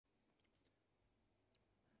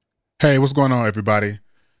Hey, what's going on, everybody?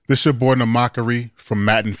 This is your boy Namakari from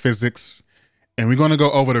Madden Physics, and we're going to go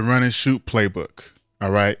over the run and shoot playbook. All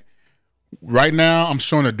right. Right now, I'm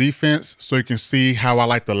showing the defense so you can see how I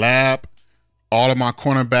like the lab. All of my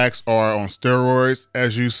cornerbacks are on steroids,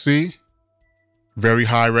 as you see. Very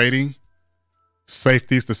high rating.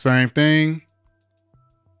 Safety's the same thing.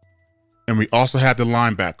 And we also have the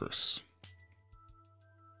linebackers.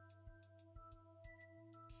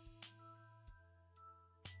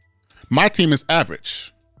 My team is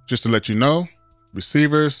average. Just to let you know,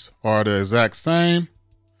 receivers are the exact same.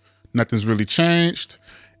 Nothing's really changed.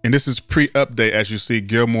 And this is pre-update. As you see,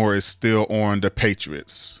 Gilmore is still on the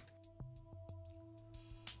Patriots.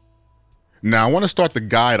 Now, I want to start the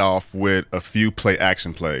guide off with a few play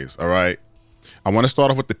action plays, all right? I want to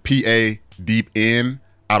start off with the PA deep in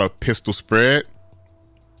out of pistol spread.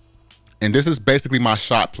 And this is basically my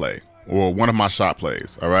shot play, or one of my shot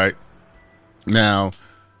plays, all right? Now,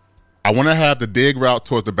 I want to have the dig route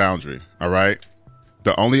towards the boundary, all right?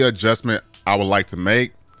 The only adjustment I would like to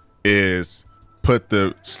make is put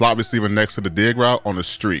the slot receiver next to the dig route on the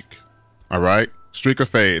streak, all right? Streak or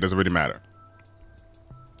fade, doesn't really matter.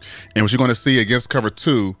 And what you're going to see against cover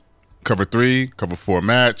 2, cover 3, cover 4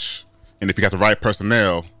 match, and if you got the right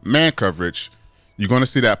personnel, man coverage, you're going to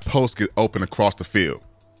see that post get open across the field.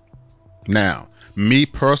 Now, me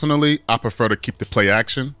personally, I prefer to keep the play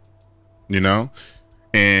action, you know?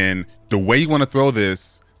 And the way you want to throw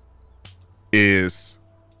this is,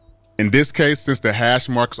 in this case, since the hash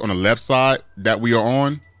marks on the left side that we are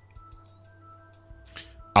on,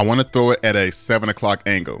 I want to throw it at a 7 o'clock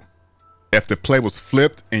angle. If the play was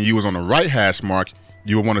flipped and you was on the right hash mark,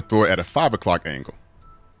 you would want to throw it at a 5 o'clock angle.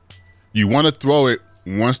 You want to throw it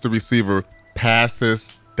once the receiver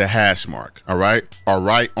passes the hash mark, all right? Or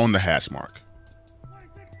right on the hash mark.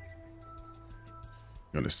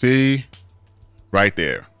 You're going to see right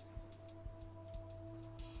there.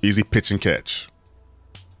 Easy pitch and catch.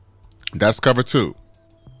 That's cover 2.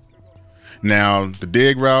 Now, the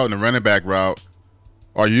dig route and the running back route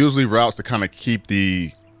are usually routes to kind of keep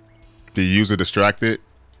the user distracted.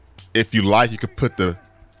 If you like, you could put the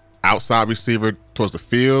outside receiver towards the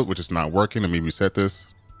field, which is not working. Let me reset this.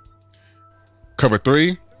 Cover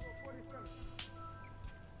 3.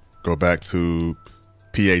 Go back to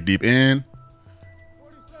PA deep in.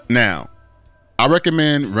 Now, I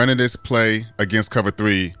recommend running this play against cover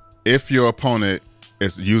 3 if your opponent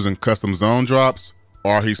is using custom zone drops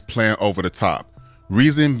or he's playing over the top.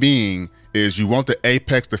 Reason being is you want the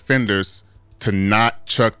apex defenders to not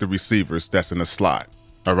chuck the receivers that's in the slot,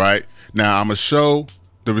 all right? Now, I'm going to show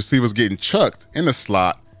the receivers getting chucked in the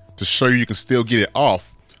slot to show you can still get it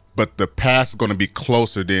off, but the pass is going to be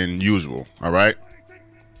closer than usual, all right?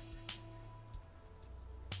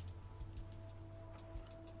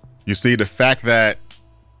 You see, the fact that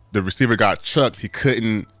the receiver got chucked, he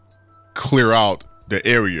couldn't clear out the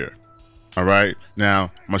area. All right.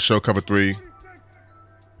 Now I'm gonna show cover 3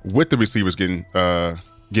 with the receivers getting a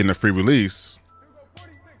free release. And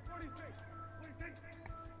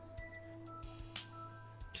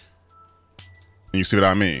you see what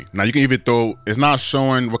I mean? Now you can even throw, it's not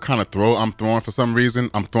showing what kind of throw I'm throwing for some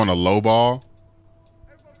reason. I'm throwing a low ball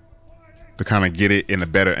to kind of get it in a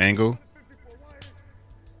better angle.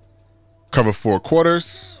 Cover 4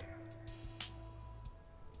 quarters.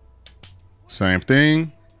 Same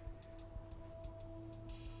thing.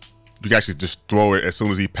 You can actually just throw it as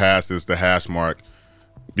soon as he passes the hash mark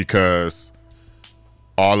because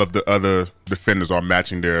all of the other defenders are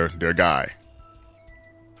matching their guy.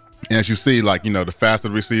 And as you see, like, you know, the faster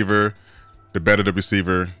the receiver, the better the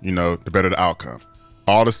receiver, you know, the better the outcome.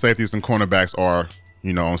 All the safeties and cornerbacks are,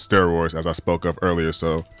 you know, on steroids, as I spoke of earlier.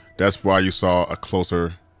 So that's why you saw a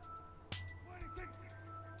closer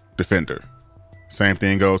defender. Same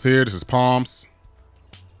thing goes here. This is palms.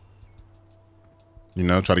 You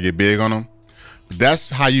know, try to get big on them.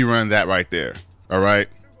 That's how you run that right there. All right.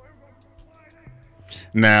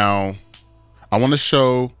 Now, I want to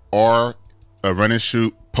show a run and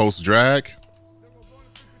shoot post drag.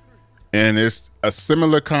 And it's a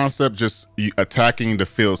similar concept, just attacking the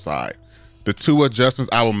field side. The 2 adjustments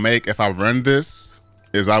I will make if I run this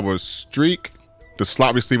is I will streak the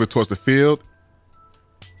slot receiver towards the field.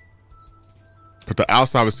 Put the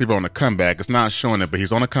outside receiver on the comeback. It's not showing it, but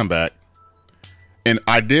he's on a comeback. And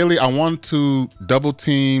ideally, I want to double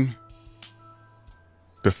team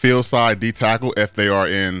the field side D tackle if they are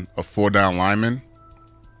in a 4-down lineman,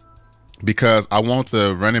 because I want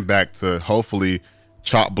the running back to hopefully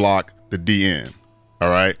chop block the DN. All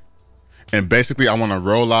right. And basically, I want to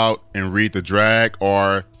roll out and read the drag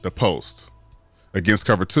or the post against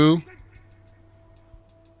cover 2.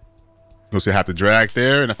 You'll see I have to drag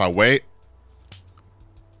there, and if I wait,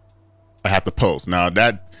 I have to post. Now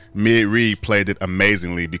that mid-read play did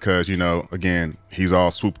amazingly because, you know, again, he's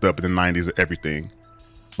all swooped up in the 90s and everything.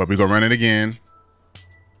 But we're gonna run it again.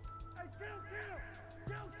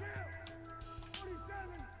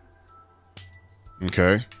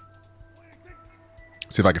 Okay.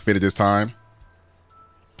 See if I can fit it this time.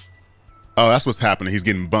 Oh, that's what's happening. He's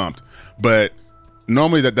getting bumped. But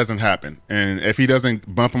normally that doesn't happen. And if he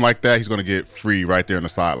doesn't bump him like that, he's going to get free right there on the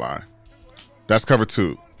sideline. That's cover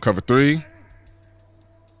 2. Cover 3.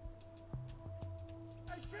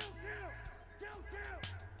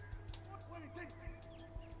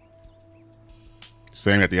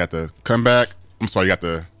 Same that you have to come back. I'm sorry, you got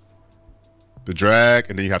the drag,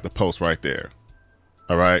 and then you have to post right there.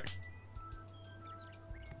 All right.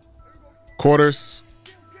 Quarters.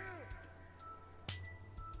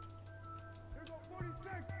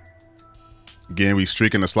 Again, we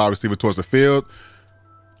streaking the slot receiver towards the field,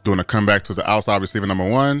 doing a comeback towards the outside receiver number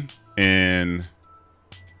 1, and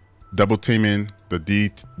double teaming the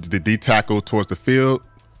D tackle towards the field,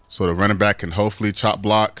 so the running back can hopefully chop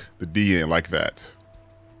block the D in like that.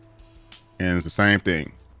 And it's the same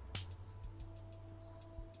thing.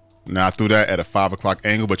 Now I threw that at a 5 o'clock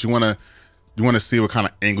angle, but you want to see what kind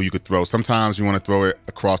of angle you could throw. Sometimes you want to throw it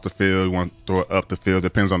across the field, you want to throw it up the field.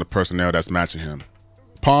 Depends on the personnel that's matching him.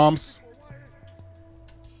 Palms.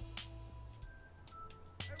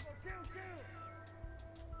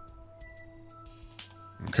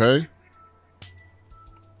 Okay.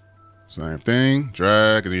 Same thing.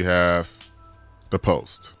 Drag, and you have the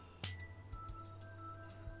post.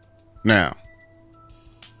 Now,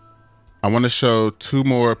 I want to show 2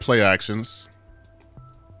 more play actions.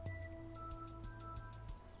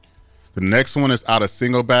 The next one is out of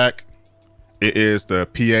Singleback. It is the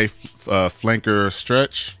PA flanker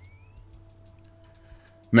stretch.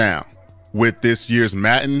 Now, with this year's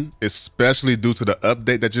Madden, especially due to the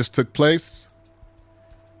update that just took place,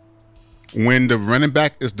 when the running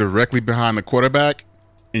back is directly behind the quarterback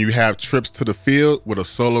and you have trips to the field with a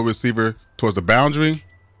solo receiver towards the boundary,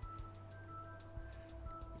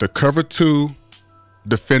 the cover 2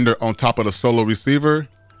 defender on top of the solo receiver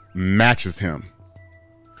matches him.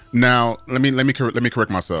 Now, let me correct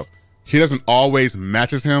myself. He doesn't always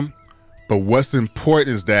matches him, but what's important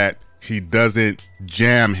is that he doesn't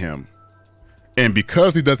jam him. And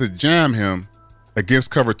because he doesn't jam him against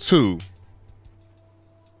cover 2,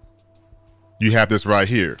 you have this right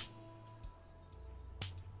here.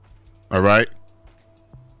 All right.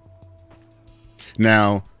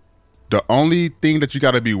 Now, the only thing that you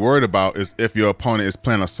got to be worried about is if your opponent is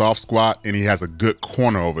playing a soft squat and he has a good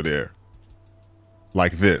corner over there,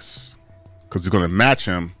 like this, because he's going to match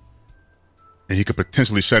him and he could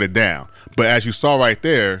potentially shut it down. But as you saw right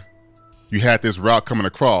there, you had this route coming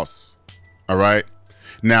across. All right.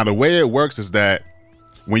 Now, the way it works is that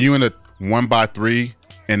when you're in a 1x3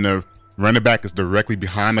 and the running back is directly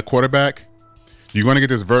behind the quarterback, you're going to get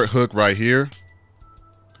this vert hook right here,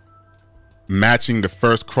 matching the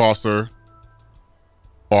first crosser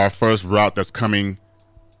or first route that's coming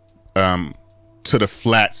to the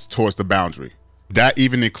flats towards the boundary. That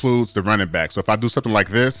even includes the running back. So if I do something like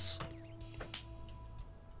this,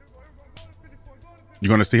 you're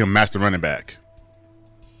going to see him match the running back.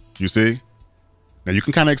 You see? Now you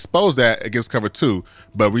can kind of expose that against cover 2,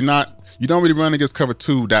 but you don't really run against cover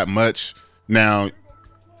 2 that much. Now,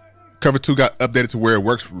 cover 2 got updated to where it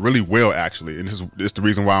works really well, actually. And this is the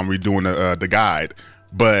reason why I'm redoing the guide.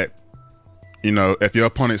 But, you know, if your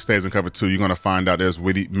opponent stays in cover 2, you're going to find out there's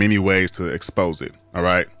really many ways to expose it. All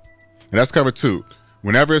right. And that's cover 2.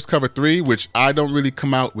 Whenever it's cover 3, which I don't really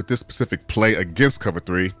come out with this specific play against cover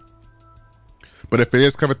 3. But if it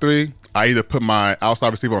is cover 3, I either put my outside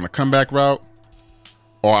receiver on a comeback route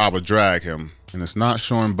or I would drag him. And it's not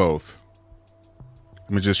showing both.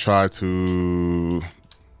 Let me just try to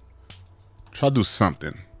do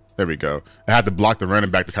something. There we go. I had to block the running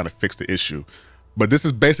back to kind of fix the issue. But this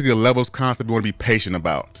is basically a levels concept we want to be patient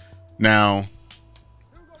about. Now,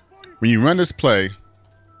 when you run this play,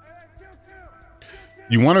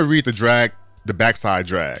 you want to read the backside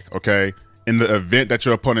drag, okay? In the event that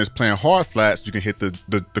your opponent is playing hard flats, you can hit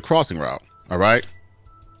the crossing route, all right?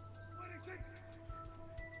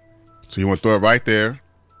 So you want to throw it right there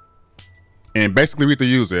and basically read the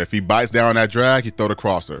user. If he bites down on that drag, you throw the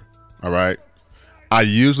crosser, all right? I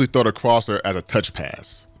usually throw the crosser as a touch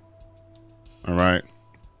pass, all right?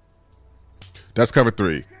 That's cover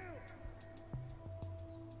 3.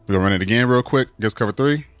 We're gonna run it again real quick against cover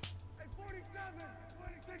 3.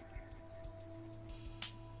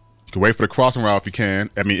 You can wait for the crossing route if you can.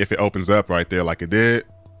 I mean, if it opens up right there like it did.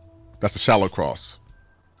 That's a shallow cross.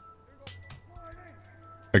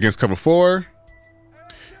 Against cover 4,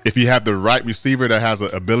 if you have the right receiver that has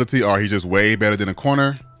an ability or he's just way better than a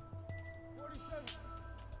corner,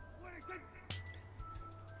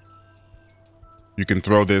 you can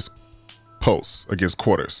throw this post against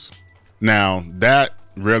quarters. Now, that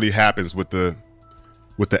rarely happens with the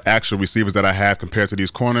actual receivers that I have compared to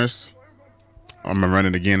these corners. I'm gonna run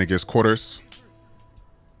it again against quarters.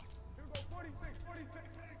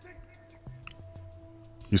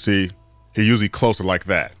 You see, he's usually closer like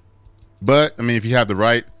that. But, I mean, if you have the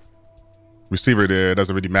right receiver there, it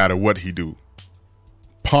doesn't really matter what he do.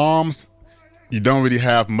 Palms, you don't really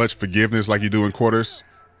have much forgiveness like you do in quarters,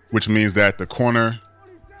 which means that the corner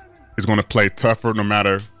is going to play tougher no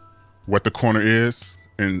matter what the corner is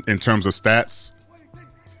in terms of stats.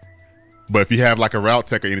 But if you have like a route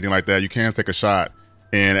tech or anything like that, you can take a shot.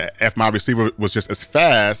 And if my receiver was just as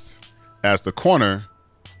fast as the corner,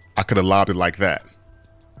 I could have lobbed it like that.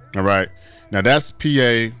 All right. Now that's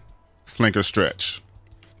PA flanker stretch.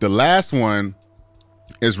 The last one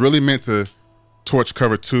is really meant to torch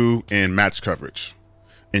cover 2 and match coverage.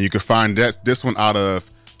 And you can find this one out of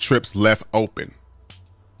trips left open.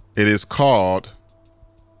 It is called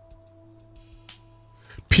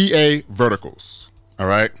PA verticals. All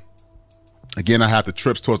right. Again, I have the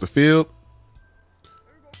trips towards the field.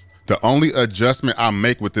 The only adjustment I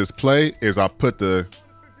make with this play is I put the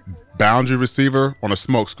boundary receiver on a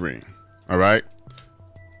smoke screen. All right.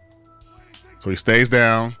 So he stays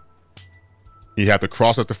down. You have to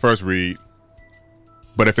cross at the first read.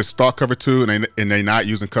 But if it's stalk cover 2 and they're not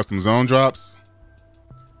using custom zone drops,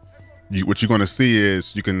 what you're going to see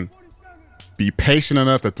is you can be patient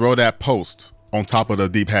enough to throw that post on top of the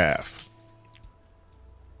deep half.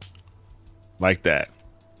 Like that.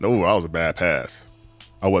 Oh, that was a bad pass.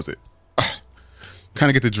 How was it? Kind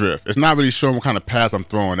of get the drift. It's not really showing what kind of pass I'm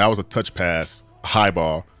throwing. That was a touch pass, a high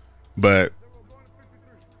ball. But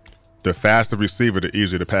the faster receiver, the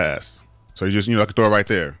easier to pass. So you just, I can throw it right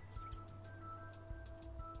there.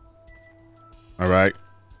 All right.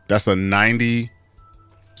 That's a 90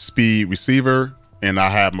 speed receiver, and I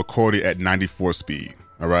have McCourty at 94 speed.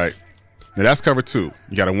 All right. Now that's cover 2.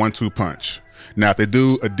 You got a 1-2 punch. Now if they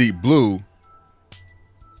do a deep blue,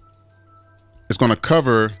 it's going to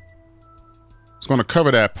cover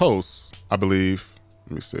that post, I believe.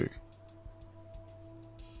 Let me see.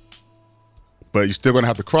 But you're still going to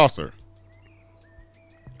have to cross her.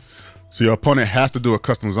 So your opponent has to do a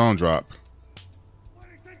custom zone drop.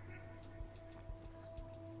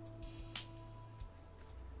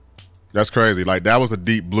 That's crazy. Like, that was a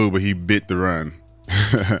deep blue, but he bit the run.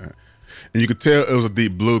 And you could tell it was a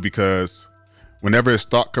deep blue because whenever it's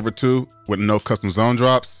stalk cover 2 with no custom zone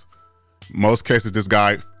drops, most cases this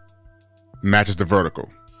guy matches the vertical,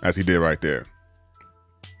 as he did right there.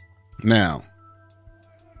 Now,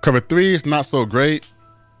 cover 3 is not so great,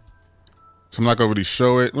 so I'm not gonna really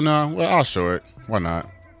show it. I'll show it. Why not?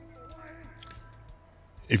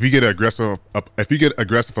 If you get an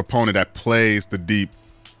aggressive opponent that plays the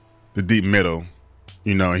deep middle,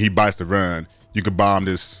 and he bites the run, you could bomb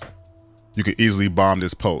this. You could easily bomb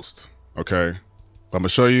this post. Okay. But I'm gonna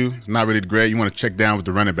show you, it's not really great. You want to check down with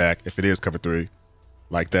the running back if it is cover 3,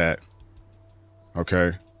 like that.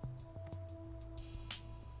 Okay.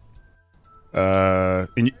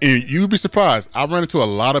 And you'd be surprised. I run into a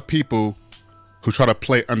lot of people who try to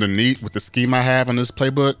play underneath with the scheme I have on this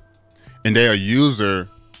playbook, and they are user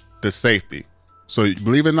the safety. So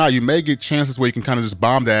believe it or not, you may get chances where you can kind of just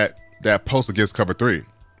bomb that post against cover 3.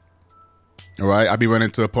 All right. I be running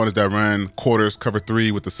into opponents that run quarters cover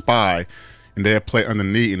 3 with the spy, and they'll play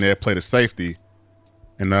underneath and they'll play the safety.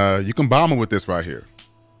 And you can bomb them with this right here.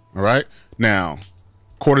 All right. Now,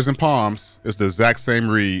 quarters and palms is the exact same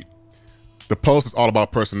read. The post is all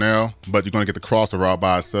about personnel, but you're going to get the crosser route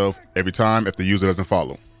by itself every time if the user doesn't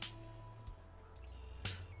follow.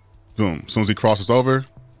 Boom. As soon as he crosses over,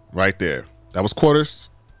 right there. That was quarters.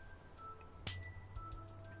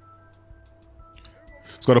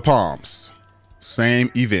 Let's go to palms.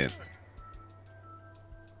 Same event.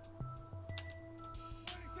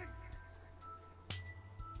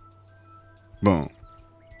 Boom.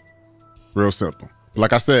 Real simple.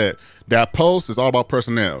 Like I said, that post is all about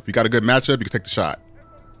personnel. If you got a good matchup, you can take the shot.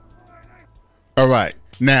 All right.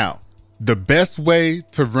 Now, the best way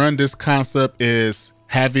to run this concept is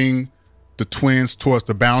having the twins towards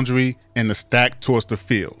the boundary and the stack towards the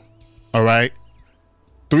field. All right.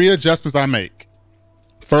 3 adjustments I make.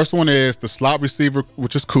 First one is the slot receiver,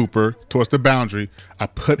 which is Cooper, towards the boundary. I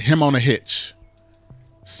put him on a hitch.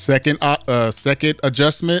 Second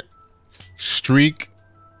adjustment, streak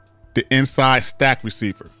the inside stack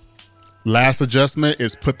receiver. Last adjustment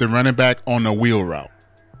is put the running back on the wheel route.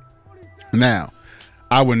 Now,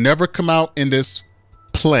 I would never come out in this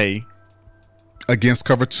play against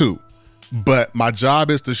cover 2, but my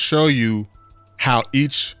job is to show you how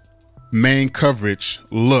each main coverage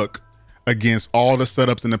look against all the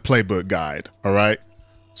setups in the playbook guide. All right,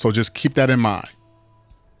 so just keep that in mind.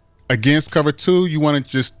 Against cover 2, you want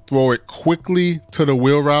to just throw it quickly to the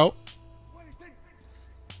wheel route.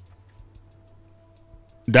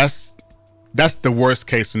 That's the worst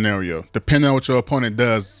case scenario. Depending on what your opponent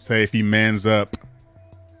does, say if he mans up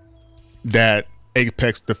that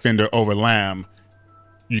apex defender over lamb,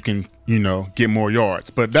 you can, you know, get more yards.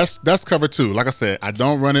 But that's cover 2. Like I said, I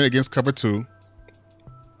don't run it against cover 2.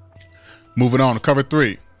 Moving on to cover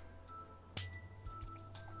 3.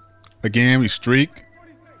 Again, we streak,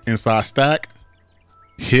 inside stack,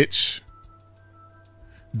 hitch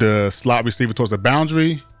the slot receiver towards the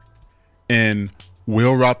boundary, and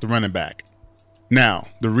wheel route the running back. Now,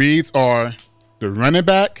 the reads are the running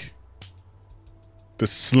back, the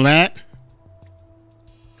slant,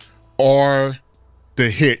 or the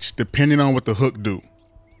hitch, depending on what the hook do.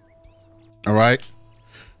 All right.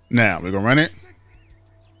 Now, we're going to run it.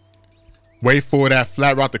 Wait for that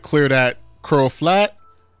flat route to clear that curl flat,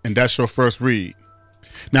 and that's your first read.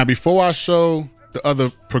 Now, before I show the other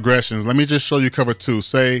progressions, let me just show you cover 2.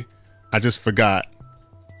 Say, I just forgot.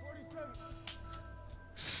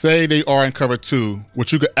 Say they are in cover 2.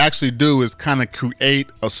 What you could actually do is kind of create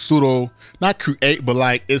a pseudo, not create, but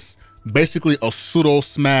like it's basically a pseudo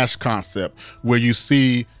smash concept where you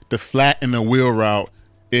see the flat in the wheel route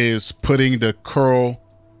is putting the curl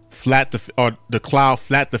flat or the cloud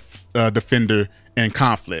flat defender in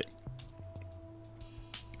conflict.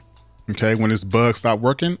 Okay, when this bug stop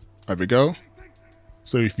working, there we go.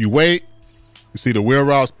 So if you wait, you see the wheel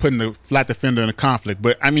route is putting the flat defender in a conflict.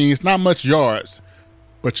 But I mean, it's not much yards,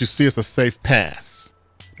 but you see it's a safe pass.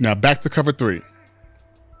 Now back to cover 3.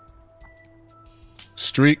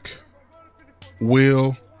 Streak,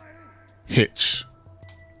 wheel, hitch.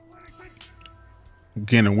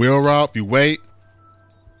 Again, a wheel route, if you wait,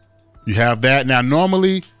 you have that. Now,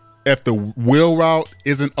 normally, if the wheel route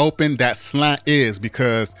isn't open, that slant is,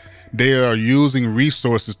 because they are using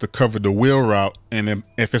resources to cover the wheel route. And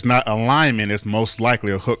if it's not alignment, it's most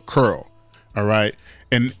likely a hook curl. All right.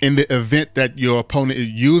 And in the event that your opponent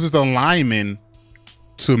uses alignment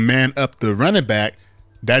to man up the running back,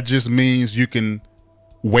 that just means you can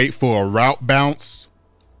wait for a route bounce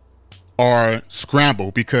or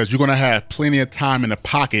scramble, because you're going to have plenty of time in the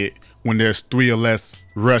pocket when there's 3 or less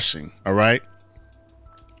rushing. All right.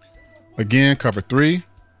 Again, cover 3.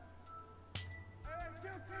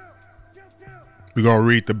 We're going to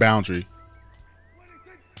read the boundary.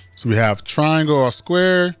 So we have triangle or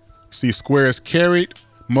square. See, square is carried.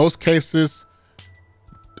 Most cases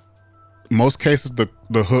the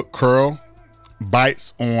hook curl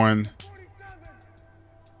bites on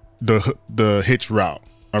the hitch route.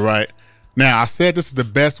 All right. Now, I said this is the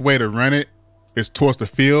best way to run it is towards the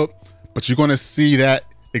field, but you're going to see that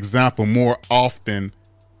example more often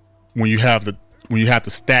when you have to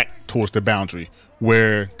stack towards the boundary,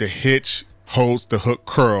 where the hitch holds the hook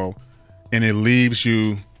curl and it leaves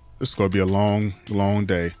you. This is going to be a long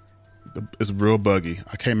day. It's real buggy.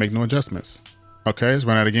 I can't make no adjustments. Okay, let's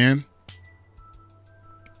run that again.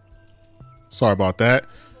 Sorry about that.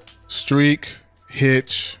 Streak,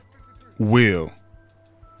 hitch, wheel.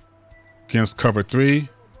 Against cover 3,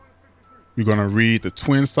 you're going to read the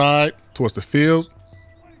twin side towards the field.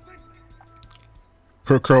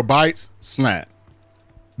 Hook curl bites, slant.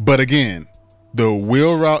 But again, the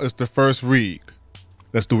wheel route is the first read.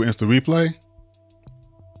 Let's do an instant replay.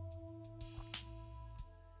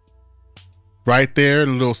 Right there,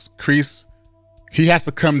 the little crease. He has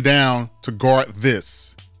to come down to guard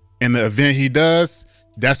this. In the event he does,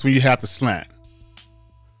 that's when you have to slant.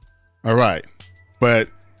 All right. But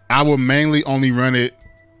I will mainly only run it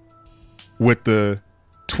with the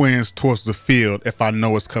twins towards the field if I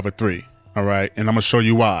know it's cover 3. All right. And I'm going to show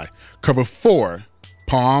you why. Cover 4,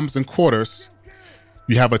 palms and quarters,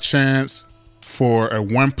 you have a chance for a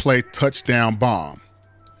 1-play touchdown bomb.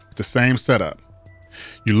 The same setup.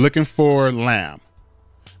 You're looking for lamb.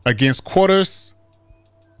 Against quarters,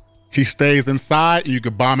 he stays inside. You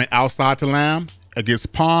can bomb it outside to lamb.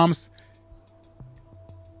 Against palms,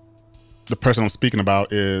 the person I'm speaking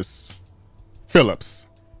about is Phillips.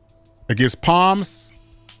 Against palms,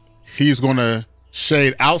 he's going to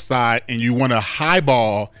shade outside, and you want to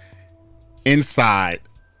highball inside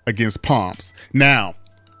against palms. Now,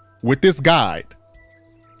 with this guide,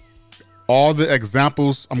 all the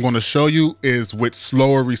examples I'm going to show you is with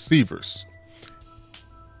slower receivers.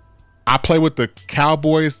 I play with the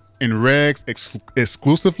Cowboys and Regs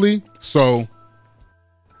exclusively, so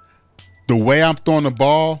The way I'm throwing the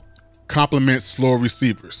ball complements slower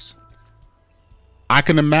receivers. I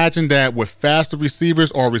can imagine that with faster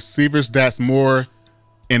receivers or receivers that's more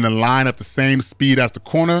in the line of the same speed as the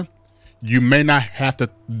corner, you may not have to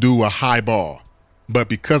do a high ball. But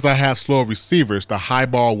because I have slow receivers, the high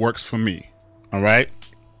ball works for me. All right.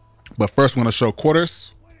 But first, we're going to show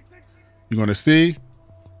quarters. You're going to see,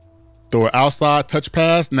 throw an outside touch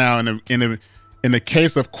pass. Now, in the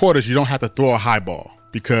case of quarters, you don't have to throw a high ball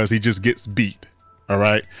because he just gets beat. All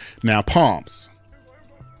right. Now, palms.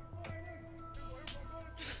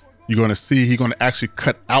 You're going to see he's going to actually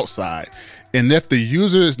cut outside. And if the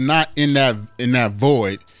user is not in that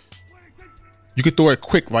void, you can throw it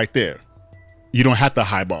quick right there. You don't have to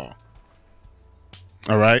high ball.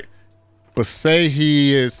 All right. But say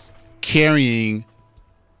he is carrying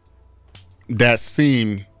that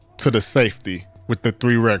seam to the safety with the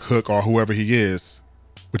 3-reg hook or whoever he is,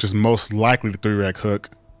 which is most likely the 3-reg hook.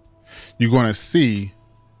 You're going to see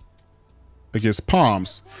against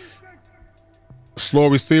palms, slow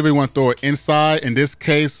receiver, you want to throw it inside. In this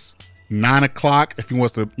case, 9 o'clock. If he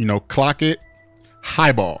wants to, clock it,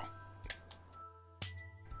 high ball.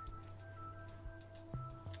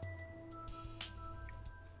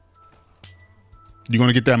 You're going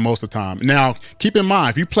to get that most of the time. Now, keep in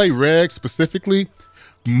mind, if you play reg specifically,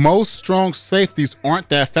 most strong safeties aren't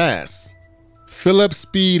that fast. Phillip's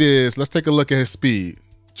speed is, let's take a look at his speed,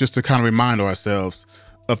 just to kind of remind ourselves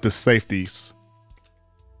of the safeties.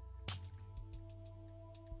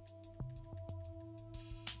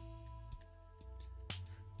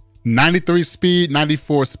 .93 speed,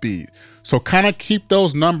 94 speed. So kind of keep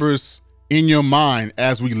those numbers in your mind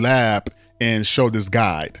as we lab and show this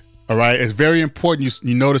guide. All right, it's very important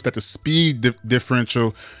you notice that the speed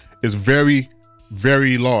differential is very,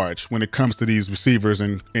 very large when it comes to these receivers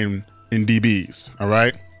and in DBs. All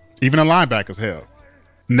right, even a linebackers, hell.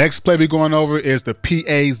 Next play we're going over is the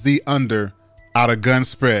PAZ under out of gun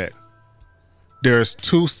spread. There's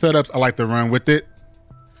 2 setups I like to run with it.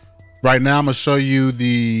 Right now I'm gonna show you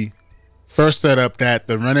the first setup that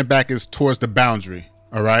the running back is towards the boundary.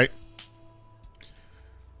 All right,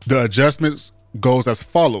 the adjustments goes as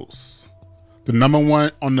follows. The number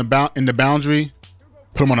 1 on in the boundary,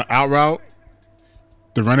 put him on an out route.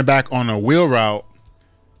 The running back on a wheel route,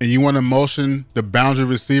 and you want to motion the boundary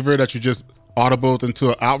receiver that you just audibled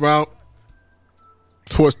into an out route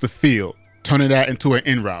towards the field, turning that into an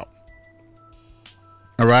in route.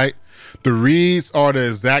 All right. The reads are the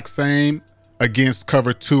exact same against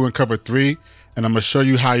cover 2 and cover 3, and I'm gonna show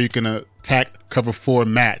you how you can attack cover 4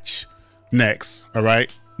 match next. All right.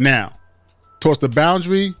 Now, towards the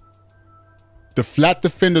boundary, the flat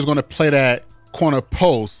defender is going to play that corner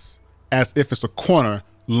post as if it's a corner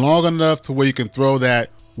long enough to where you can throw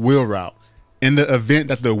that wheel route. In the event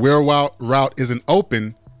that the wheel route isn't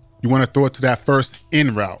open, you want to throw it to that first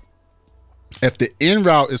in route. If the in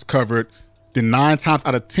route is covered, then 9 times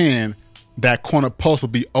out of 10, that corner post will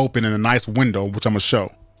be open in a nice window, which I'm going to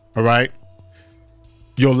show. All right.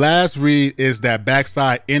 Your last read is that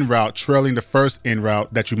backside in route trailing the first in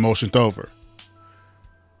route that you motioned over.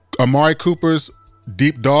 Amari Cooper's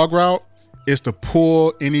deep dog route is to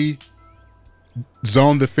pull any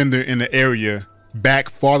zone defender in the area back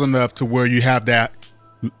far enough to where you have that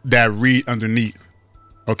read underneath.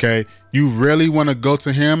 Okay, you really want to go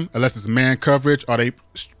to him unless it's man coverage or they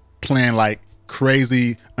playing like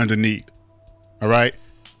crazy underneath. All right,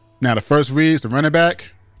 now the first read is the running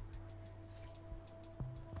back.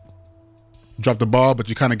 Drop the ball, but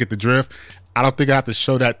you kind of get the drift. I don't think I have to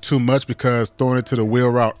show that too much because throwing it to the wheel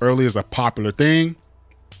route early is a popular thing.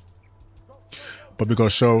 But we're going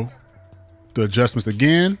to show the adjustments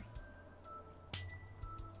again.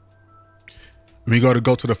 We go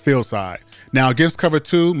to the field side. Now against cover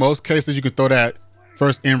 2, most cases you can throw that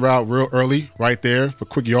first in route real early right there for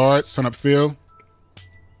quick yards, turn up field.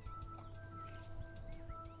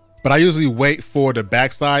 But I usually wait for the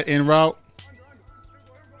backside in route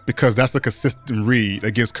because that's a consistent read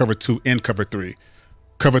against cover 2 and cover 3.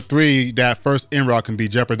 Cover 3, that first in route can be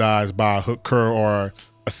jeopardized by a hook curl or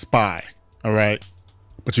a spy. All right.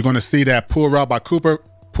 But you're going to see that pull route by Cooper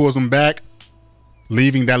pulls him back,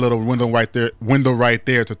 leaving that little window right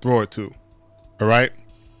there to throw it to. All right.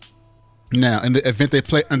 Now, in the event they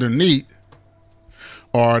play underneath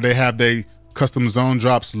or they have their custom zone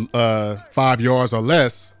drops 5 yards or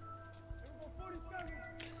less,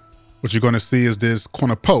 what you're going to see is this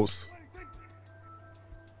corner post.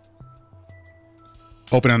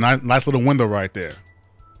 Open a nice little window right there.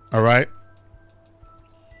 All right.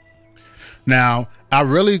 Now, I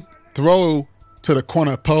really throw to the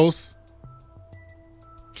corner post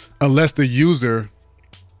unless the user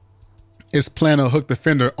is playing a hook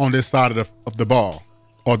defender on this side of the ball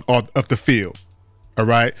or of the field. All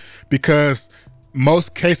right. Because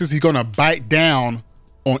most cases he's going to bite down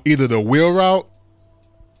on either the wheel route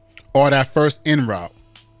or that first in route.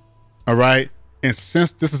 All right. And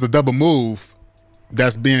since this is a double move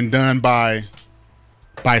that's being done by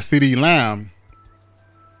CeeDee Lamb,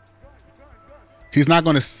 he's not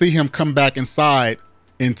going to see him come back inside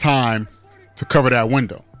in time to cover that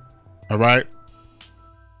window. All right.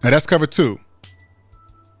 Now that's cover 2.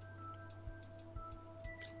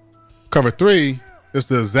 Cover 3 is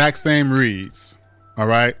the exact same reads. All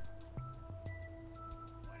right.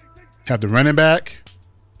 Have the running back,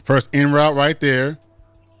 first in route right there.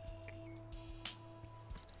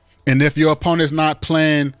 And if your opponent's not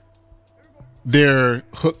playing their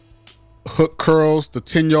hook curls to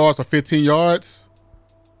 10 yards or 15 yards,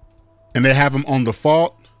 and they have them on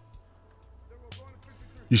default,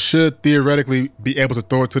 you should theoretically be able to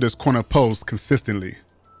throw it to this corner post consistently.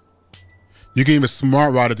 You can even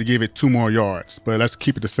smart route it to give it 2 more yards, but let's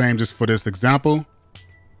keep it the same just for this example.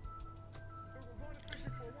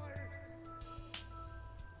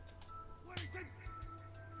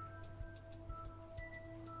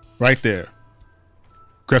 Right there.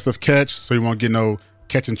 Aggressive catch, so you won't get no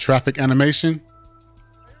catching traffic animation.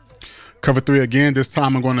 Cover 3 again. This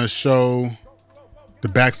time I'm going to show the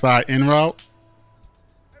backside in route.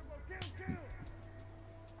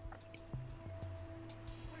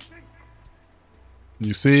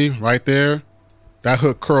 You see right there, that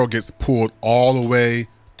hook curl gets pulled all the way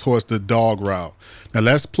towards the dog route. Now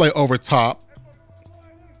let's play over top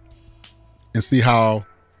and see how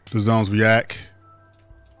the zones react.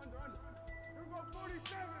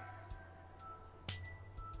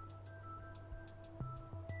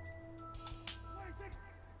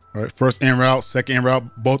 All right, first in route, second in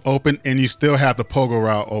route, both open, and you still have the pogo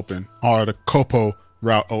route open or the copo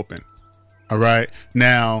route open. All right,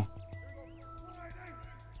 now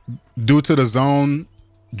due to the zone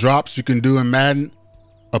drops you can do in Madden,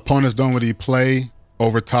 opponents don't really play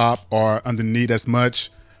over top or underneath as much,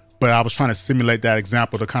 but I was trying to simulate that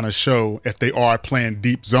example to kind of show if they are playing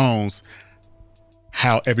deep zones,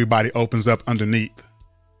 how everybody opens up underneath.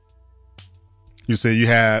 You see, you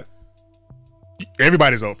have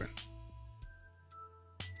everybody's open.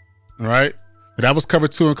 All right. But that was cover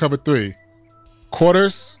 2 and cover 3.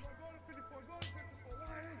 Quarters.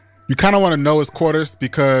 You kind of want to know it's quarters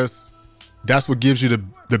because that's what gives you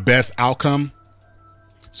the best outcome.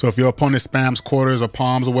 So if your opponent spams quarters or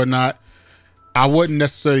palms or whatnot, I wouldn't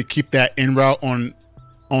necessarily keep that in route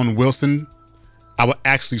on Wilson. I would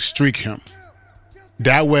actually streak him.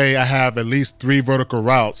 That way I have at least 3 vertical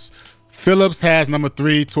routes. Phillips has number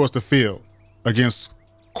 3 towards the field against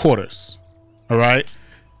quarters. All right.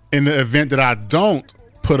 In the event that I don't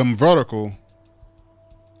put him vertical,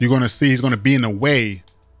 you're going to see he's going to be in the way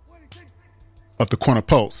of the corner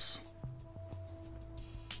post.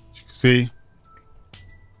 See?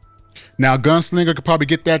 Now Gunslinger could probably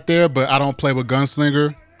get that there, but I don't play with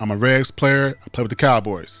Gunslinger. I'm a Regs player. I play with the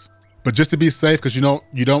Cowboys. But just to be safe, because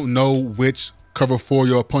you don't know which cover 4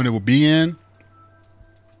 your opponent will be in,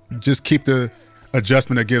 just keep the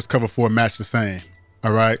adjustment against cover 4 match the same.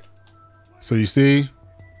 All right. So you see,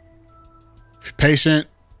 if you're patient,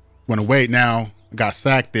 want to wait. Now got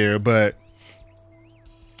sacked there, but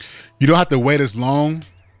you don't have to wait as long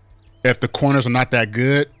if the corners are not that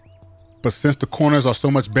good. But since the corners are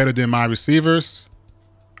so much better than my receivers,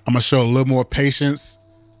 I'm gonna show a little more patience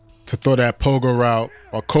to throw that pogo route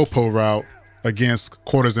or copo route against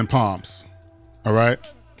quarters and palms. All right.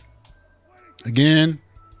 Again,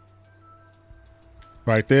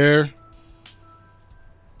 right there.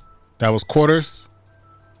 That was quarters.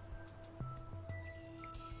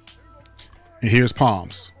 And here's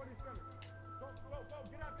palms.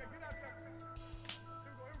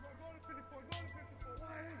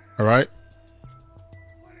 All right.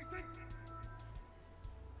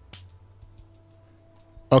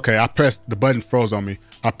 Okay, I pressed, the button froze on me.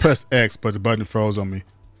 I pressed X, but the button froze on me.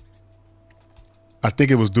 I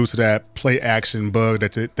think it was due to that play action bug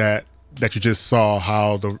that you just saw,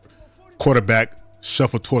 how the quarterback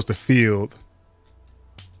shuffled towards the field.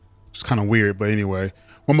 It's kind of weird, but anyway.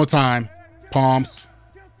 One more time, palms.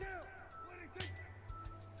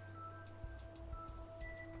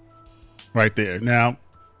 Right there. Now,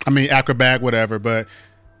 I mean, acrobat, whatever, but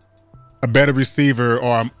a better receiver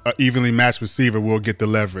or an evenly matched receiver will get the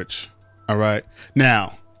leverage. All right.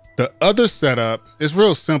 Now, the other setup is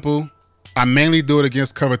real simple. I mainly do it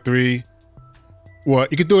against cover 3. Well,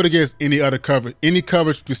 you can do it against any other cover, any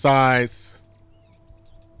coverage besides,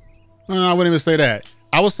 I wouldn't even say that.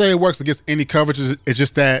 I would say it works against any coverage. It's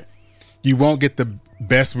just that you won't get the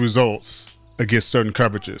best results against certain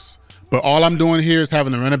coverages. But all I'm doing here is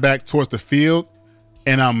having the running back towards the field,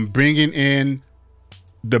 and I'm bringing in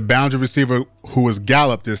the boundary receiver who is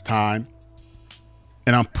Gallup this time,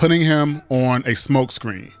 and I'm putting him on a smoke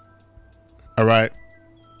screen. All right.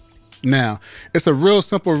 Now, it's a real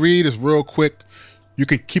simple read. It's real quick. You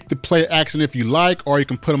can keep the play action if you like, or you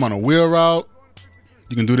can put him on a wheel route.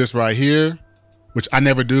 You can do this right here, which I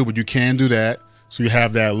never do, but you can do that. So you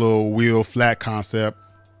have that little wheel flat concept.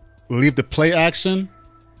 Leave the play action,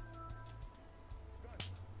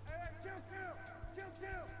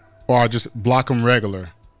 or just block them regular.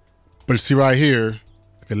 But you see right here,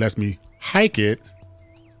 if it lets me hike it,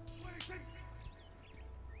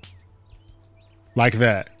 like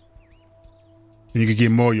that, and you can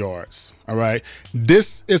get more yards. All right.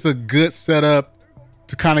 This is a good setup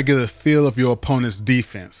to kind of get a feel of your opponent's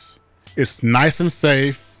defense. It's nice and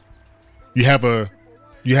safe. You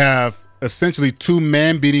have essentially two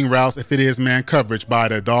man beating routes if it is man coverage by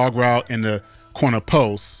the dog route and the corner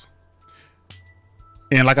post.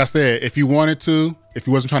 And like I said, if you wanted to, if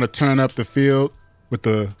you wasn't trying to turn up the field with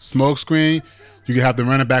the smoke screen, you could have the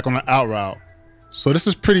running back on the out route. So this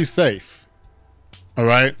is pretty safe. All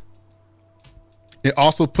right. It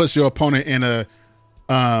also puts your opponent in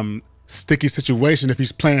a sticky situation if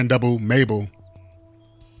he's playing double Mabel.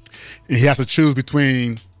 And he has to choose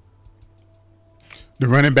between the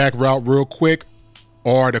running back route real quick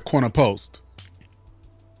or the corner post.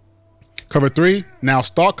 Cover three. Now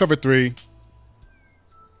start cover three.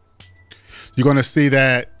 You're going to see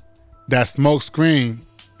that smoke screen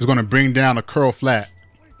is going to bring down a curl flat.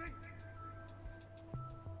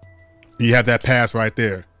 You have that pass right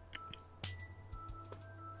there.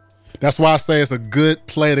 That's why I say it's a good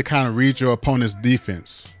play to kind of read your opponent's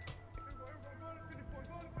defense.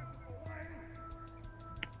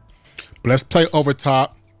 But let's play over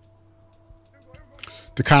top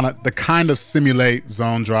to kind of simulate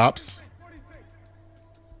zone drops.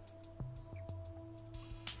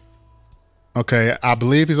 Okay, I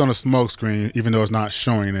believe he's on a smoke screen, even though it's not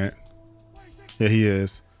showing it. Yeah, he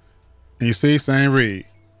is. And you see, same read.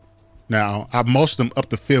 Now, I motioned him up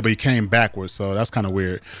the field, but he came backwards, so that's kind of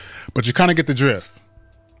weird. But you kind of get the drift.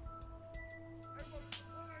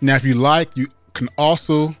 Now, if you like, you can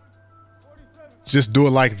also just do it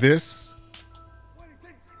like this.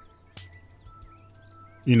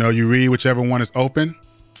 You know, you read whichever one is open.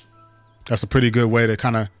 That's a pretty good way to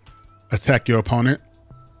kind of attack your opponent.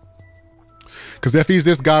 Because if he's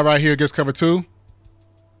this guy right here, gets cover two,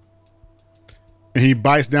 and he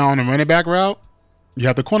bites down on the running back route, you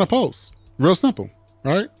have the corner post. Real simple,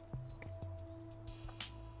 right?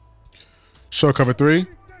 Show cover three.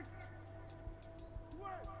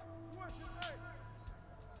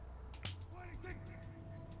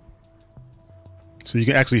 So you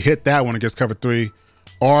can actually hit that one against cover three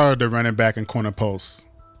or the running back and corner post.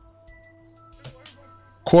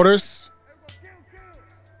 Quarters.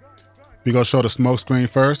 We go show the smoke screen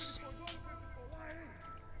first.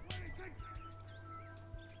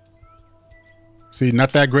 See,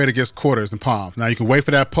 not that great against quarters and palms. Now you can wait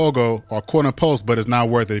for that pogo or corner post, but it's not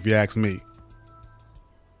worth it if you ask me.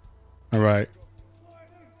 All right.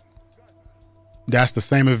 That's the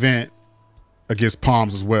same event against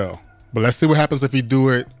palms as well. But let's see what happens if you do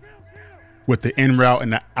it with the in route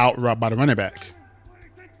and the out route by the running back.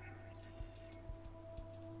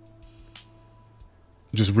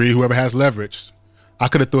 Just read whoever has leverage. I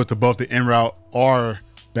could have threw it to both the in route or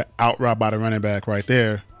the out route by the running back right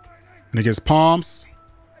there. And against palms,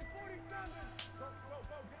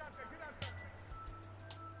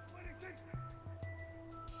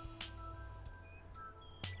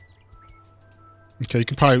 okay,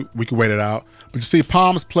 we can wait it out. But you see,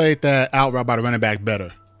 palms played that out route by the running back better.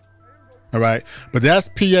 All right, but that's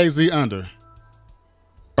PAZ under.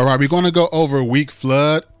 All right, we're going to go over weak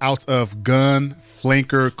flood out of gun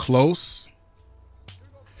flanker close.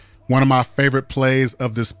 One of my favorite plays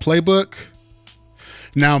of this playbook.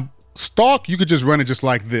 Now, stalk, you could just run it just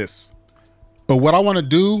like this. But what I want to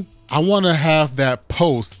do, I want to have that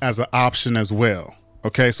post as an option as well.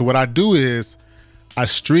 Okay, so what I do is I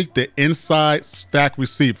streak the inside stack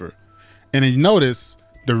receiver. And then you notice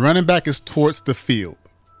the running back is towards the field.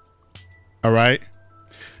 All right.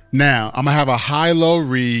 Now, I'm going to have a high-low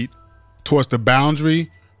read towards the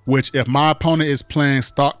boundary, which if my opponent is playing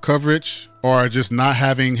stock coverage or just not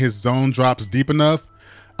having his zone drops deep enough,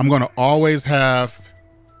 I'm going to always have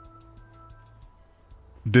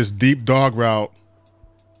this deep dog route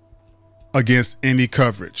against any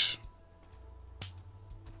coverage.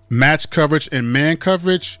 Match coverage and man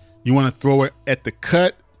coverage, you want to throw it at the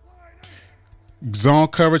cut. Zone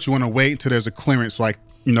coverage, you want to wait until there's a clearance, like,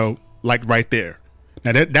 you know, like right there.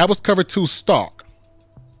 Now that was cover 2 stalk.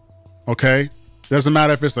 Okay? Doesn't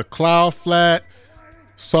matter if it's a cloud flat,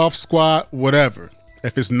 soft squat, whatever.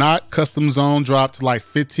 If it's not custom zone drop to like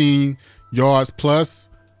 15 yards plus,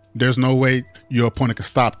 there's no way your opponent can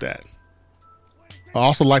stop that. I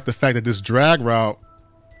also like the fact that this drag route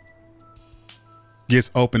gets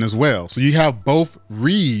open as well. So you have both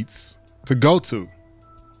reads to go to.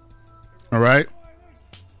 All right.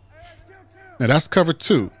 Now that's cover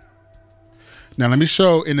 2. Now let me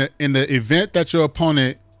show in the event that your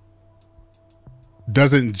opponent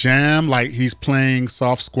doesn't jam, like he's playing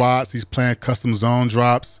soft squats, he's playing custom zone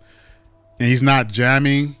drops, and he's not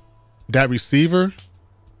jamming that receiver,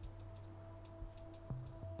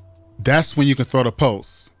 that's when you can throw the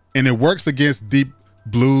post. And it works against deep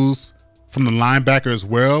blues from the linebacker as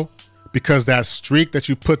well, because that streak that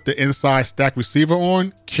you put the inside stack receiver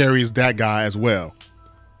on carries that guy as well.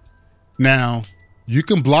 Now, you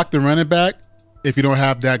can block the running back if you don't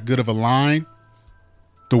have that good of a line.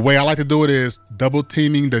 The way I like to do it is double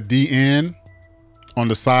teaming the DN on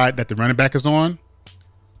the side that the running back is on.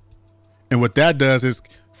 And what that does is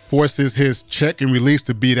forces his check and release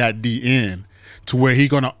to be that DN, to where he's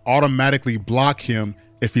going to automatically block him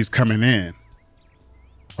if he's coming in.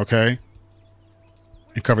 Okay.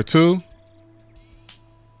 In cover 2,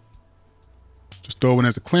 just throw in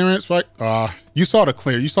as a clearance, right? You saw the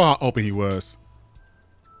clear. You saw how open he was.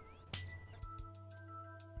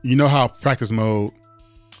 You know how practice mode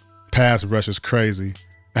pass rush is crazy.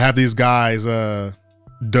 I have these guys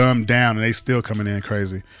dumbed down and they still coming in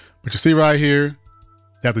crazy. But you see right here, you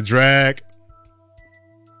have the drag.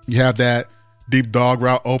 You have that deep dog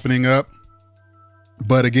route opening up.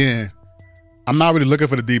 But again, I'm not really looking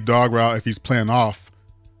for the deep dog route if he's playing off,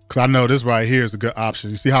 because I know this right here is a good option.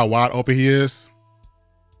 You see how wide open he is?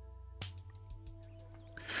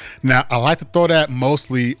 Now, I like to throw that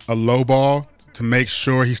mostly a low ball to make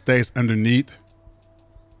sure he stays underneath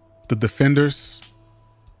the defenders.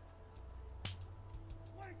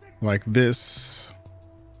 Like this.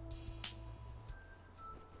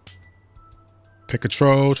 Take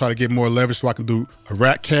control, try to get more leverage so I can do a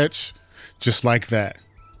rat catch, just like that.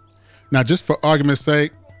 Now, just for argument's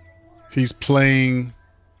sake, he's playing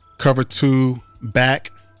cover 2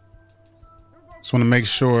 back. Just want to make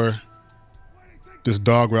sure this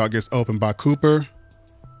dog route gets open by Cooper.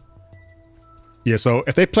 Yeah, so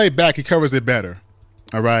if they play back, he covers it better.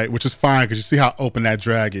 All right, which is fine because you see how open that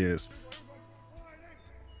drag is.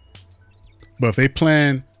 But if they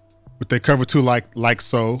plan with their cover 2 like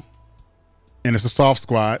so, and it's a soft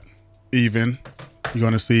squat, even, you're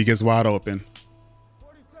going to see he gets wide open.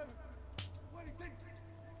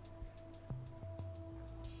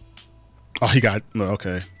 Oh, he got,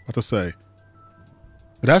 okay, what to say.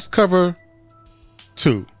 But that's cover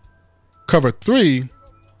 2. Cover 3,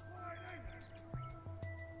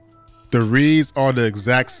 the reads are the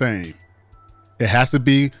exact same. It has to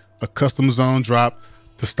be a custom zone drop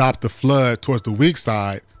to stop the flood towards the weak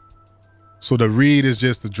side. So the read is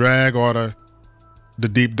just the drag or the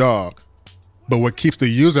deep dog. But what keeps the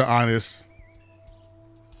user honest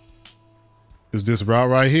is this route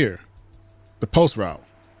right here, the post route.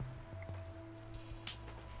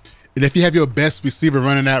 And if you have your best receiver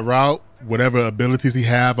running that route, whatever abilities he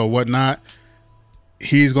have or whatnot,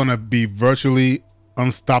 he's going to be virtually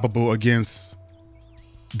unstoppable against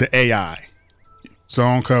the AI.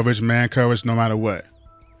 Zone coverage, man coverage, no matter what.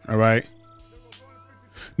 All right.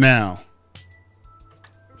 Now,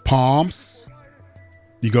 palms,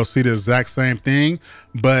 you go see the exact same thing,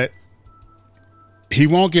 but he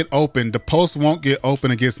won't get open. The post won't get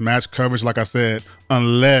open against match coverage, like I said,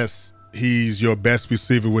 unless he's your best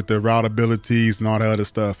receiver with the route abilities and all that other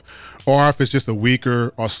stuff, or if it's just a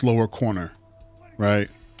weaker or slower corner, right?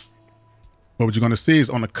 But what you're going to see is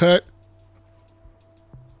on the cut,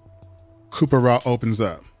 Cooper route opens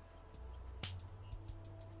up.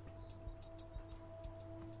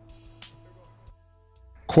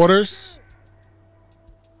 Quarters,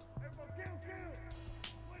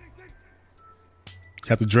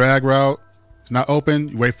 have the drag route. It's not open.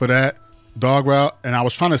 You wait for that dog route. And I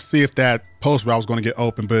was trying to see if that post route was going to get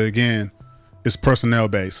open, but again, it's personnel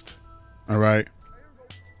based. All right.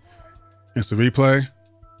 Instant replay.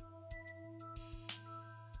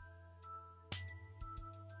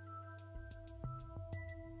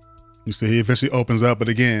 You see he eventually opens up, but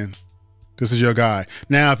again, this is your guy.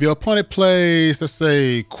 Now, if your opponent plays, let's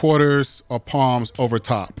say, quarters or palms over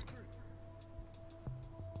top,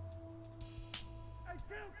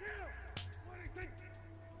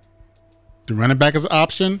 the running back is an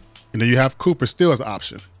option, and then you have Cooper still as an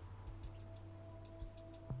option.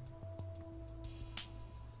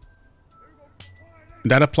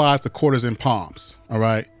 That applies to quarters and palms, All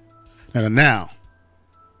right. Now,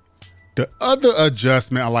 the other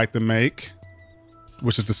adjustment I like to make,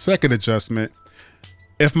 which is the second adjustment,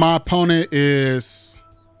 if my opponent is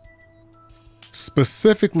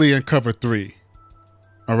specifically in cover 3,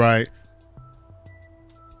 all right,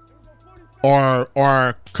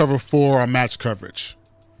 or cover 4 or match coverage,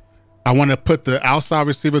 I want to put the outside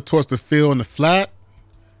receiver towards the field in the flat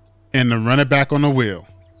and the running back on the wheel.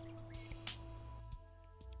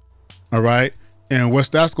 All right. And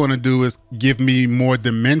what that's going to do is give me more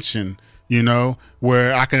dimension, you know,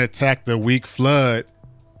 where I can attack the weak flood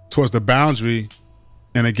towards the boundary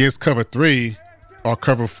and against cover 3 or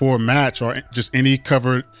cover 4 match or just any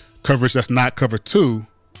coverage that's not cover 2.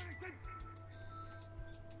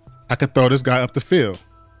 I can throw this guy up the field.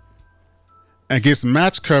 Against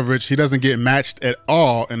match coverage, he doesn't get matched at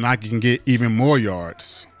all, and I can get even more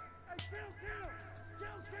yards.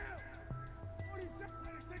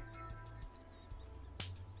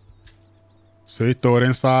 So you throw it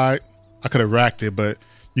inside. I could have racked it, but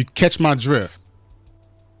you catch my drift.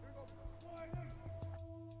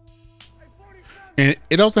 And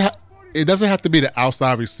it doesn't have to be the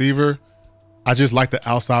outside receiver. I just like the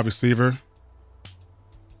outside receiver.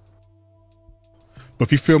 But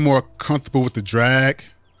if you feel more comfortable with the drag,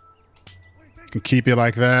 you can keep it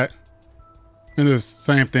like that. And it's the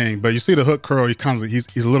same thing. But you see the hook curl,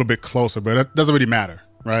 he's a little bit closer, but it doesn't really matter,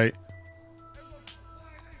 right?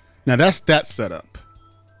 Now that's that setup.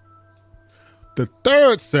 The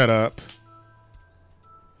third setup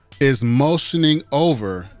is motioning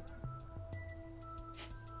over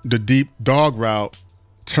the deep dog route,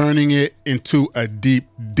 turning it into a deep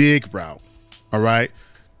dig route, all right?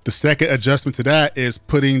 The second adjustment to that is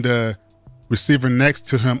putting the receiver next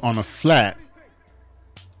to him on a flat.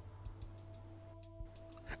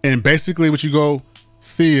 And basically what you go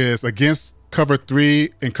see is against cover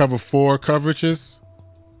 3 and cover 4 coverages,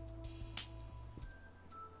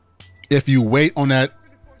 if you wait on that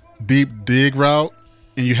deep dig route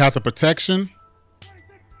and you have the protection,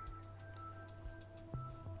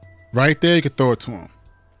 right there, you can throw it to him.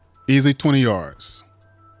 Easy 20 yards.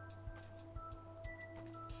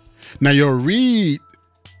 Now your read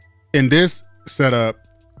in this setup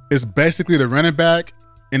is basically the running back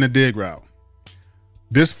in the dig route.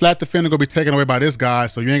 This flat defender gonna be taken away by this guy,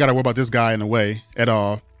 so you ain't gotta worry about this guy in the way at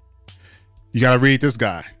all. You gotta read this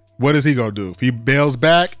guy. What is he gonna do? If he bails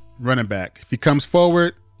back, running back. If he comes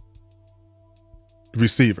forward,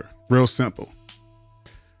 receiver. Real simple.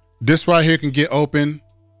 This right here can get open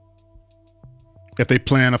if they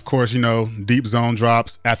plan, of course, you know, deep zone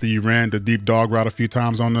drops after you ran the deep dog route a few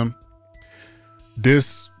times on them.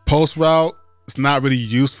 This post route, it's not really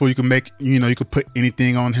useful. You can make, you know, you could put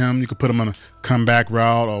anything on him. You could put him on a comeback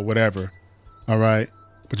route or whatever. All right.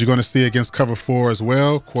 But you're going to see against cover 4 as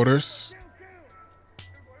well, quarters.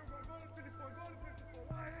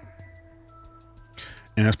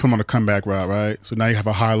 And let's put him on a comeback route, right? So now you have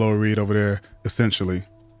a high-low read over there, essentially.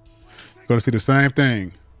 You're going to see the same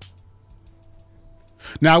thing.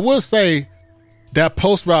 Now, I will say that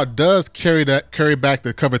post route does carry back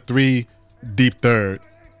the cover 3 deep third,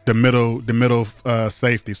 the middle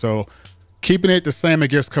safety. So keeping it the same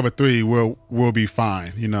against cover 3 will be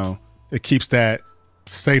fine. You know, it keeps that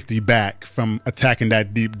safety back from attacking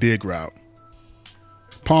that deep dig route.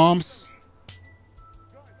 Palms.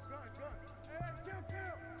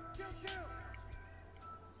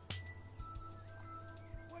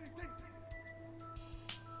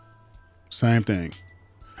 Same thing.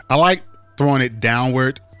 I like throwing it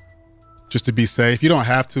downward just to be safe. You don't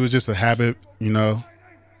have to, it's just a habit, you know.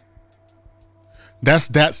 That's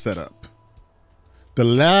that setup. The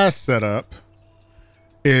last setup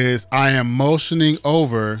is I am motioning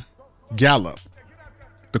over gallop,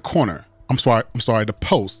 the corner. I'm sorry, the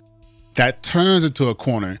post. That turns into a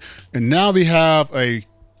corner. And now we have a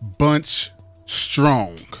bunch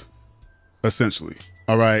strong, essentially,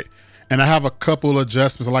 all right? And I have a couple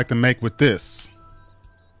adjustments I like to make with this.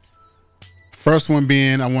 First one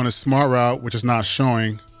being I want a smart route, which is not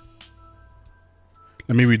showing.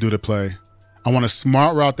 Let me redo the play. I want to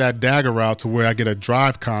smart route that dagger route to where I get a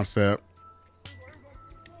drive concept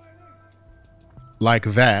like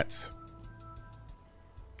that.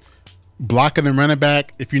 Blocking the running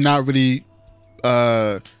back, if you're not really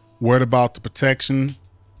worried about the protection,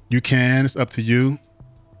 you can, it's up to you.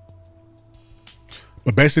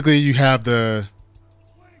 But basically you have the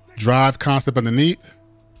drive concept underneath.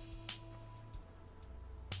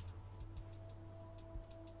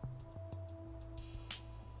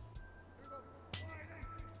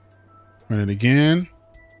 Run it again.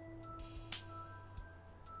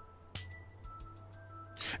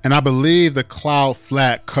 And I believe the cloud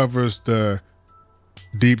flat covers the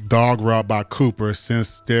deep dog route by Cooper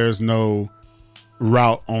since there's no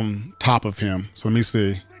route on top of him. So let me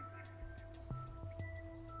see.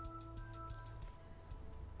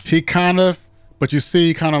 He kind of, but you see,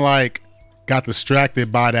 he kind of like got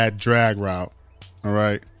distracted by that drag route. All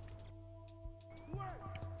right.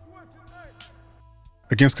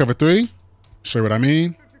 Against cover 3, show you what I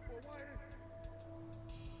mean.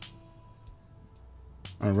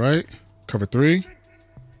 All right, cover 3,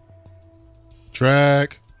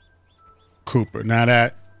 drag, Cooper. Now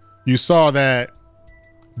that you saw that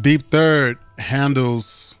deep third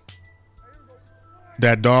handles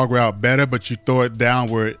that dog route better, but you throw it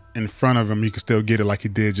downward in front of him, you can still get it like he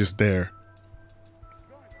did just there.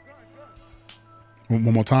 One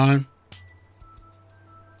more time.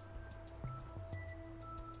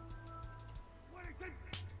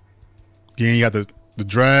 Again, you got the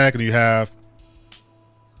drag, and you have,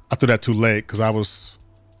 I threw that too late because I was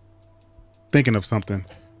thinking of something.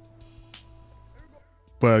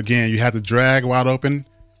 But again, you have the drag wide open,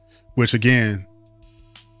 which again,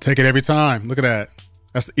 take it every time. Look at that.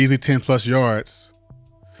 That's easy 10 plus yards.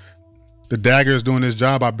 The dagger is doing this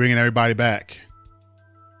job by bringing everybody back.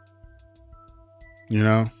 You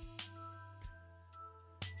know? And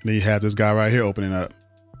then you have this guy right here opening up.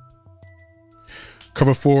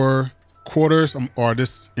 Cover 4 quarters, or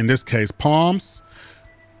this, in this case, palms.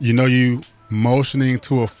 You know, you motioning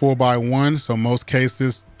to a 4x1. So most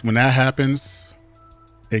cases, when that happens,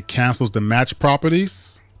 it cancels the match properties.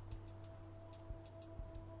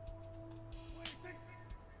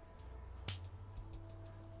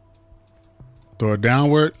 Throw it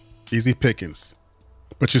downward, easy pickings.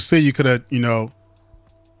 But you see, you could have, you know,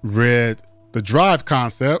 read the drive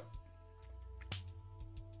concept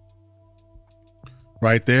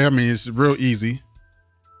right there. I mean, it's real easy.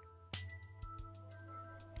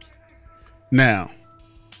 Now,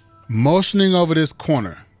 motioning over this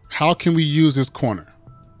corner. How can we use this corner?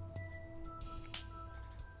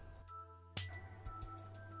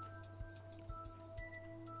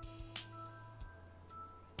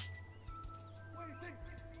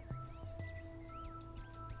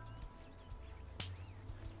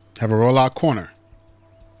 Have a rollout corner.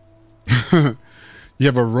 You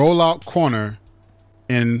have a rollout corner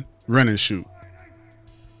in run and shoot.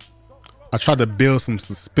 I tried to build some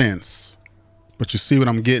suspense, but you see what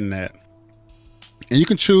I'm getting at. And you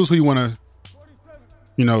can choose who you want to,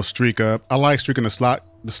 you know, streak up. I like streaking the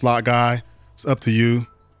slot guy. It's up to you.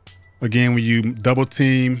 Again, when you double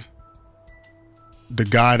team the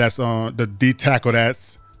guy that's on the D tackle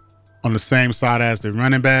that's on the same side as the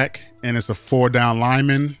running back, and it's a 4-down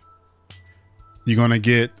lineman, you're going to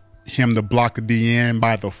get him to block the DN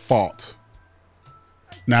by default.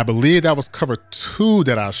 Now, I believe that was cover 2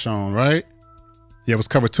 that I shown, right? Yeah, it was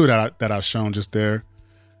cover 2 that I shown just there.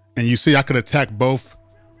 And you see, I could attack both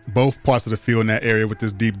parts of the field in that area with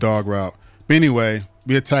this deep dog route. But anyway,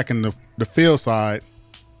 we attacking the field side.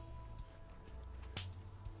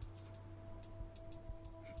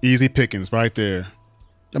 Easy pickings right there.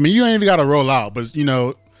 I mean, you ain't even got to roll out, but you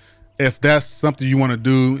know, if that's something you want to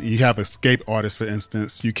do, you have escape artists, for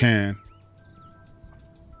instance, you can.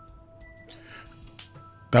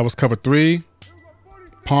 That was cover 3.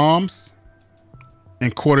 Palms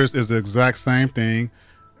and quarters is the exact same thing.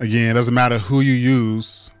 Again, it doesn't matter who you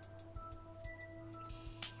use.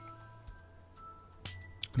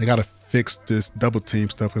 They got to fix this double team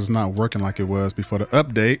stuff. It's not working like it was before the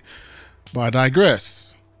update, but I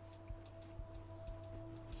digress.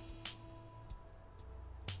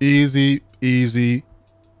 Easy, easy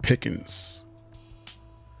pickings.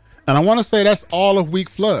 And I want to say that's all of weak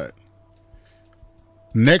flood.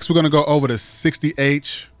 Next, we're going to go over the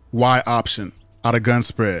 60H Y option out of gun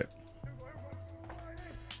spread.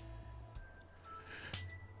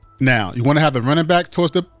 Now, you want to have the running back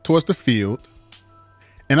towards the field.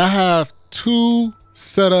 And I have 2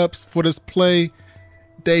 setups for this play.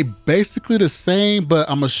 They basically the same, but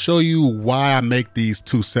I'm going to show you why I make these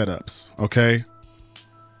 2 setups, okay?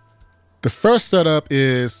 The first setup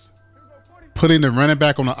is putting the running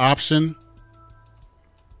back on the option,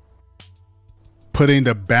 putting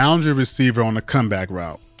the boundary receiver on the comeback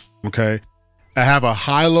route, okay? I have a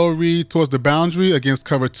high-low read towards the boundary against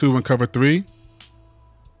cover 2 and cover 3.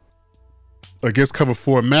 Against cover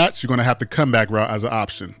 4 match, you're gonna have the comeback route as an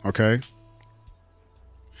option, okay?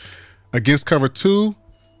 Against cover 2,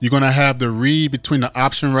 you're gonna have the read between the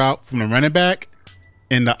option route from the running back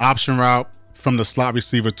and the option route from the slot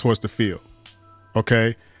receiver towards the field,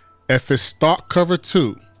 okay? If it's stock cover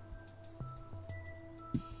 2,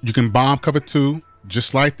 you can bomb cover 2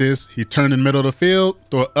 just like this. He turned in the middle of the field,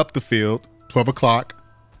 throw it up the field, 12 o'clock,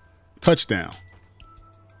 touchdown.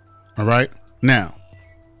 All right, now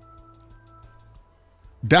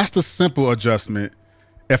That's the simple adjustment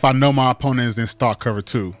if I know my opponent is in stock cover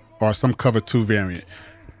 2 or some cover 2 variant.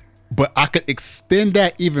 But I could extend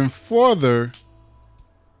that even further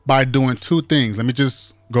by doing 2 things. Let me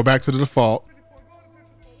just go back to the default.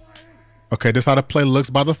 Okay, this is how the play looks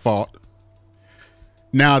by default.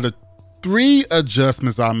 Now the 3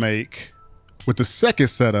 adjustments I make with the second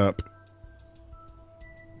setup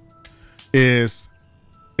is,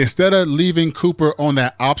 instead of leaving Cooper on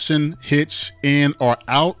that option hitch in or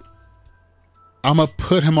out, I'm gonna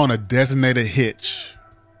put him on a designated hitch.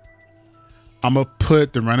 I'm gonna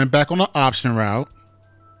put the running back on the option route,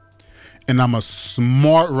 and I'm a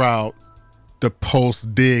smart route the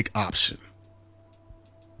post dig option.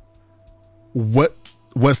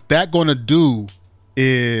 What's that gonna do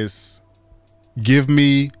is give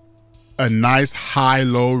me a nice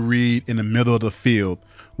high-low read in the middle of the field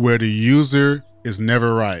where the user is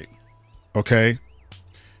never right, okay?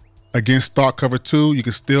 Against stock cover 2, you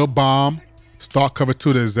can still bomb stock cover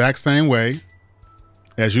 2 the exact same way,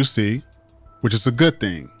 as you see, which is a good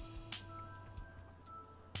thing.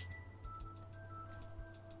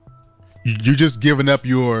 You're just giving up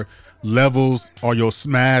your levels or your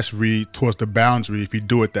smash read towards the boundary if you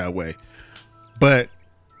do it that way. But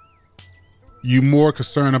you're more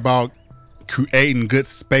concerned about creating good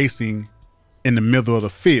spacing in the middle of the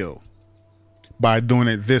field by doing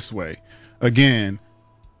it this way. Again,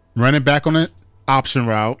 running back on the option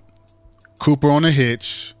route, Cooper on the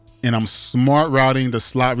hitch, and I'm smart routing the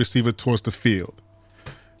slot receiver towards the field.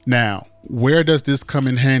 Now, where does this come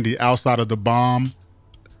in handy outside of the bomb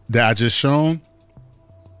that I just shown?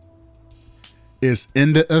 Is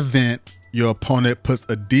in the event your opponent puts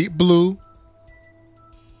a deep blue,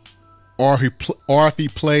 or if he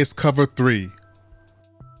plays cover 3.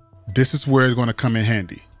 This is where it's going to come in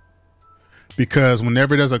handy, because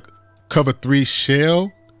whenever there's a cover 3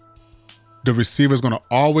 shell, the receiver is going to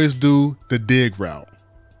always do the dig route.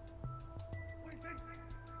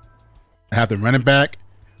 I have the running back,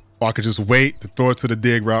 or I could just wait to throw it to the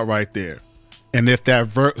dig route right there. And if that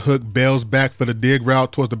vert hook bails back for the dig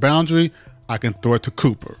route towards the boundary, I can throw it to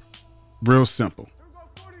Cooper. Real simple.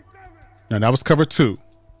 Now that was cover 2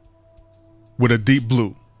 with a deep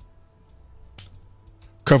blue.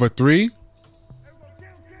 Cover 3,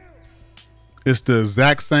 it's the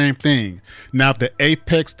exact same thing. Now if the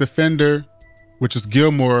apex defender, which is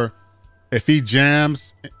Gilmore, if he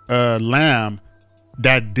jams Lamb,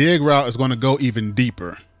 that dig route is going to go even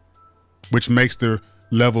deeper, which makes the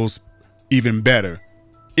levels even better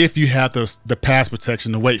if you have the pass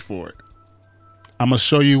protection to wait for it. I'm going to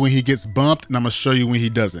show you when he gets bumped, and I'm going to show you when he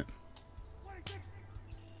doesn't.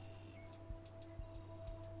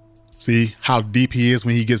 See how deep he is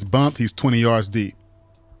when he gets bumped? He's 20 yards deep.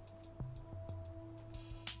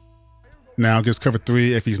 Now against cover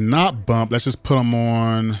 3, if he's not bumped, let's just put him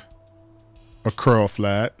on a curl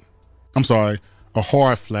flat. I'm sorry, a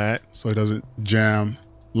hard flat, so he doesn't jam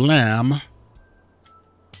Lamb.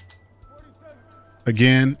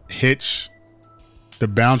 Again, hitch the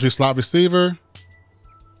boundary slot receiver,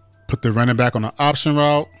 put the running back on the option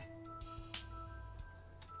route,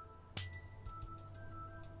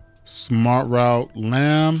 smart route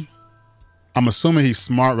Lamb. I'm assuming he's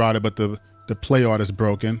smart routed, but the play art is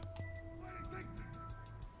broken.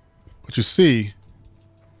 But you see,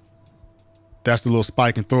 that's the little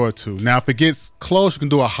spike and throw it to. Now, if it gets close, you can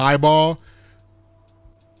do a high ball.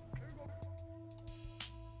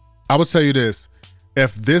 I would tell you this.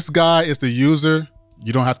 If this guy is the user,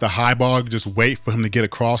 you don't have to high ball. You just wait for him to get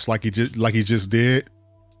across like he just did.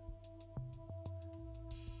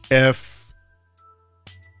 If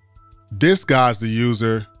this guy's the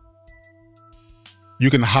user, you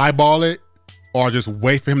can high ball it or just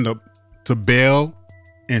wait for him to bail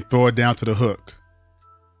and throw it down to the hook.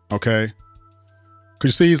 Okay? Because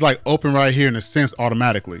you see he's like open right here in a sense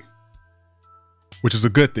automatically, which is a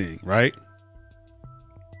good thing, right?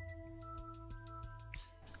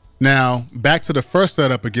 Now, back to the first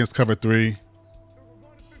setup against cover 3.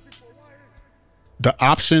 The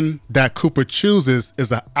option that Cooper chooses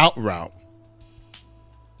is an out route.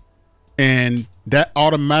 And that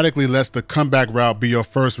automatically lets the comeback route be your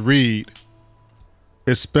first read,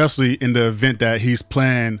 especially in the event that he's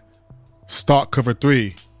playing stock cover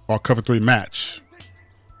 3 or cover 3 match.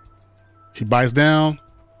 He bites down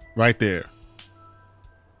right there.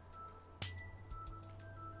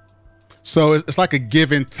 So it's like a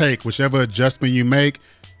give and take. Whichever adjustment you make,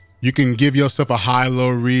 you can give yourself a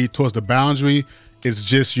high-low read towards the boundary. It's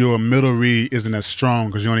just your middle read isn't as strong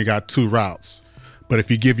because you only got 2 routes. But if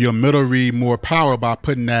you give your middle read more power by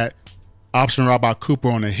putting that option route by Cooper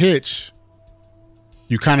on a hitch,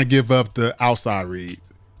 you kind of give up the outside read,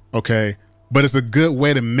 okay? but it's a good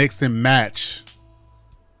way to mix and match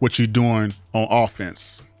what you're doing on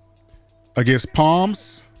offense. Against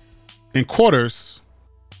palms and quarters,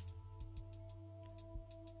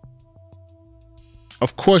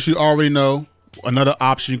 of course, you already know another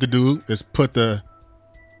option you could do is put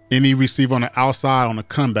any receiver on the outside on a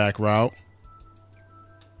comeback route.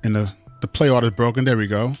 And the play order is broken. There we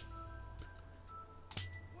go.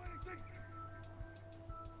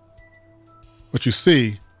 But you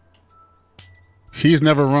see, he's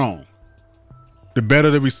never wrong. The better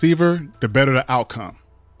the receiver, the better the outcome.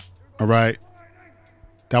 All right.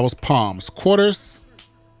 That was palms. Quarters.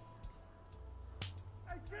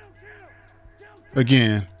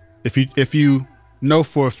 Again, if you know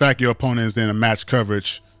for a fact your opponent is in a match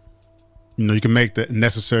coverage, you can make the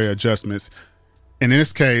necessary adjustments. And in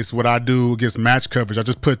this case, what I do against match coverage, I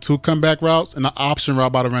just put 2 comeback routes and an option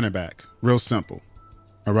route by the running back. Real simple.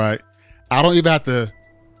 All right. I don't even have to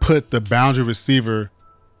put the boundary receiver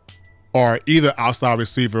or either outside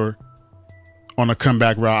receiver on a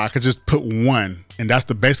comeback route. I could just put one, and that's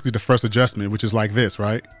basically the first adjustment, which is like this,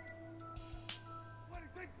 right?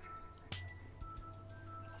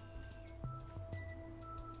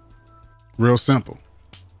 Real simple.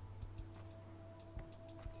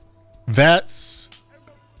 That's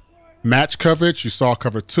match coverage. You saw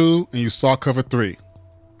cover 2 and you saw cover 3.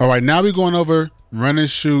 All right, now we're going over run and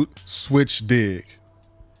shoot, switch, dig.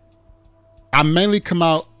 I mainly come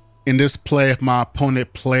out in this play if my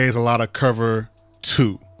opponent plays a lot of cover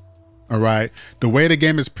 2. All right. The way the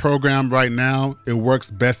game is programmed right now, it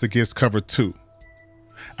works best against cover 2.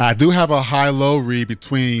 I do have a high-low read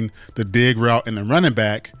between the dig route and the running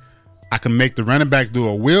back. I can make the running back do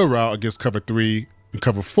a wheel route against cover 3 and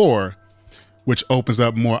cover 4, which opens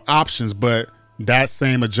up more options, but that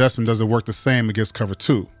same adjustment doesn't work the same against cover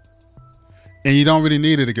 2. And you don't really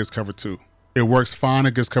need it against cover 2. It works fine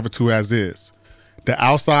against cover 2 as is. The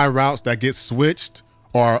outside routes that get switched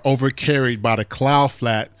are overcarried by the cloud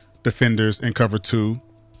flat defenders in cover 2,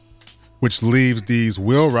 which leaves these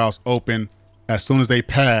wheel routes open as soon as they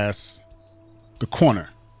pass the corner.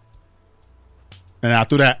 And I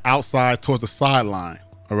threw that outside towards the sideline.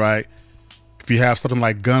 All right. If you have something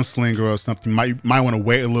like gunslinger or something, you might want to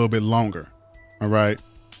wait a little bit longer. All right.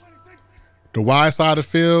 The wide side of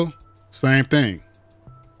the field, same thing.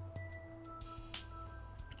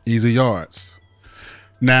 Easy yards.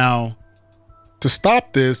 Now, to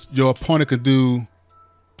stop this, your opponent could do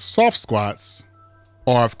soft squats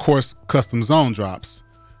or, of course, custom zone drops.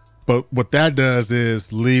 But what that does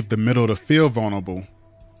is leave the middle of the field vulnerable,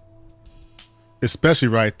 especially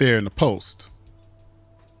right there in the post.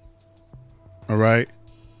 All right.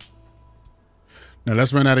 Now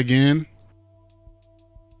let's run that again.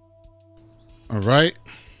 All right.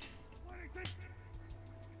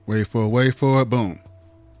 Wait for it. Boom.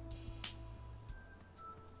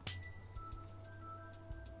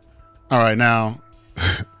 All right, now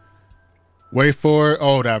wait for it.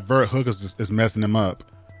 Oh, that vert hook is messing him up.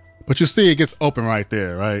 But you see it gets open right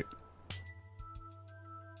there, right?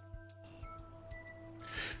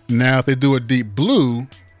 Now, if they do a deep blue,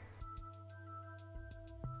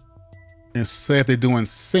 and say if they're doing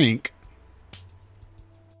sync,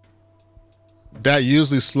 that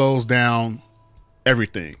usually slows down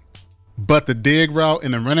everything. But the dig route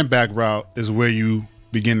and the running back route is where you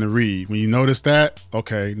begin to read. When you notice that,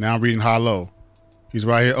 okay, now I'm reading high-low. He's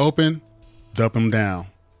right here open, dump him down.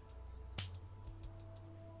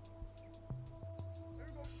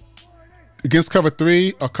 Against cover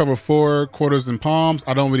 3 or cover 4 quarters and palms,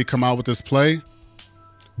 I don't really come out with this play.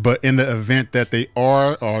 But in the event that they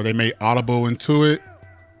are, or they may audible into it,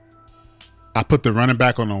 I put the running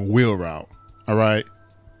back on a wheel route. All right.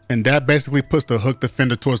 And that basically puts the hook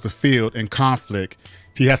defender towards the field in conflict.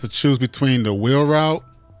 He has to choose between the wheel route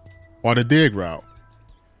or the dig route.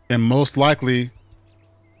 And most likely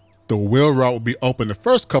the wheel route will be open the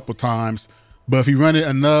first couple times, but if you run it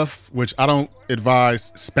enough, which I don't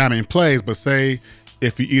advise spamming plays, but say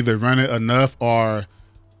if you either run it enough or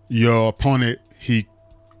your opponent, he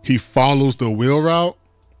follows the wheel route,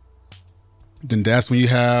 then that's when you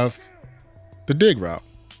have the dig route.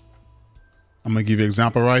 I'm gonna give you an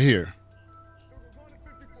example right here.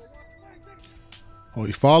 Oh,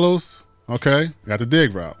 he follows. Okay, got the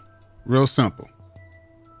dig route. Real simple.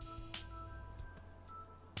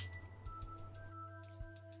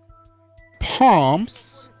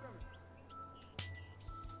 Palms.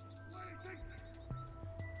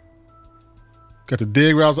 Got the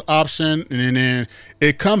dig route as an option, and then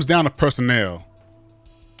it comes down to personnel.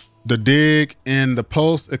 The dig and the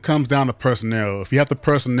post, it comes down to personnel. If you have the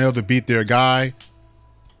personnel to beat their guy,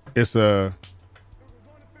 it's a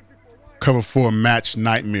cover 4 match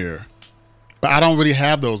nightmare. But I don't really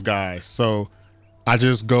have those guys. So I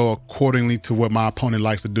just go accordingly to what my opponent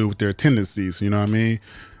likes to do with their tendencies. You know what I mean?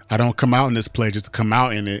 I don't come out in this play just to come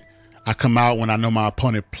out in it. I come out when I know my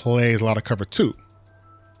opponent plays a lot of cover 2.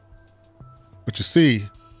 But you see,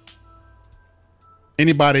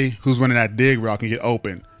 anybody who's running that dig route can get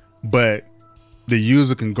open, but the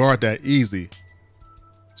user can guard that easy.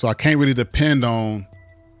 So I can't really depend on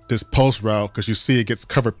this post route because you see it gets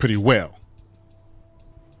covered pretty well.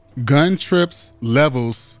 Gun trips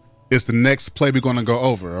levels is the next play we're going to go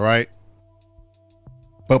over, all right?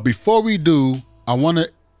 But before we do, I want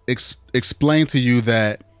to explain to you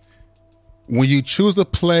that when you choose a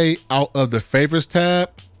play out of the favorites tab,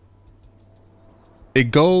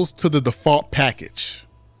 it goes to the default package.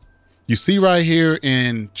 You see right here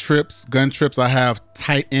in trips, gun trips, I have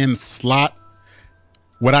tight end slot.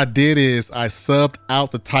 What I did is I subbed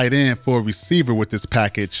out the tight end for a receiver with this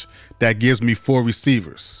package that gives me 4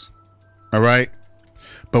 receivers. All right.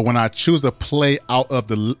 But when I choose a play out of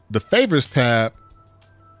the favorites tab,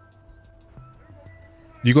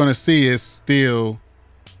 you're going to see it's still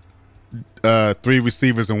 3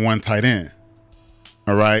 receivers and 1 tight end.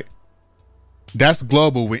 All right. That's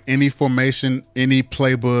global with any formation, any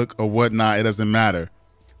playbook or whatnot. It doesn't matter.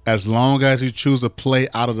 As long as you choose a play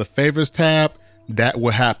out of the favorites tab, that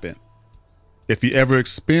will happen. If you ever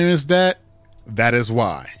experience that, that is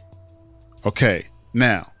why. Okay.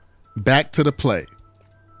 Now back to the play.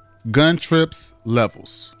 Gun trips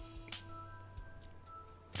levels.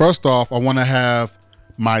 First off, I want to have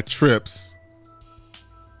my trips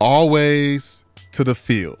always to the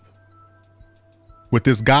field. With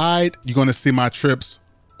this guide, you're going to see my trips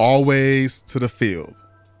always to the field.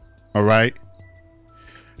 All right.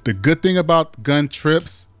 The good thing about gun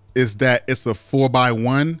trips is that it's a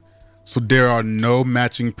 4x1, so there are no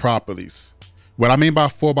matching properties. What I mean by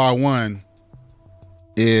 4x1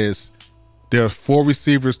 is there are 4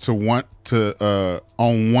 receivers on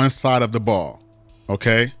one side of the ball.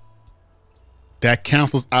 Okay. That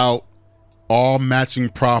cancels out all matching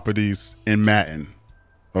properties in Madden.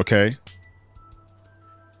 Okay.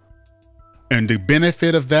 And the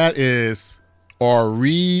benefit of that is our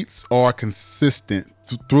reads are consistent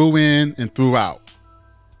through in and throughout.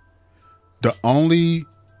 The only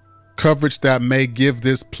coverage that may give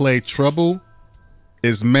this play trouble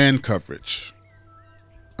is man coverage.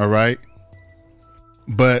 All right.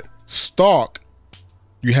 But stalk,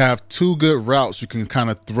 you have 2 good routes you can kind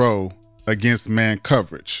of throw against man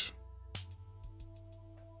coverage.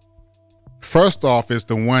 First off is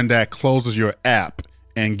the one that closes your app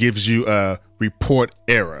and gives you a report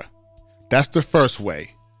error. That's the first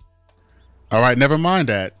way. All right, never mind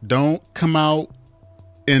that. Don't come out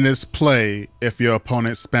in this play if your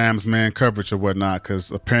opponent spams man coverage or whatnot,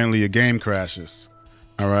 because apparently your game crashes.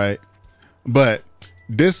 All right. But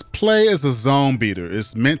this play is a zone beater.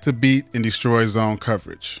 It's meant to beat and destroy zone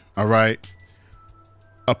coverage. All right.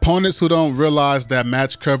 Opponents who don't realize that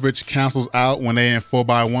match coverage cancels out when they're in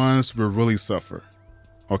 4x1s will really suffer.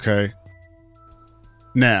 Okay.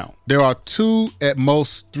 Now, there are 2 at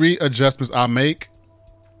most 3 adjustments I make.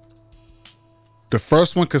 The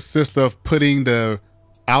first one consists of putting the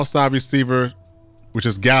outside receiver, which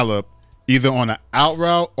is Gallup, either on an out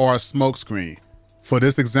route or a smoke screen. For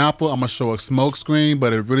this example, I'm going to show a smoke screen,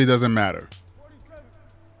 but it really doesn't matter.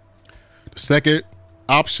 The second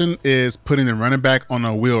option is putting the running back on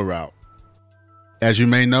a wheel route. As you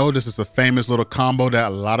may know, this is a famous little combo that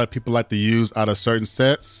a lot of people like to use out of certain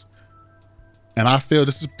sets. And I feel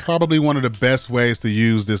this is probably one of the best ways to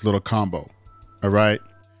use this little combo. All right.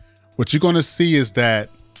 What you're going to see is that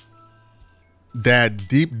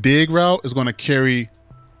deep dig route is going to carry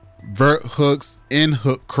vert hooks and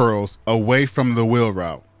hook curls away from the wheel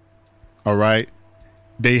route. All right.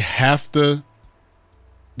 They have to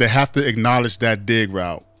acknowledge that dig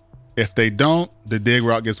route. If they don't, the dig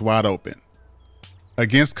route gets wide open.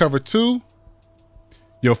 Against cover 2,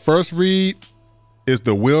 your first read is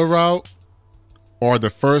the wheel route or the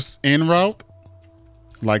first in route,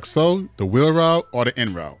 like so, the wheel route or the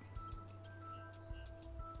in route.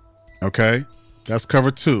 Okay, that's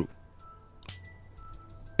cover 2.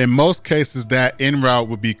 In most cases, that in route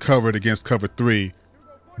would be covered against cover 3,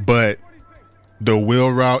 but the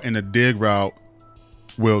wheel route and the dig route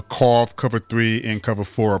will carve cover 3 and cover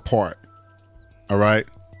 4 apart. All right.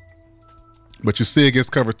 But you see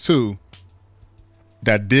against cover 2,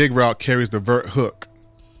 that dig route carries the vert hook.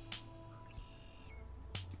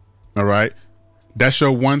 All right. That's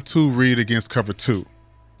your 1-2 read against cover 2.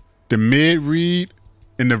 The mid read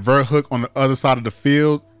and the vert hook on the other side of the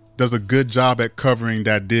field does a good job at covering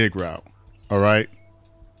that dig route. All right.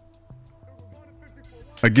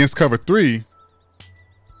 Against cover 3,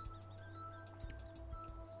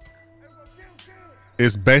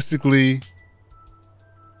 is basically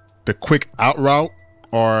the quick out route,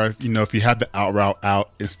 or if you have the out route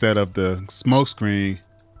out instead of the smoke screen,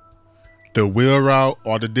 the wheel route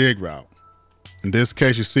or the dig route. In this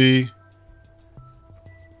case, you see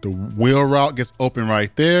the wheel route gets open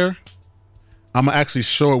right there. I'm gonna actually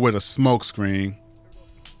show it with a smoke screen.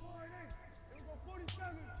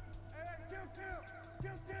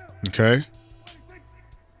 Okay.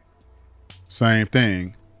 Same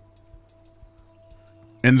thing.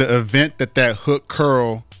 In the event that that hook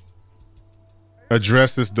curl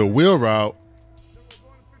addresses the wheel route,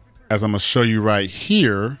 as I'm gonna show you right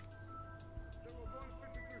here,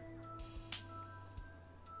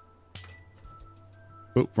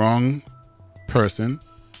 wrong person.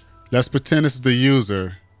 Let's pretend this is the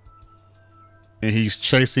user and he's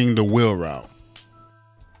chasing the wheel route.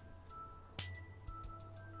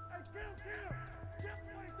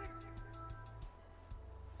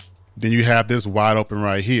 Then you have this wide open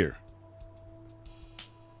right here.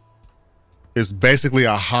 It's basically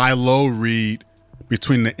a high-low read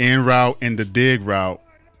between the in route and the dig route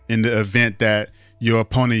in the event that your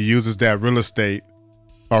opponent uses that real estate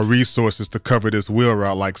or resources to cover this wheel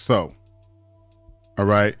route like so. All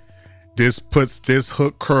right. This puts this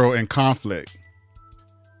hook curl in conflict.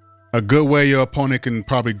 A good way your opponent can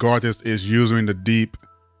probably guard this is using the deep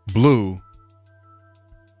blue.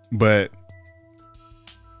 But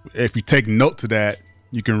if you take note to that,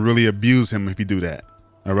 you can really abuse him if you do that.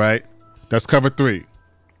 All right. That's cover 3.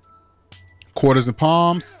 Quarters and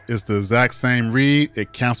palms is the exact same read.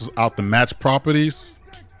 It cancels out the match properties,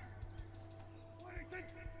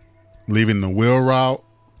 leaving the wheel route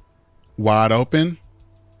wide open.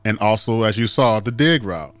 And also, as you saw, the dig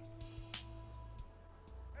route.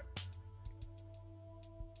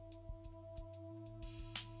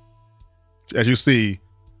 As you see,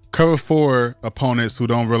 cover 4 opponents who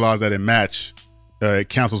don't realize that it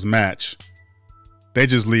cancels match. They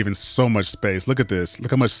just leaving so much space. Look at this. Look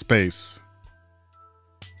how much space.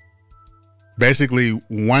 Basically,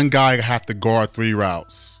 one guy have to guard 3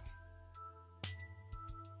 routes.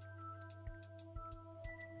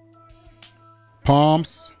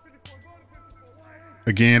 Palms.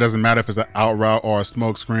 Again, doesn't matter if it's an out route or a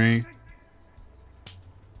smoke screen.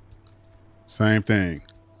 Same thing.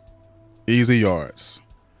 Easy yards.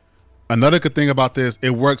 Another good thing about this,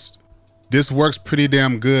 this works pretty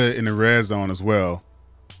damn good in the red zone as well.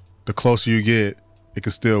 The closer you get, it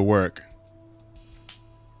can still work.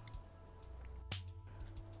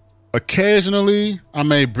 Occasionally, I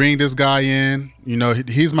may bring this guy in.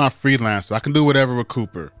 He's my freelancer. I can do whatever with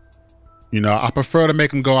Cooper. I prefer to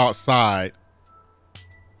make him go outside,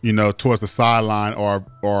 towards the sideline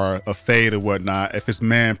or a fade or whatnot. If it's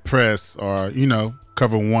man press or,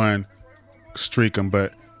 cover 1, streak him.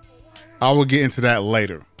 But I will get into that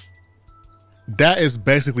later. That is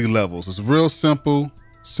basically levels. It's real simple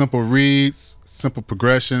reads, simple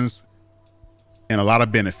progressions, and a lot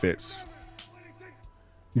of benefits.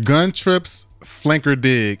 Gun trips, flanker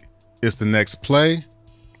dig is the next play.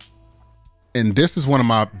 And this is one of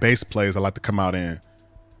my base plays I like to come out in.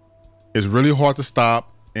 It's really hard to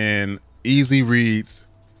stop and easy reads.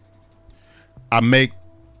 I make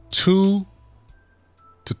 2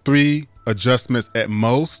 to 3 adjustments at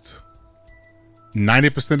most.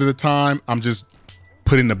 90% of the time, I'm just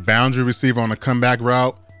putting the boundary receiver on a comeback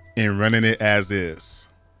route and running it as is.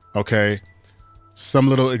 Okay. Some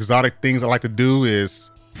little exotic things I like to do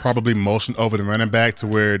is probably motion over the running back to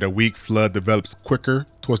where the weak flood develops quicker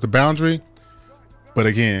towards the boundary. But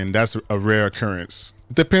again, that's a rare occurrence.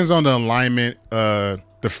 It depends on the alignment,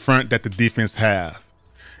 the front that the defense have.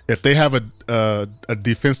 If they have a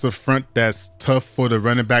defensive front that's tough for the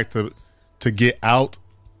running back to get out,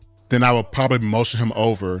 then I will probably motion him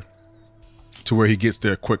over to where he gets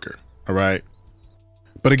there quicker. All right.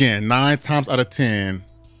 But again, 9 times out of 10,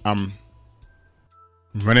 I'm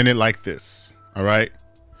running it like this. All right.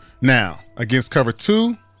 Now, against cover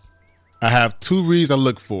 2, I have 2 reads I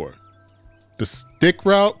look for. The stick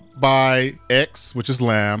route by X, which is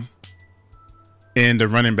Lamb, and the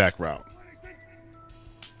running back route.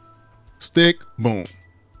 Stick, boom.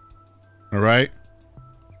 All right.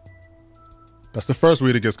 That's the first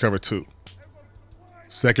read against cover 2.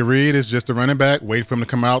 Second read is just the running back, wait for him to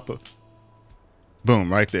come out.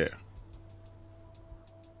 Boom, right there.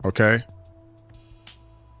 Okay.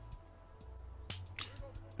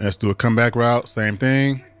 Let's do a comeback route, same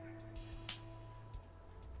thing.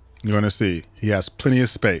 You're gonna see, he has plenty of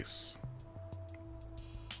space.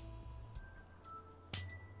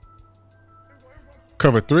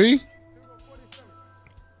 Cover 3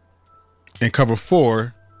 and cover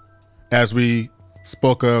 4, as we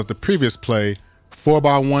spoke of the previous play,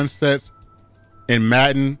 4x1 sets and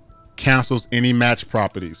Madden cancels any match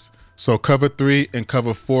properties. So cover 3 and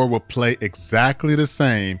cover 4 will play exactly the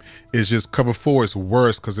same. It's just cover 4 is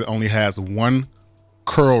worse because it only has one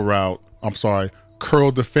curl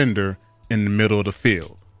defender in the middle of the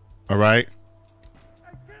field. All right.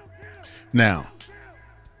 Now,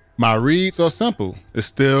 my reads are simple. It's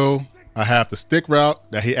still, I have the stick route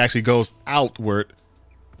that he actually goes outward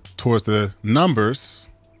towards the numbers.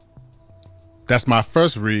 That's my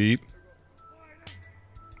first read.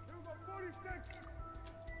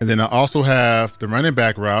 And then I also have the running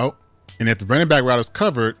back route. And if the running back route is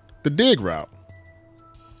covered, the dig route.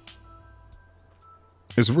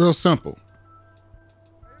 It's real simple.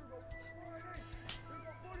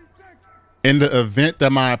 In the event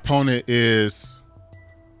that my opponent is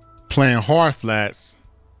playing hard flats,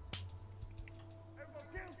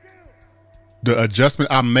 the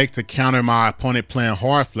adjustment I make to counter my opponent playing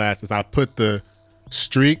hard flats is I put the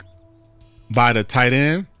streak by the tight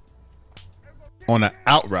end on the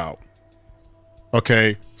out route.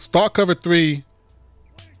 Okay, start cover 3,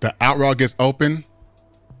 the out route gets open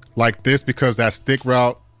like this because that stick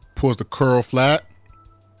route pulls the curl flat.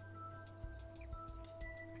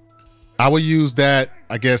 I would use that,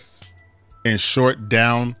 I guess, in short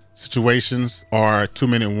down situations or 2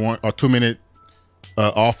 minute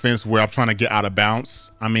offense where I'm trying to get out of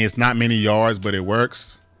bounds. I mean, it's not many yards, but it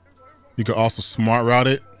works. You could also smart route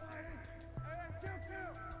it.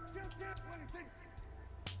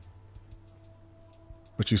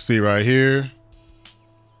 What you see right here.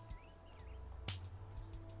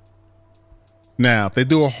 Now, if they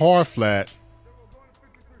do a hard flat,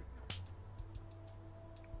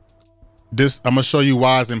 I'm gonna show you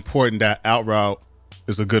why it's important that out route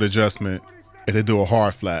is a good adjustment if they do a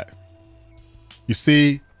hard flat. You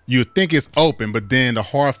see, you think it's open, but then the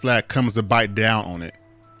hard flat comes to bite down on it.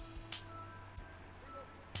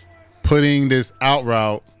 Putting this out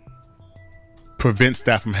route prevents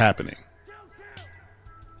that from happening.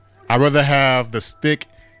 I'd rather have the stick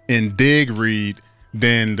and dig read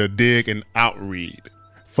than the dig and out read,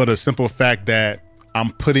 for the simple fact that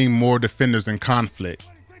I'm putting more defenders in conflict.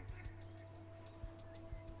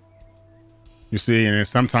 You see, and then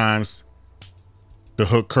sometimes the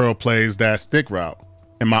hook curl plays that stick route,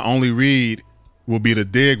 and my only read will be the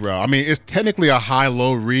dig route. I mean, it's technically a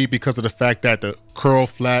high-low read because of the fact that the curl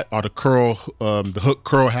flat or the hook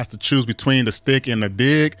curl has to choose between the stick and the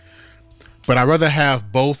dig. But I'd rather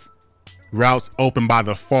have both routes open by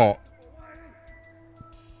default,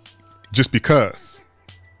 just because.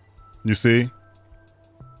 You see,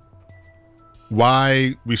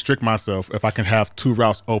 why restrict myself if I can have 2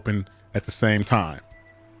 routes open at the same time?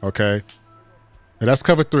 Okay, and that's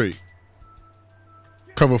cover 3.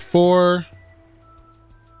 Cover 4,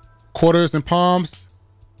 quarters and palms,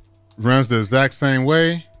 runs the exact same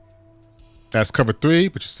way as cover 3,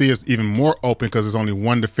 but you see it's even more open because there's only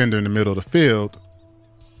one defender in the middle of the field.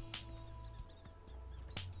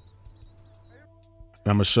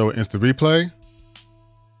 I'm gonna show instant replay.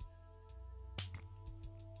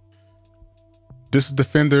 This is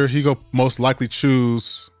defender. He go most likely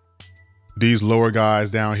choose these lower guys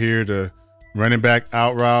down here, the running back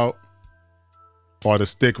out route or the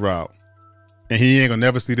stick route. And he ain't gonna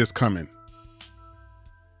never see this coming.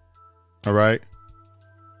 All right.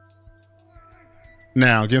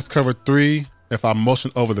 Now against cover 3, if I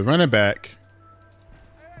motion over the running back,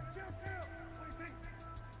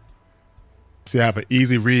 see, I have an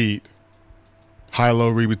easy read, high-low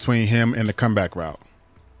read between him and the comeback route.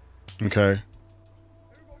 Okay.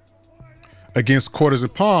 Against quarters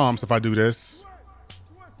and palms, if I do this,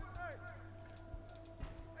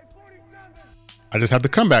 I just have the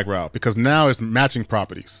comeback route because now it's matching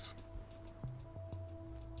properties.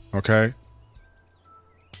 Okay.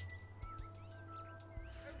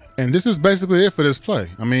 And this is basically it for this play.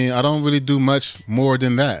 I mean, I don't really do much more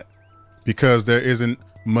than that because there isn't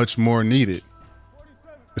much more needed.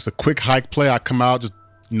 It's a quick hike play. I come out, just,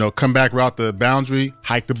 come back route the boundary,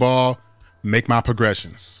 hike the ball, make my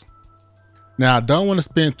progressions. Now, I don't want to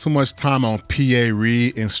spend too much time on PA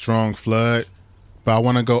read and strong flood, but I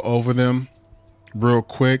want to go over them real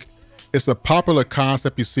quick. It's a popular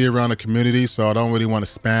concept you see around the community, so I don't really want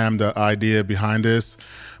to spam the idea behind this,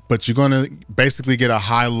 but you're going to basically get a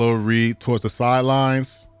high-low read towards the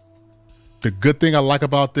sidelines. The good thing I like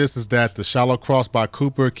about this is that the shallow cross by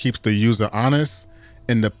Cooper keeps the user honest,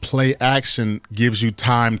 and the play action gives you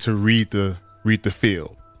time to read the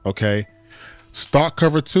field. Okay. Start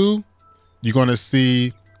cover 2, you're going to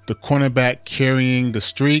see the cornerback carrying the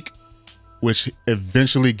streak, which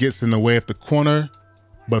eventually gets in the way of the corner.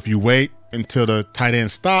 But if you wait until the tight end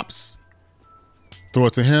stops, throw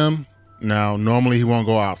it to him. Now, normally he won't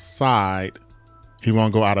go outside, he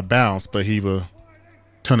won't go out of bounds, but he will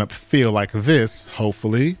turn up field like this,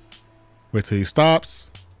 hopefully. Wait till he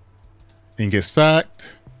stops and gets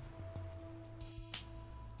sacked.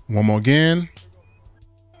 One more again.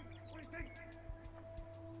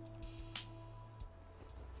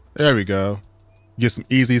 There we go. Get some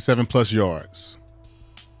easy 7+ yards.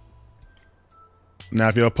 Now,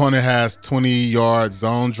 if your opponent has 20-yard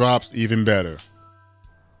zone drops, even better.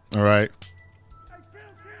 All right.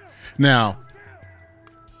 Now,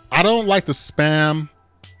 I don't like to spam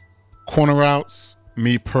corner routes,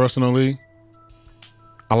 me personally.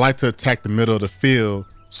 I like to attack the middle of the field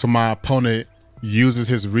so my opponent uses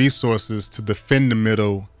his resources to defend the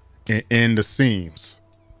middle and end the seams.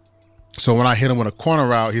 So when I hit him with a corner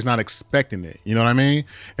route, he's not expecting it. You know what I mean?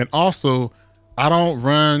 And also, I don't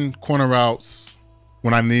run corner routes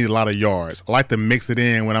when I need a lot of yards. I like to mix it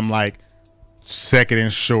in when I'm like 2nd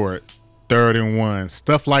and short, 3rd and 1,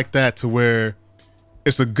 stuff like that, to where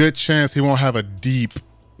it's a good chance he won't have a deep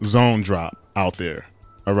zone drop out there.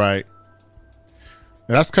 All right.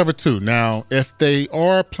 Now that's cover 2. Now, if they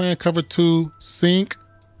are playing cover 2 sink,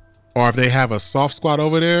 or if they have a soft squat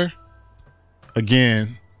over there,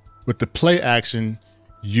 again, with the play action,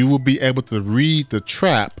 you will be able to read the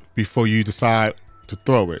trap before you decide to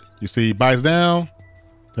throw it. You see, he bites down,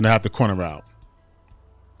 then I have the corner route.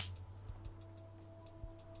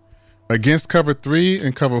 Against cover 3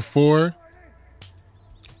 and cover 4,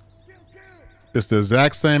 it's the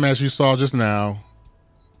exact same as you saw just now.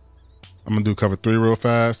 I'm gonna do cover 3 real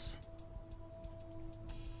fast.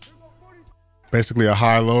 Basically a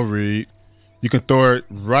high-low read. You can throw it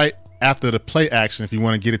right after the play action if you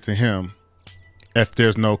want to get it to him, if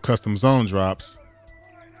there's no custom zone drops.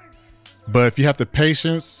 But if you have the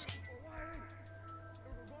patience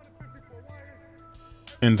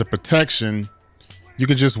and the protection, you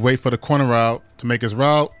can just wait for the corner route to make his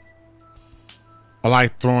route. I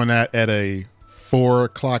like throwing that at a 4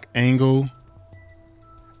 o'clock angle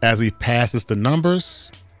as he passes the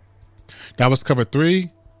numbers. That was cover 3.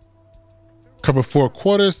 Cover 4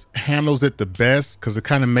 quarters handles it the best because it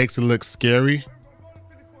kind of makes it look scary.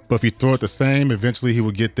 But if you throw it the same, eventually he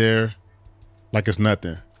will get there like it's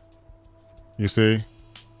nothing. You see?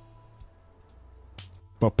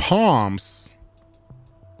 But palms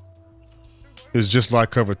is just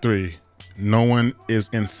like cover 3. No one is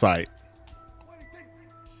in sight.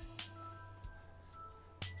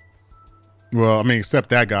 Well, I mean, except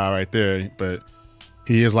that guy right there, but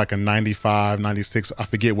he is like a 95, 96. I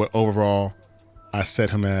forget what overall I set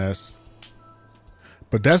him as.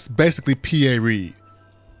 But that's basically PA read.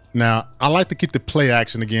 Now, I like to keep the play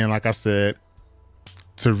action again, like I said,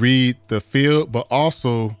 to read the field, but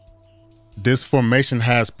also this formation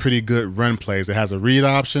has pretty good run plays. It has a read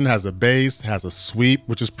option, has a base, has a sweep,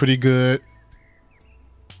 which is pretty good.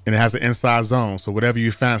 And it has an inside zone. So whatever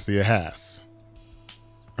you fancy, it has.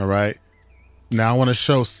 All right. Now I want to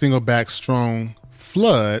show Singleback strong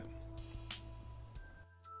flood.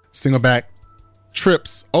 Singleback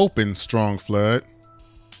trips open strong flood,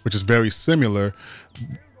 which is very similar,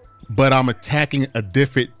 but I'm attacking a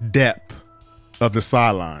different depth of the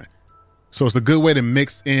sideline. So it's a good way to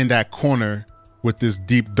mix in that corner with this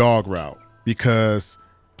deep dog route, because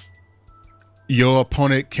your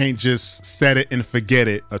opponent can't just set it and forget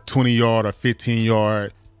it, a 20-yard or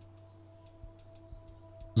 15-yard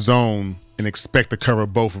zone, and expect to cover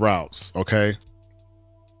both routes, okay?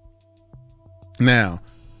 Now,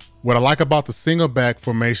 what I like about the Singleback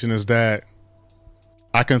formation is that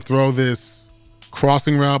I can throw this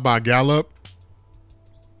crossing route by Gallup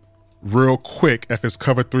real quick if it's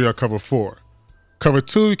cover 3 or cover 4. Cover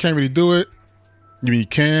 2, you can't really do it. You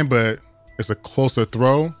can, but it's a closer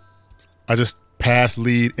throw. I just pass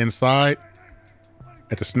lead inside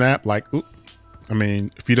at the snap, like, oop. I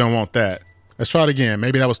mean, if you don't want that. Let's try it again.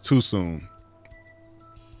 Maybe that was too soon.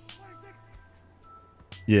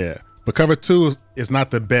 Yeah, but cover 2 is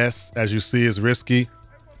not the best. As you see, it's risky,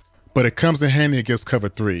 but it comes in handy against cover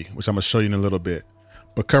 3, which I'm gonna show you in a little bit.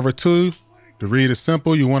 But cover 2, the read is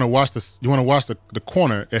simple. You want to watch this. You want to watch the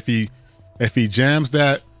corner. If he jams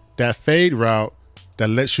that fade route, that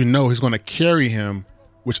lets you know he's going to carry him,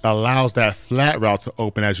 which allows that flat route to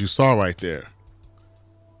open, as you saw right there.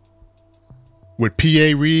 With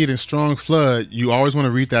PA read and strong flood, you always want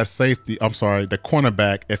to read that safety. I'm sorry, the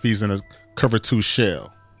cornerback if he's in a cover 2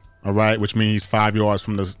 shell. All right, which means 5 yards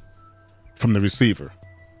from the receiver.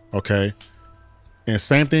 Okay, and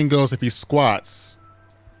same thing goes if he squats.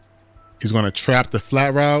 He's going to trap the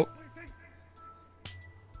flat route,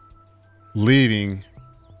 leaving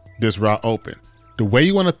this route open. The way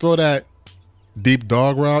you want to throw that deep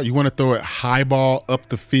dog route, you want to throw it high ball up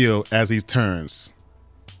the field as he turns.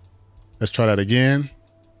 Let's try that again.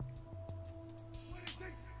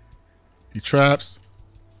 He traps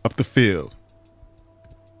up the field.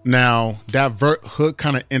 Now that vert hook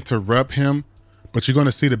kind of interrupt him, but you're going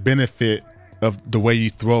to see the benefit of the way you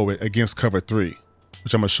throw it against cover 3,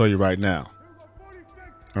 which I'm going to show you right now.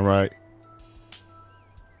 All right.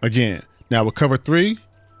 Again, now with cover 3, you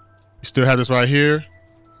still have this right here.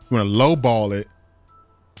 You want to low ball it,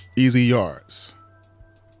 easy yards.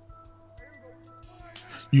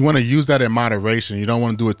 You want to use that in moderation. You don't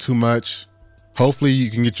want to do it too much. Hopefully you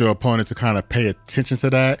can get your opponent to kind of pay attention to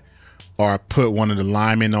that, or put one of the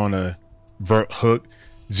linemen on a vert hook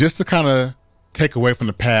just to kind of take away from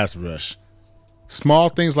the pass rush. Small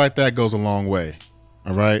things like that goes a long way.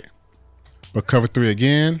 All right. But cover 3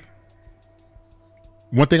 again.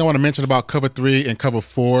 One thing I want to mention about cover 3 and cover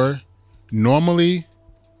 4, normally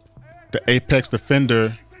the apex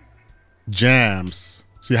defender jams.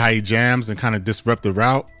 See how he jams and kind of disrupt the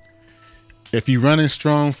route? If you run in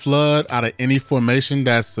strong flood out of any formation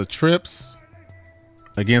that's a trips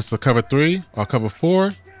against the cover 3 or cover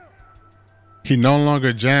 4, he no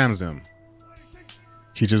longer jams them.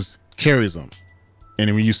 He just carries them.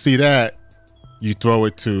 And when you see that, you throw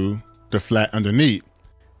it to the flat underneath.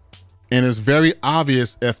 And it's very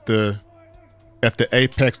obvious if the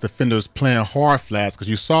apex defender is playing hard flats, because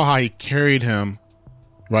you saw how he carried him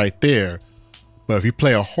right there. But if you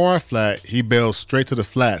play a hard flat, he bails straight to the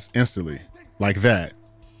flats instantly, like that.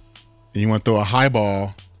 And you want to throw a high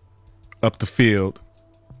ball up the field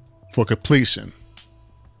for completion.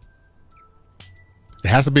 It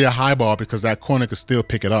has to be a high ball because that corner can still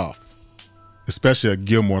pick it off, especially a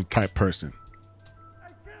Gilmore type person.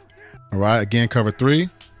 All right, again, cover 3.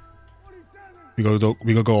 We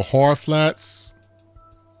gonna go hard flats,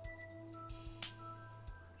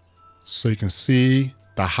 so you can see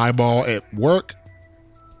the high ball at work.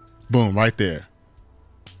 Boom, right there.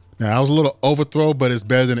 Now that was a little overthrow, but it's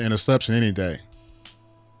better than an interception any day.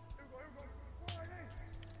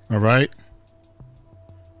 All right.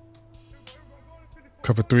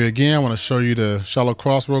 Cover 3 again. I want to show you the shallow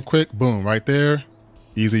cross real quick. Boom, right there.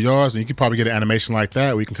 Easy yards. And you can probably get an animation like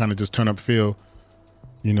that. We can kind of just turn up field,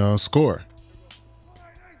 you know, score.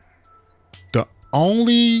 The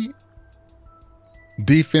only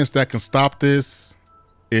defense that can stop this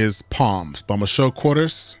is palms. But I'm going to show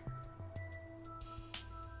quarters.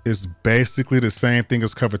 It's basically the same thing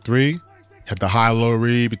as cover 3. Have the high-low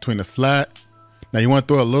read between the flat. Now you want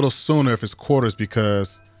to throw it a little sooner if it's quarters,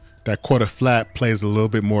 because that quarter flat plays a little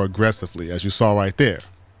bit more aggressively, as you saw right there.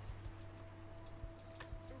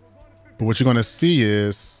 But what you're going to see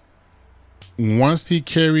is once he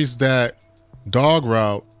carries that dog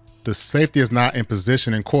route, the safety is not in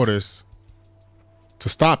position in quarters to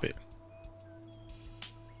stop it.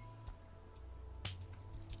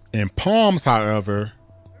 In palms, however,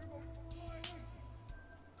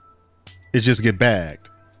 it just get bagged.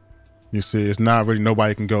 You see, it's not really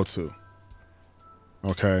nobody can go to.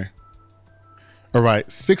 Okay. All right,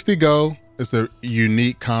 60 go is a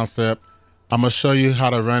unique concept. I'm gonna show you how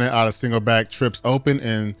to run it out of single back trips open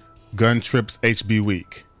and gun trips HB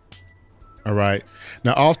weak. All right.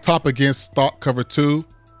 Now off top against stalk cover 2,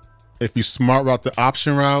 if you smart route the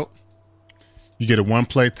option route, you get a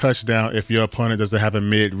 1-play touchdown if your opponent doesn't have a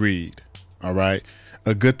mid read. All right.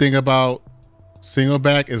 A good thing about single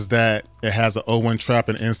back is that it has an 0-1 trap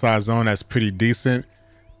and inside zone that's pretty decent.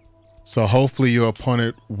 So hopefully your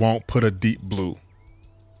opponent won't put a deep blue.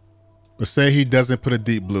 But say he doesn't put a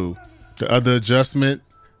deep blue. The other adjustment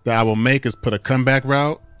that I will make is put a comeback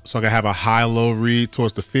route so I can have a high-low read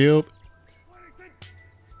towards the field.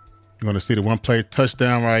 You're going to see the 1-play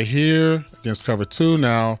touchdown right here against cover 2.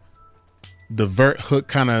 Now, the vert hook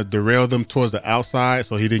kind of derailed them towards the outside,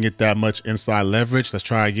 so he didn't get that much inside leverage. Let's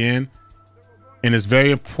try again. And it's very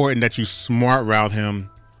important that you smart route him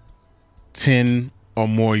 10 or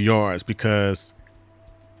more yards, because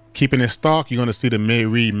keeping his stalk, you're going to see the mid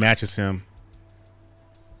read matches him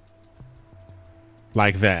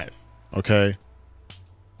like that. Okay.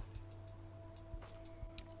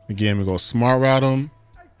 Again, we go smart route him,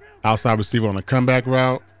 outside receiver on a comeback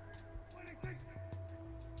route.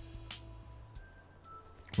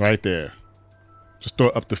 Right there. Just throw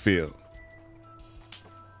it up the field.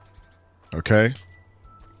 Okay.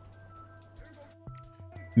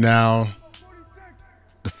 Now,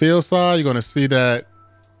 the field side, you're going to see that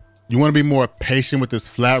you want to be more patient with this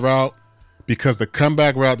flat route, because the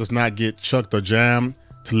comeback route does not get chucked or jammed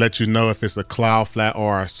to let you know if it's a cloud flat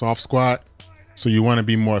or a soft squat. So you want to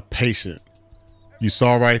be more patient. You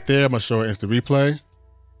saw right there, I'm going to show an instant replay.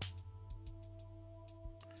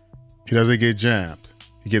 He doesn't get jammed.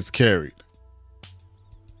 He gets carried.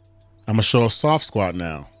 I'm going to show a soft squat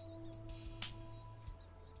now.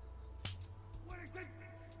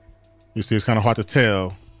 You see, it's kind of hard to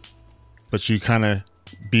tell, but you kind of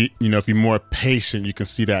be, you know, if you're more patient, you can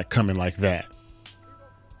see that coming like that.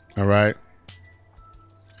 All right.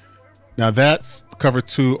 Now that's cover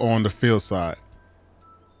 2 on the field side.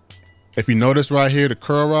 If you notice right here, the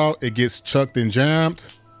curl route, it gets chucked and jammed.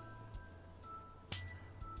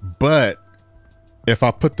 But if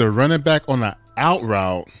I put the running back on the out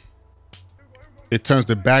route, it turns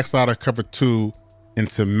the backside of cover 2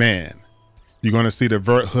 into man. You're going to see the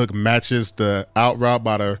vert hook matches the out route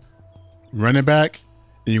by the running back,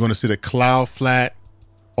 and you're going to see the cloud flat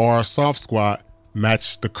or soft squat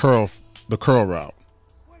match the curl route.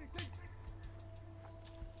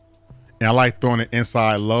 And I like throwing it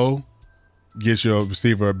inside low, gives your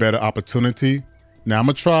receiver a better opportunity. Now I'm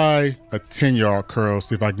gonna try a 10-yard curl,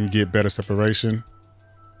 see if I can get better separation.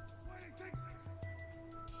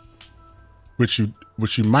 Which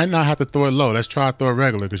you might not have to throw it low. Let's try to throw it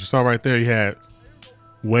regular, because you saw right there he had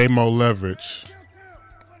way more leverage.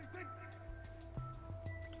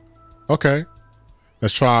 Okay,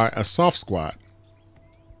 let's try a soft squat.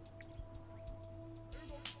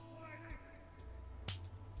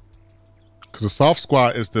 Because the soft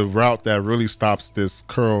squat is the route that really stops this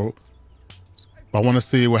curl. I want to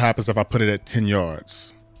see what happens if I put it at 10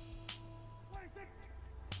 yards.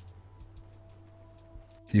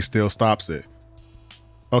 He still stops it.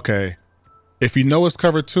 Okay, if you know it's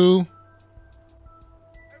cover 2,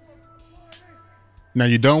 now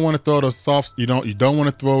you don't want to throw the soft. You don't want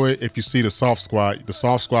to throw it if you see the soft squat. The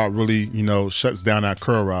soft squat really, you know, shuts down that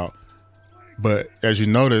curl route. But as you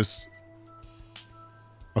notice,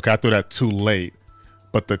 okay, I threw that too late.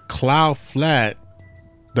 But the cloud flat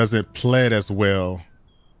doesn't play it as well.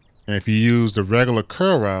 And if you use the regular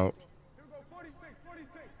curl route,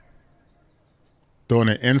 throwing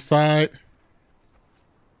it inside,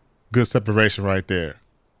 good separation right there.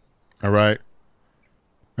 All right.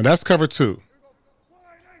 And that's cover 2.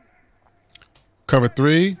 Cover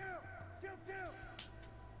 3,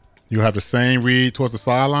 you have the same read towards the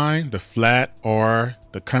sideline, the flat or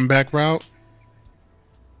the comeback route.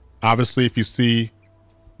 Obviously, if you see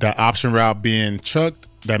that option route being chucked,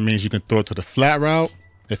 that means you can throw it to the flat route.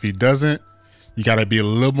 If he doesn't, you got to be a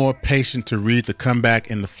little more patient to read the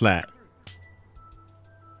comeback in the flat.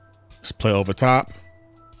 Let's play over top.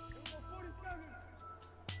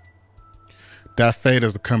 That fade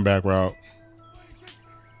is the comeback route.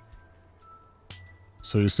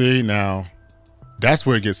 So you see now, that's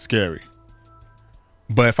where it gets scary.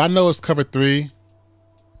 But if I know it's cover 3,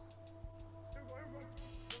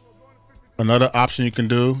 another option you can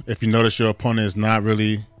do, if you notice your opponent is not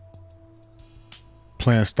really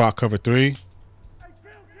playing stock cover 3,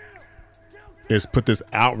 is put this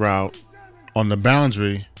out route on the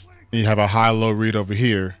boundary, and you have a high-low read over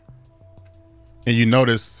here. And you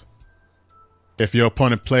notice if your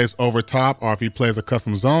opponent plays over top or if he plays a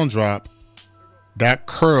custom zone drop, that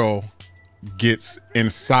curl gets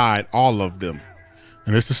inside all of them.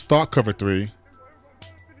 And this is stock cover 3.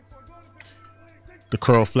 The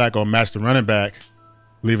curl flat gonna match the running back,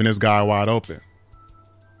 leaving this guy wide open.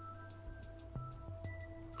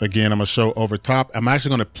 Again, I'm gonna show over top. I'm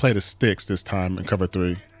actually gonna play the sticks this time in cover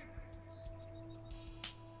 3.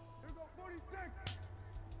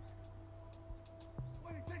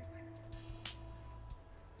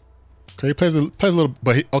 Okay, he plays a little,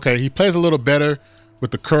 but he plays a little better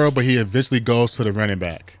with the curl, but he eventually goes to the running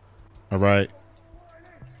back. All right.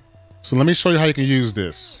 So let me show you how you can use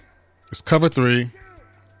this. It's cover 3.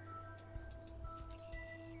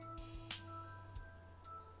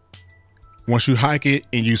 Once you hike it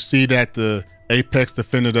and you see that the apex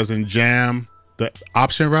defender doesn't jam the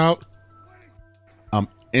option route, I'm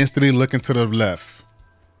instantly looking to the left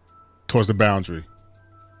towards the boundary,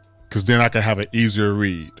 because then I can have an easier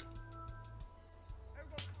read.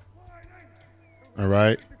 All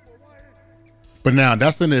right. But now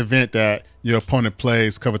that's in the event that your opponent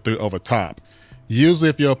plays cover 3 over top. Usually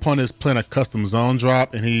if your opponent is playing a custom zone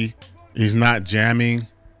drop and he's not jamming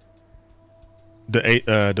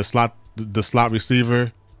the slot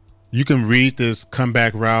receiver, you can read this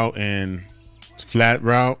comeback route and flat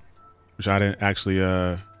route, which I didn't actually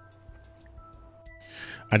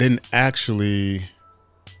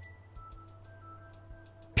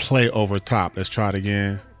play over top. Let's try it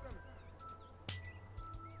again.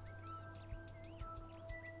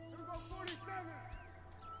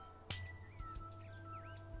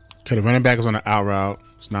 Okay, the running back is on the out route.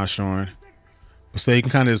 It's not showing. But so you can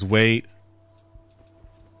kind of just wait.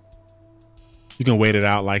 You can wait it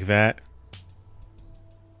out like that.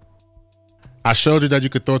 I showed you that you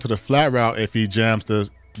could throw it to the flat route if he jams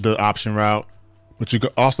the option route, but you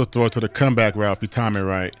could also throw it to the comeback route if you time it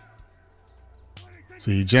right. So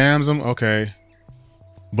he jams him. Okay.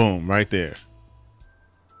 Boom, right there.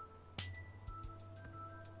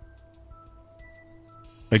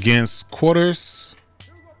 Against quarters,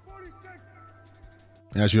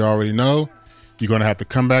 as you already know, you're going to have the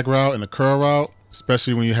comeback route and the curl route,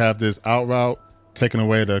 especially when you have this out route taking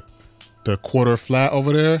away the quarter flat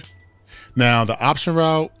over there. Now, the option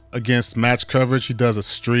route against match coverage, he does a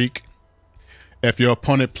streak. If your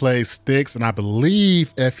opponent plays sticks, and I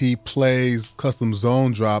believe if he plays custom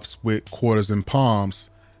zone drops with quarters and palms,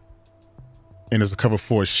 and it's a cover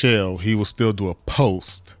 4 shell, he will still do a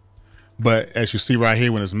post. But as you see right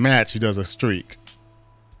here, when it's match, he does a streak.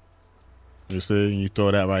 You see, you throw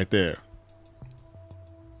that right there.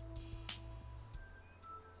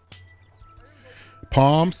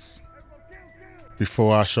 Palms.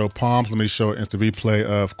 Before I show palms, let me show instant replay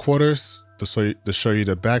of quarters to show you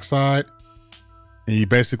the backside. And you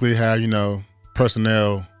basically have, you know,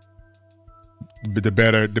 personnel. The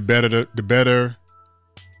better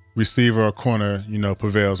receiver or corner, you know,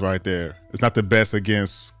 prevails right there. It's not the best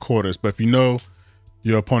against quarters, but if you know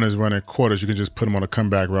your opponent is running quarters, you can just put them on a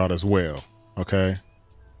comeback route as well. Okay.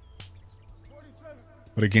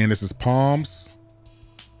 But again, this is palms.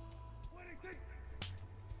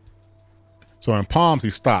 So in palms,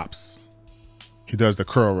 he stops. He does the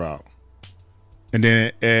curl route. And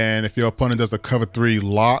if your opponent does the cover 3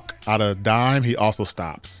 lock out of dime, he also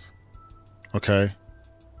stops. Okay.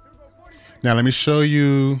 Now let me show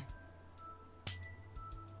you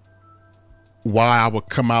why I would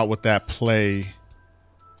come out with that play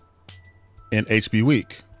in HB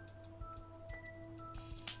week.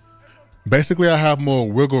 Basically, I have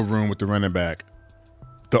more wiggle room with the running back.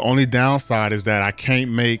 The only downside is that I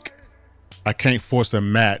can't force a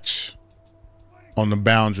match on the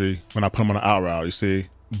boundary when I put him on the out route, you see?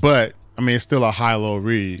 But, I mean, it's still a high-low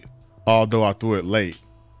read, although I threw it late.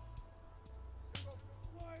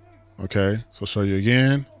 Okay, so I'll show you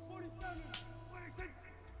again.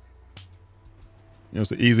 You know,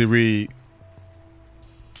 it's an easy read.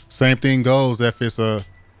 Same thing goes if it's a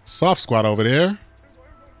soft squat over there.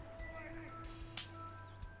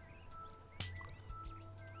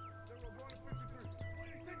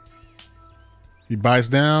 He bites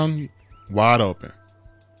down, wide open.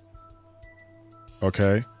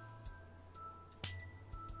 Okay.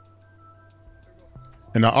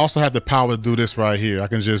 And I also have the power to do this right here. I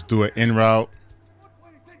can just do an in route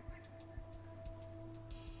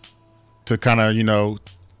to kind of, you know,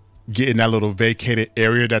 get in that little vacated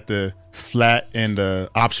area that the flat and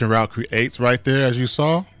the option route creates right there, as you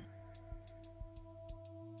saw.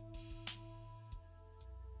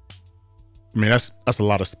 I mean, that's a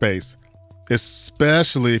lot of space,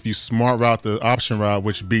 especially if you smart route the option route,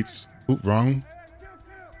 which beats,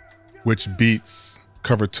 which beats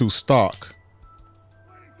cover 2 stock.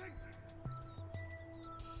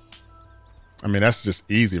 I mean, that's just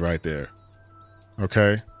easy right there.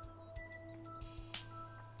 Okay.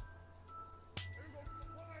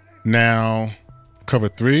 Now, cover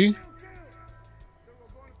 3.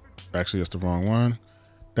 Actually, that's the wrong one.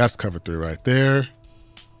 That's cover 3 right there.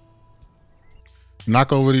 Not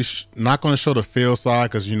going to show the field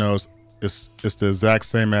side because, you know, it's the exact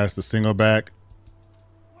same as the single back.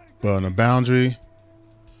 But on the boundary,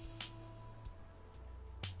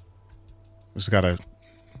 just got to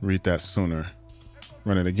read that sooner.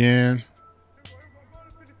 Run it again.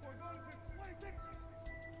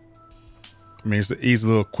 I mean, it's an easy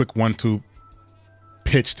little quick 1-2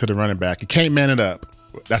 pitch to the running back. You can't man it up.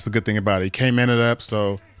 That's the good thing about it. He can't man it up,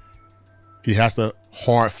 so he has to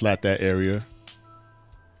hard flat that area.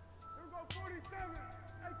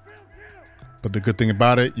 But the good thing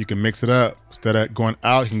about it, you can mix it up. Instead of going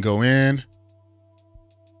out, you can go in.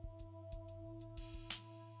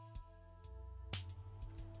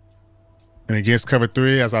 And against cover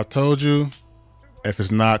 3, as I told you, if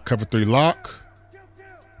it's not cover 3 lock,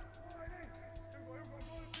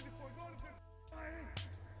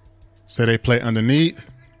 say they play underneath,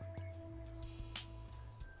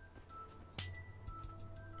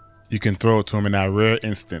 you can throw it to them in that rare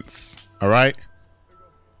instance. All right.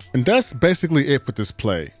 And that's basically it for this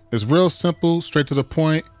play. It's real simple, straight to the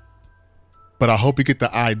point, but I hope you get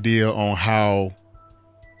the idea on how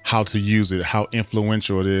to use it, how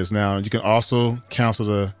influential it is. Now, you can also cancel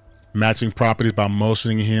the matching properties by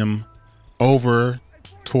motioning him over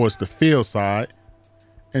towards the field side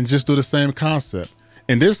and just do the same concept.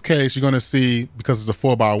 In this case, you're going to see, because it's a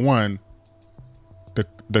 4x1,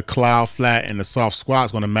 the cloud flat and the soft squat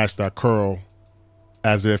is going to match that curl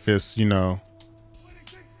as if it's, you know,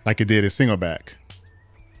 like it did in Singleback.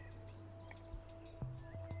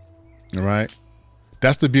 All right.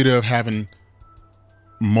 That's the beauty of having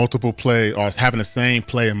multiple play, or it's having the same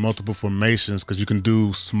play in multiple formations, because you can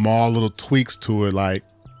do small little tweaks to it, like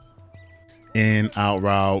in, out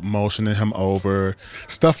route, motioning him over,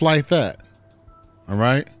 stuff like that. All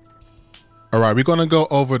right. We're going to go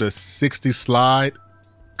over the 60 slide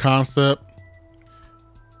concept.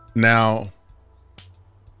 Now,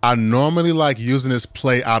 I normally like using this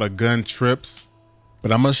play out of gun trips,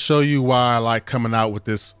 but I'm going to show you why I like coming out with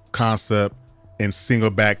this concept in single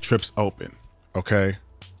back trips open. Okay.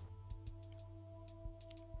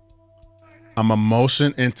 I'm a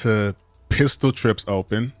motion into pistol trips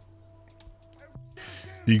open.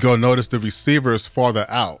 You go notice the receiver is farther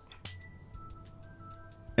out.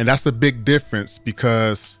 And that's a big difference,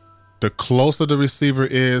 because the closer the receiver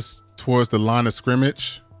is towards the line of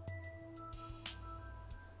scrimmage,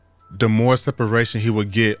 the more separation he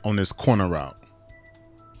would get on this corner route.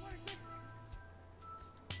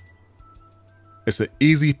 It's an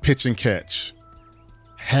easy pitch and catch.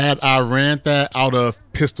 Had I ran that out of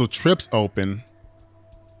pistol trips open,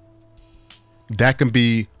 that can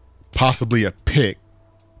be possibly a pick.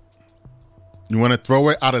 You want to throw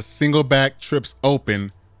it out of single back trips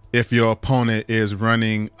open if your opponent is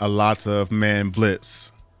running a lot of man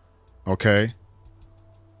blitz. Okay?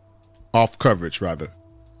 Off coverage, rather.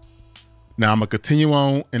 Now I'm going to continue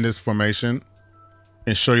on in this formation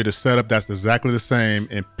and show you the setup that's exactly the same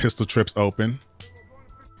in pistol trips open.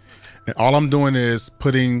 And all I'm doing is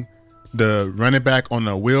putting the running back on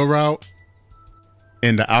the wheel route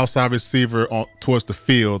and the outside receiver towards the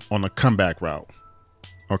field on the comeback route.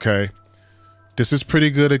 Okay? This is pretty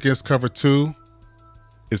good against cover 2.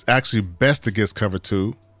 It's actually best against cover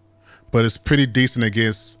 2, but it's pretty decent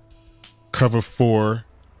against cover 4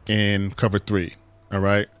 and cover 3. All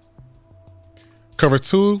right? Cover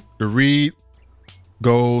 2, the read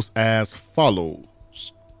goes as follows.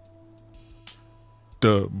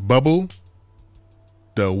 The bubble,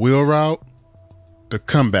 the wheel route, the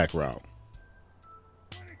comeback route.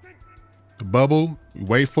 The bubble, you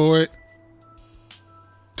wait for it.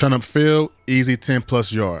 Turn up field, easy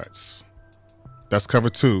 10+ yards. That's cover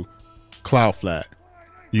 2, cloud flat.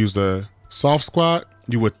 Use the soft squat.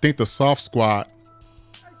 You would think the soft squat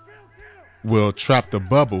will trap the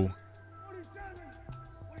bubble,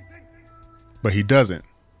 but he doesn't.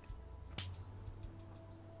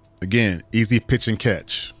 Again, easy pitch and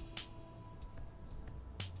catch.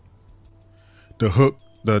 The hook,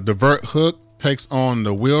 the divert hook takes on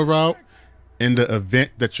the wheel route in the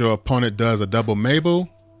event that your opponent does a double Mabel,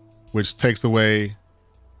 which takes away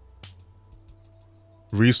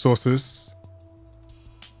resources.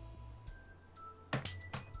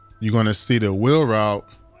 You're going to see the wheel route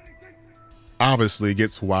obviously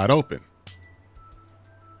gets wide open.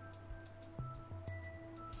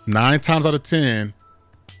 9 times out of 10,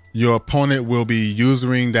 your opponent will be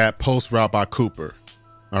using that post route by Cooper.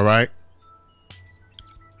 All right.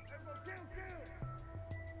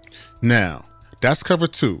 Now, that's cover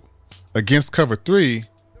 2. Against cover 3,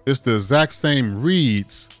 it's the exact same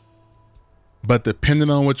reads, but depending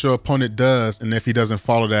on what your opponent does, and if he doesn't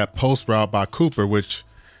follow that post route by Cooper, which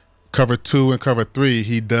cover 2 and cover 3,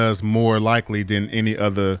 he does more likely than any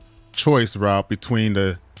other choice route between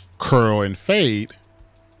the curl and fade,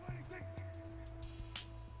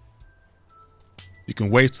 you can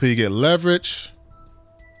wait till you get leverage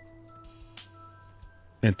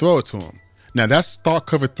and throw it to him. Now that's start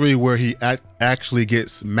cover 3 where he actually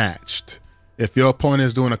gets matched. If your opponent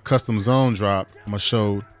is doing a custom zone drop, I'm gonna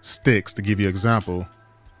show sticks to give you an example.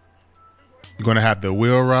 You're gonna have the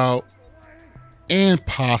wheel route and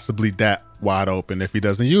possibly that wide open if he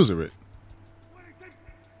doesn't use it.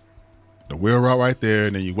 The wheel route right there,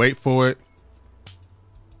 and then you wait for it.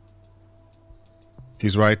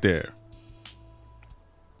 He's right there.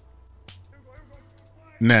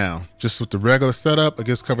 Now, just with the regular setup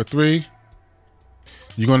against cover 3,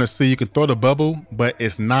 you're going to see you can throw the bubble, but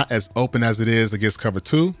it's not as open as it is against cover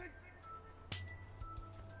 2.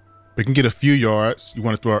 We can get a few yards. You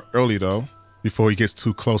want to throw it early though, before he gets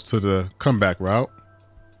too close to the comeback route.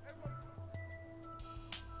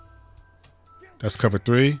 That's cover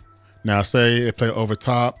 3. Now say they play over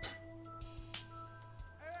top.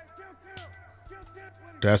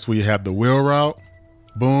 That's where you have the wheel route.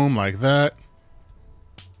 Boom, like that.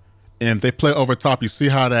 And if they play over top, you see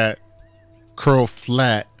how that curl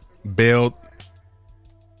flat bailed.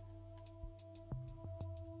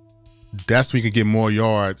 That's where you can get more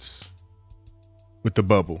yards with the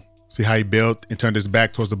bubble. See how he bailed and turned his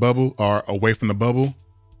back towards the bubble or away from the bubble?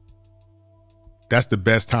 That's the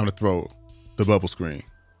best time to throw the bubble screen.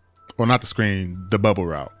 Or not the screen, the bubble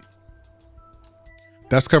route.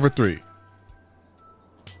 That's cover 3.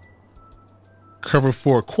 Cover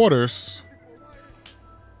 4 quarters.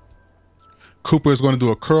 Cooper is going to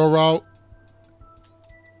do a curl route.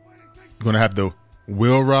 You're going to have the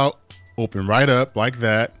wheel route open right up like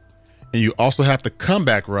that. And you also have the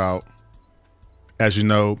comeback route. As you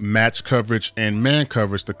know, match coverage and man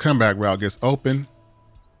coverage, the comeback route gets open.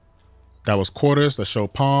 That was quarters, that show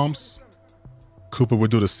palms. Cooper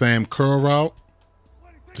would do the same curl route.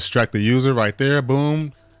 Distract the user right there,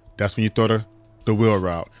 boom. That's when you throw the wheel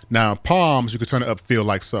route. Now in palms, you can turn it upfield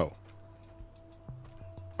like so.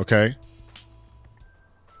 Okay?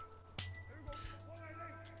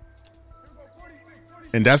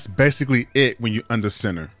 And that's basically it when you under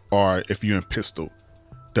center or if you're in pistol.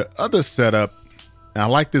 The other setup, and I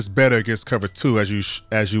like this better against cover 2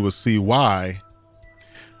 as you will see why,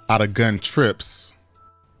 out of gun trips.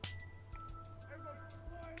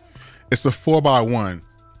 It's a 4x1.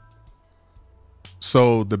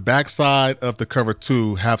 So the backside of the cover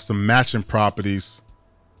 2 have some matching properties,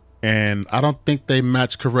 and I don't think they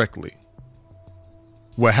match correctly.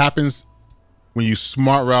 What happens when you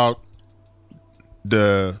smart route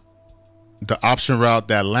the option route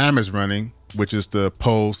that Lamb is running, which is the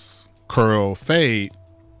post, curl, fade,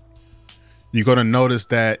 you're going to notice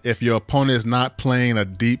that if your opponent is not playing a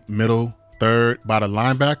deep middle third by the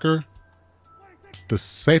linebacker, the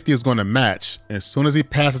safety is going to match. As soon as he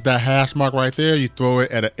passes that hash mark right there, you throw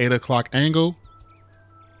it at an 8 o'clock angle,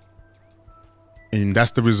 and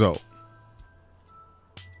that's the result.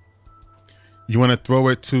 You want to throw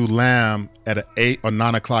it to Lamb at an 8 or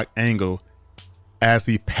 9 o'clock angle as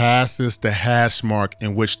he passes the hash mark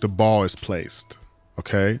in which the ball is placed.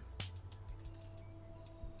 Okay.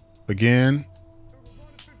 Again,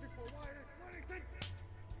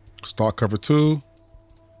 start cover 2.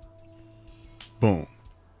 Boom.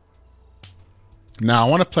 Now I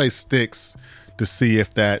want to play sticks to see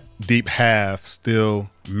if that deep half still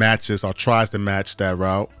matches or tries to match that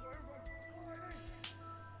route.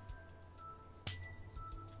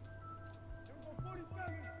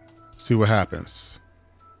 See what happens.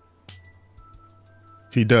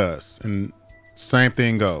 He does, and same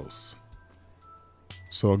thing goes.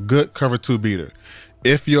 So a good cover 2 beater.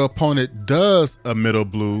 If your opponent does a middle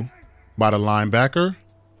blue by the linebacker,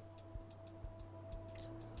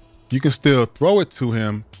 you can still throw it to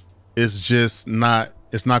him. It's not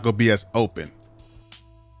going to be as open.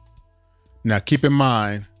 Now keep in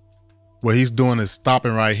mind, what he's doing is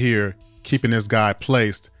stopping right here, keeping this guy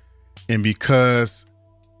placed. And because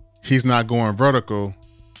he's not going vertical,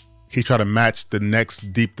 he try to match the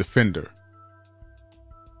next deep defender.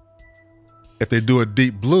 If they do a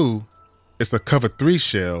deep blue, it's a cover 3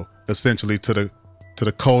 shell, essentially to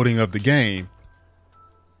the coding of the game.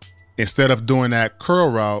 Instead of doing that curl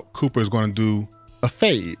route, Cooper is going to do a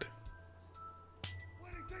fade.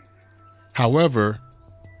 However,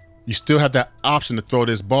 you still have that option to throw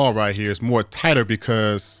this ball right here. It's more tighter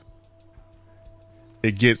because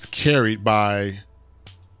it gets carried by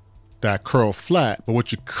that curl flat. But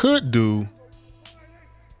what you could do,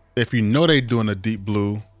 if you know they're doing a deep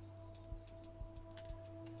blue,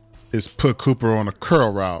 is put Cooper on a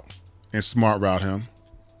curl route and smart route him.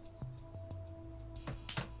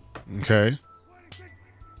 Okay.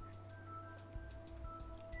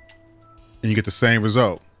 And you get the same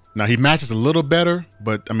result. Now he matches a little better,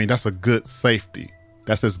 but I mean, that's a good safety.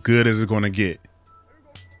 That's as good as it's going to get.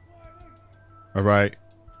 All right.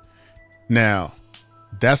 Now,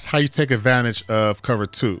 that's how you take advantage of cover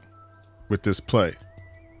 2 with this play.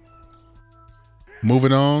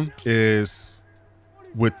 Moving on is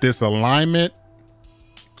with this alignment.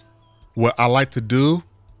 What I like to do,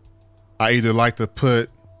 I either like to put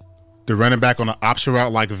the running back on an option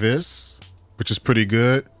route like this, which is pretty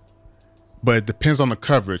good, but it depends on the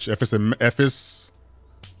coverage. If it's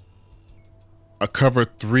a cover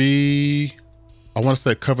 3, I want to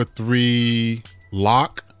say cover 3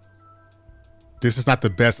 lock, this is not the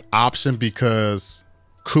best option because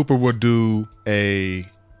Cooper would do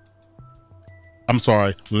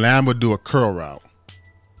Lamb would do a curl route.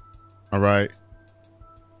 All right.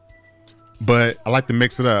 But I like to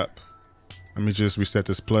mix it up. Let me just reset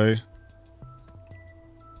this play.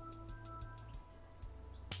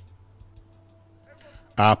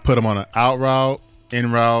 I put him on an out route,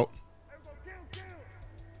 in route,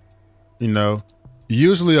 you know,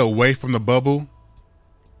 usually away from the bubble.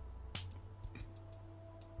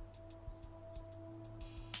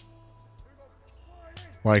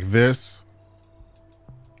 Like this,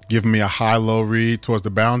 giving me a high-low read towards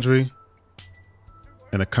the boundary.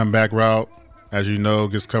 And a comeback route, as you know,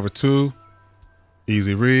 gets cover 2,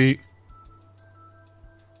 easy read.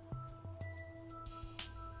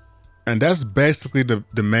 And that's basically the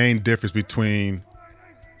main difference between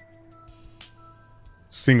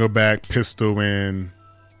single back, pistol, and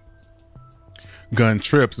gun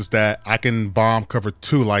trips is that I can bomb cover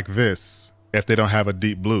 2 like this if they don't have a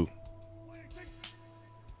deep blue.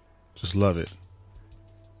 Just love it.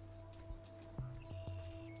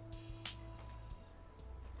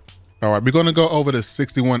 All right, we're gonna go over the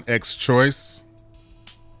 61X choice.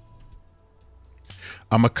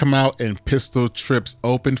 I'm gonna come out and pistol trips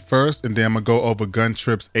open first, and then I'm gonna go over gun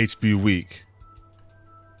trips HB weak.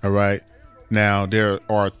 All right, now there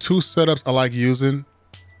are 2 setups I like using.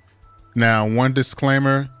 Now, one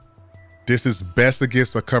disclaimer, this is best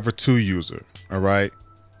against a cover 2 user. All right,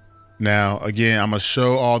 now again, I'm gonna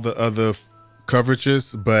show all the other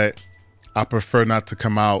coverages, but I prefer not to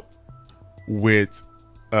come out with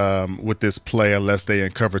this play unless they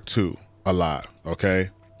in cover 2 a lot. Okay,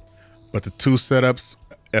 but the 2 setups,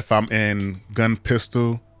 if I'm in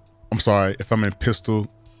if I'm in pistol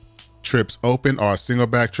trips open or single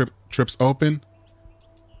back trips open,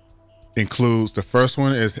 includes, the first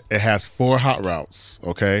one is it has 4 hot routes.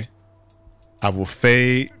 Okay, I will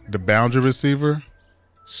fade the boundary receiver,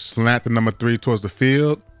 slant the number 3 towards the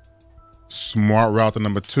field, smart route the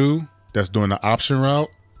number 2 that's doing the option route,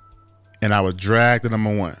 and I would drag the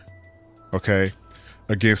number 1. Okay,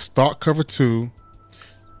 against stalk cover 2,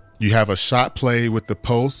 you have a shot play with the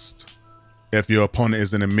post. If your opponent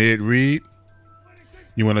is in a mid read,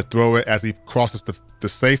 you want to throw it as he crosses the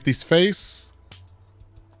safety's face.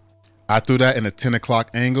 I threw that in a 10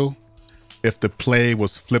 o'clock angle. If the play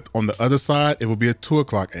was flipped on the other side, it would be a 2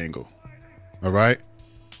 o'clock angle. All right,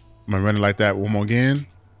 I'm gonna run it like that one more again.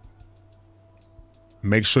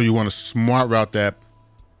 Make sure you want to smart route that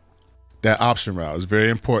option route. It's very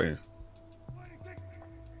important.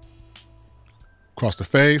 Cross the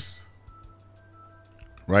face,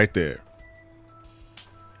 right there.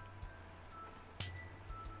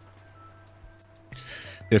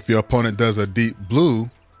 If your opponent does a deep blue,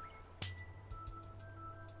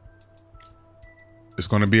 it's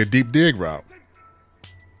going to be a deep dig route.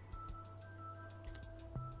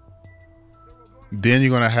 Then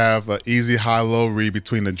you're going to have an easy high-low read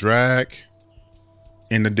between the drag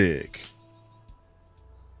and the dig.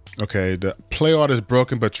 Okay, the play order is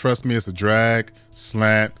broken, but trust me, it's a drag,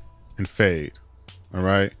 slant, and fade. All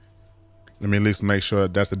right, let me at least make sure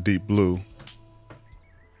that's a deep blue.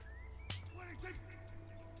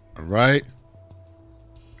 All right,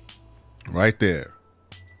 right there.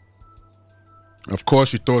 Of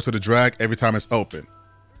course, you throw it to the drag every time it's open.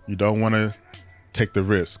 You don't want to take the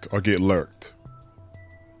risk or get lurked.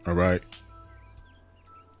 All right.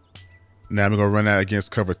 Now I'm gonna run that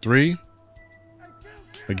against cover 3.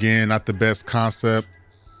 Again, not the best concept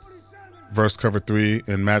versus cover 3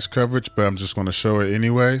 in match coverage, but I'm just gonna show it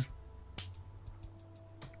anyway.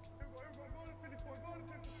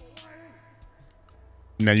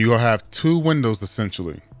 Now you're gonna have 2 windows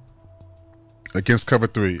essentially against cover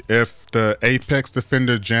 3. If the apex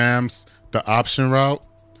defender jams the option route,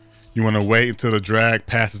 you wanna wait until the drag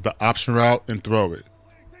passes the option route and throw it.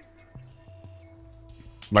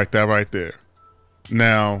 Like that right there.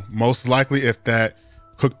 Now, most likely if that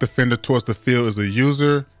hook defender towards the field is a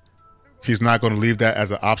user, he's not going to leave that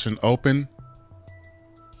as an option open.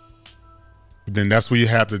 Then that's where you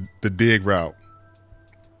have the dig route.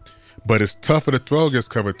 But it's tougher to throw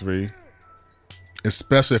against cover 3,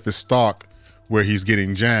 especially if it's stalk where he's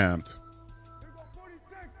getting jammed.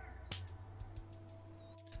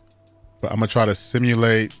 But I'm going to try to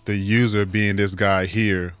simulate the user being this guy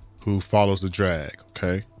here who follows the drag,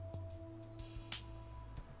 okay?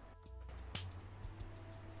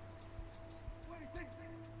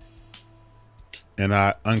 And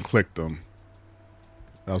I unclicked them.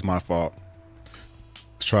 That was my fault.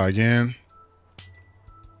 Let's try again.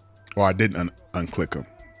 Or I didn't unclick them.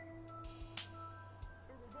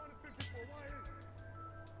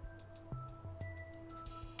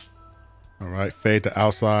 All right, fade to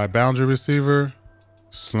outside boundary receiver.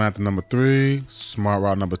 Slant the number 3, smart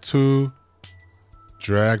route number 2,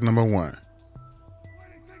 drag number 1.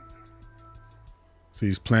 See,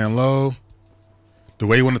 he's playing low. The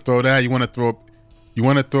way you want to throw that, you want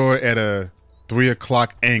to throw it at a 3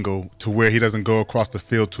 o'clock angle to where he doesn't go across the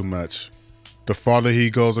field too much. The farther he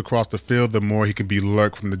goes across the field, the more he can be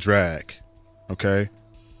lurked from the drag. Okay.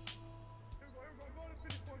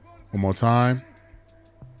 One more time.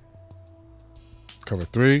 Cover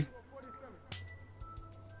 3.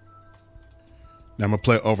 Now I'm gonna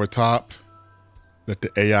play over top. Let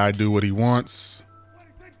the AI do what he wants.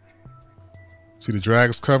 See the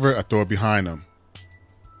drag is covered, I throw it behind him.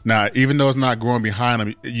 Now, even though it's not going behind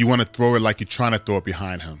him, you want to throw it like you're trying to throw it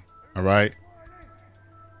behind him. All right.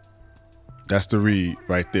 That's the read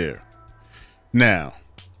right there. Now,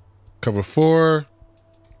 cover 4,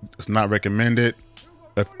 it's not recommended.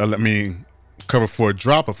 Cover for a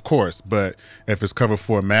drop, of course, but if it's cover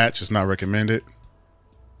for a match, it's not recommended.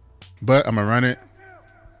 But I'm gonna run it.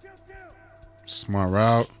 Smart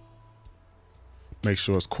route. Make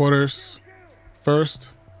sure it's quarters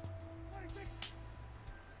first.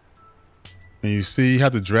 And you see you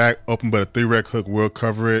have to drag open, but a 3-rec hook will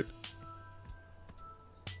cover it.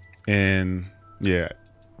 And yeah,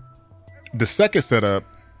 the second setup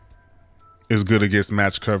is good against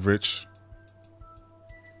match coverage.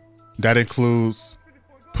 That includes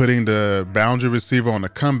putting the boundary receiver on the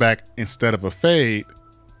comeback instead of a fade,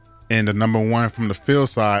 and the number 1 from the field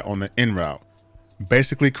side on the in route.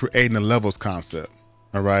 Basically creating a levels concept,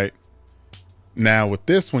 all right? Now with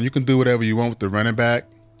this one, you can do whatever you want with the running back.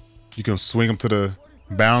 You can swing them to the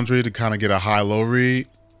boundary to kind of get a high-low read.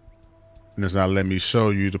 And it's not letting me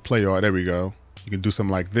show you the play yard. There we go. You can do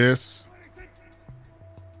something like this.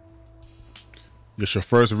 Just your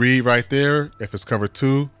first read right there. If it's cover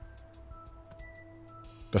 2,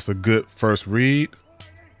 that's a good first read.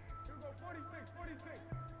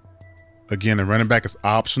 Again, the running back is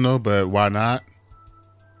optional, but why not?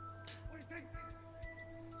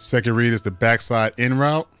 Second read is the backside in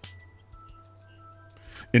route.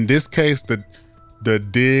 In this case, the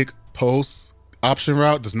dig post option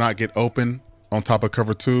route does not get open on top of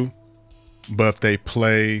cover 2. But if they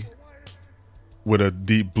play with a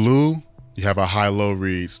deep blue, you have a high-low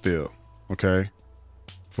read still, okay?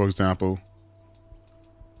 For example,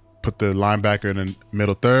 put the linebacker in the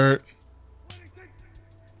middle third.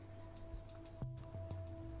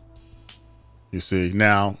 You see,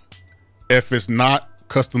 now, if it's not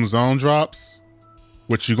custom zone drops,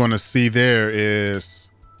 what you're gonna see there is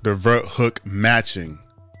the vert hook matching.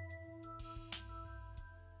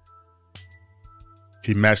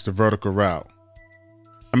 He matched the vertical route.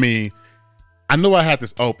 I mean, I know I had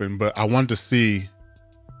this open, but I wanted to see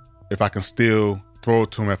if I can still throw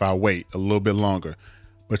it to him if I wait a little bit longer.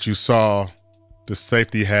 But you saw the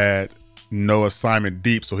safety had no assignment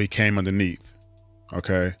deep, so he came underneath,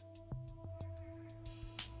 okay?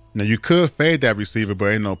 Now you could fade that receiver, but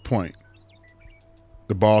ain't no point.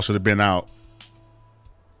 The ball should have been out.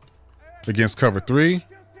 Against cover 3,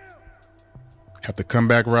 have the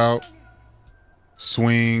comeback route,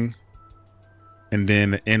 swing, and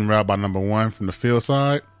then the in route by number 1 from the field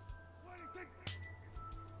side.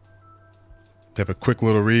 Have a quick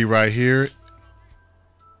little read right here.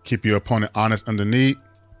 Keep your opponent honest underneath.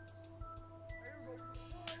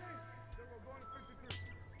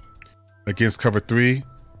 Against cover 3,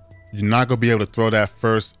 you're not gonna be able to throw that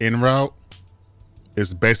first in route.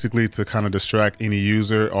 It's basically to kind of distract any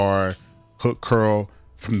user or hook curl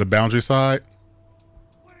from the boundary side.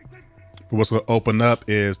 But what's gonna open up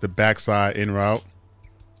is the backside in route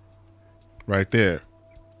right there.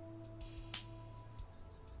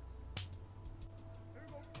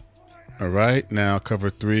 All right, now cover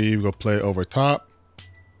 3, we're gonna play over top.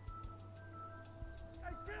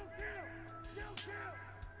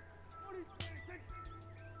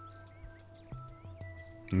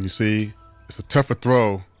 And you see, it's a tougher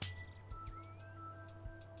throw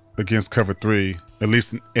against cover 3, at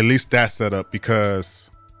least that setup,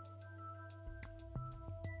 because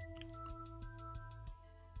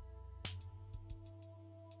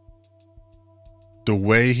the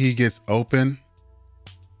way he gets open.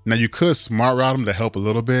 Now you could smart route him to help a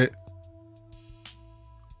little bit,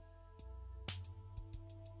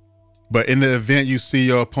 but in the event you see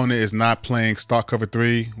your opponent is not playing stock cover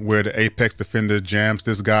 3, where the apex defender jams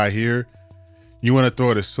this guy here, you want to throw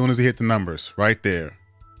it as soon as he hit the numbers, right there,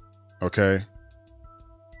 okay?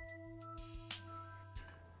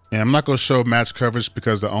 And I'm not gonna show match coverage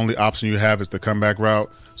because the only option you have is the comeback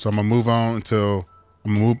route. So I'm gonna move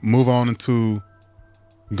on into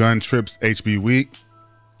gun trips HB weak,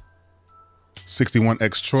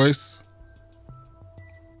 61X choice.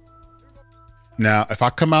 Now, if I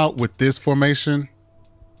come out with this formation,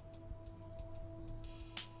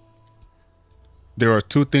 there are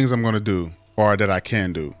 2 things I'm gonna do, or that I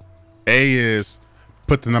can do. A is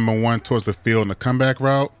put the number 1 towards the field in the comeback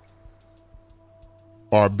route,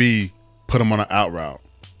 or B, put him on an out route.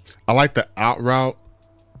 I like the out route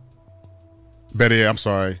better, I'm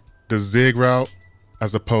sorry, the zig route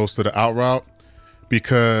as opposed to the out route,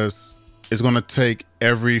 because it's gonna take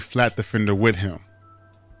every flat defender with him.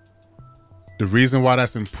 The reason why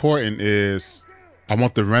that's important is I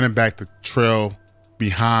want the running back to trail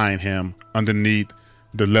behind him underneath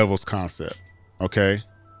the levels concept, okay?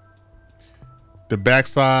 The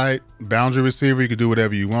backside boundary receiver, you can do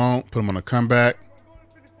whatever you want, put him on a comeback,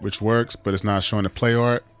 which works, but it's not showing the play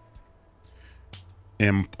art.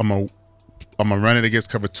 And I'm gonna run it against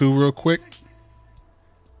cover 2 real quick.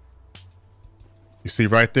 You see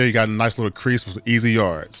right there, you got a nice little crease with easy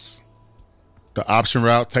yards. The option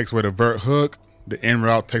route takes away the vert hook. The in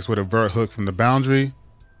route takes away the vert hook from the boundary.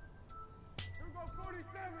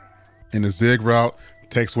 And the zig route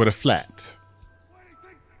takes away the flat.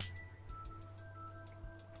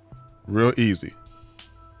 Real easy.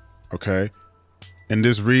 Okay. And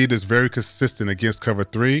this read is very consistent against cover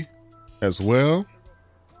 3 as well.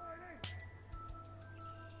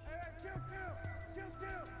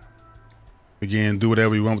 Again, do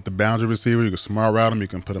whatever you want with the boundary receiver. You can smart route him. You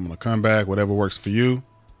can put him on a comeback, whatever works for you.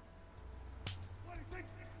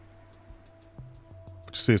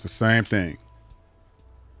 But you see, it's the same thing.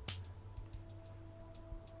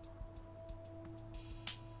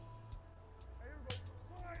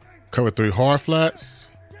 Cover 3 hard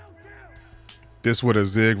flats. This is where the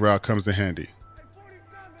zig route comes in handy.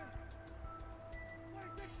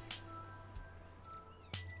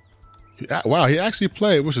 Wow, he actually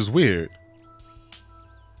played, which is weird.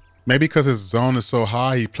 Maybe because his zone is so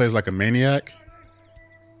high, he plays like a maniac.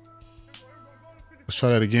 Let's try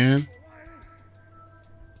that again.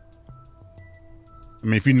 I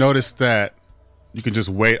mean, if you notice that, you can just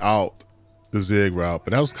wait out the zig route,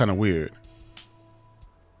 but that was kind of weird.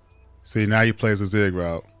 See, now he plays the zig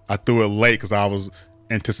route. I threw it late because I was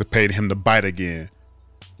anticipating him to bite again.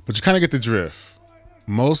 But you kind of get the drift.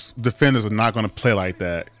 Most defenders are not going to play like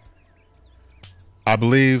that. I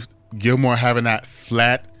believe Gilmore having that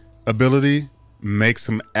flat ability makes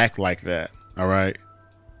him act like that. All right.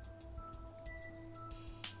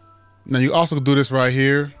 Now you also do this right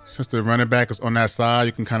here. Since the running back is on that side,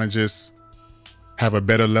 you can kind of just have a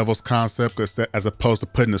better levels concept, as opposed to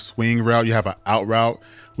putting a swing route, you have an out route,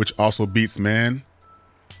 which also beats man.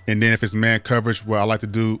 And then if it's man coverage, what I like to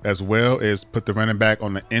do as well is put the running back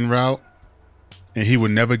on the in route, and he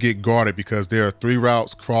would never get guarded because there are 3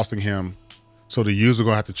 routes crossing him. So the user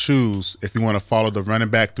gonna have to choose if you want to follow the running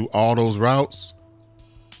back through all those routes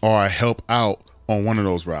or help out on one of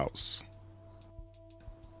those routes.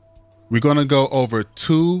 We're gonna go over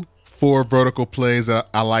 2 4 vertical plays that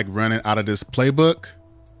I like running out of this playbook.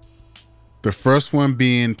 The first one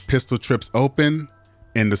being pistol trips open,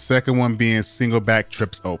 and the second one being single back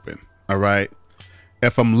trips open. All right.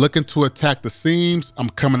 If I'm looking to attack the seams, I'm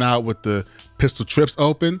coming out with the pistol trips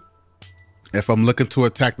open. If I'm looking to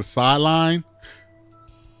attack the sideline,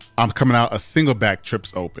 I'm coming out a single back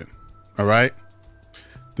trips open. All right.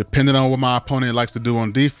 Depending on what my opponent likes to do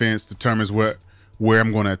on defense determines where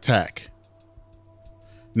I'm going to attack.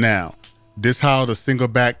 Now, this is how the single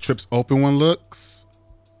back trips open one looks.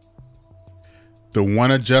 The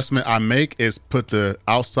one adjustment I make is put the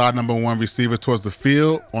outside number 1 receiver towards the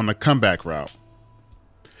field on the comeback route.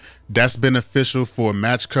 That's beneficial for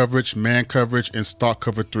match coverage, man coverage, and stock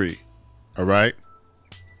cover 3. All right.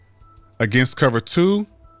 Against cover 2,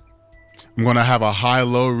 I'm going to have a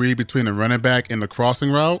high-low read between the running back and the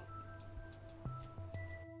crossing route.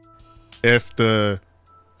 If the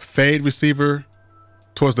fade receiver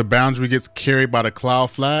towards the boundary gets carried by the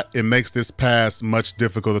cloud flat, it makes this pass much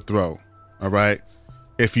difficult to throw. All right.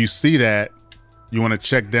 If you see that, you want to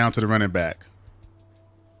check down to the running back.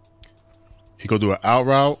 He go do an out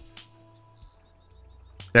route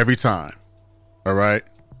every time. All right.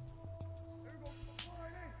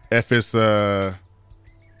 If it's a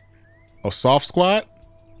soft squat,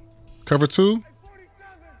 cover 2,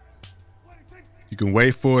 you can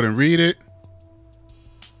wait for it and read it,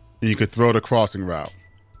 and you can throw the crossing route.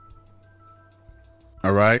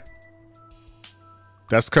 All right.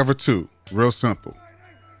 That's cover 2. Real simple.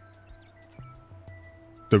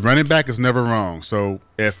 The running back is never wrong. So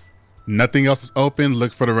if nothing else is open,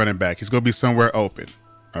 look for the running back. He's going to be somewhere open.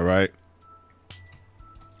 All right.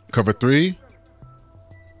 Cover 3.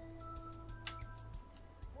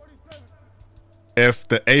 If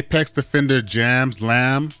the apex defender jams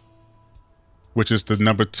lamb, which is the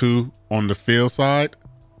number 2 on the field side,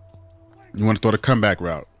 you want to throw the comeback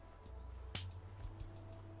route.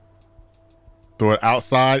 Throw it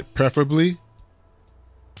outside, preferably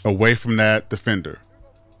away from that defender.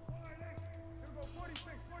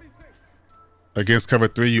 Against cover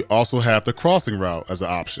 3, you also have the crossing route as an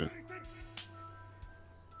option,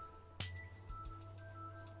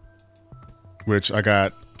 which I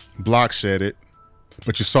got block shedded,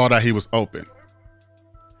 but you saw that he was open.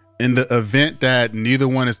 In the event that neither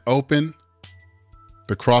one is open,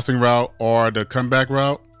 the crossing route or the comeback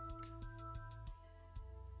route,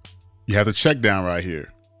 you have the check down right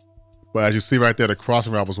here. But as you see right there, the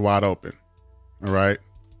crossing route was wide open. All right.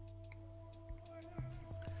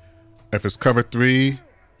 If it's cover 3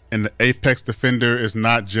 and the apex defender is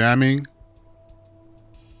not jamming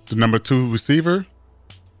the number 2 receiver,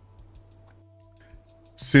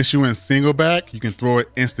 Since you're in single back, you can throw it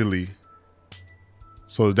instantly.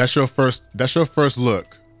 So that's your first look,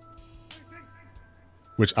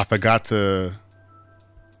 which I forgot to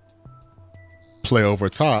play over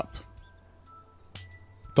top.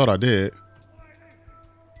 Thought I did.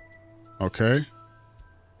 Okay.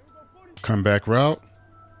 Comeback route.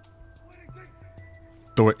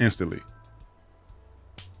 Throw it instantly.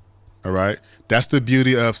 All right. That's the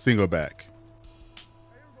beauty of single back.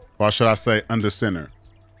 Or should I say under center?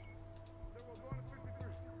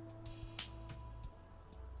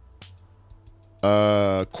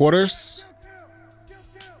 Quarters.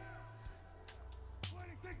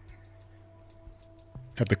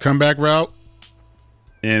 Have the comeback route.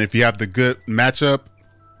 And if you have the good matchup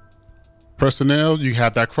personnel, you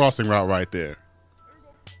have that crossing route right there.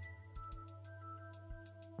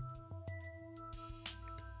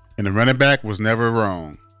 And the running back was never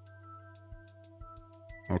wrong.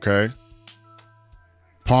 Okay.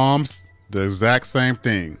 Palms, the exact same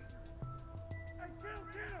thing.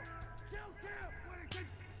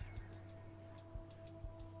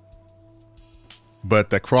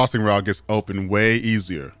 But that crossing route gets open way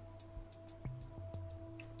easier.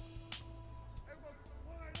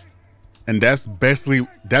 And that's basically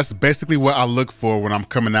what I look for when I'm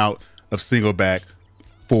coming out of single back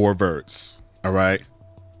four verts. All right.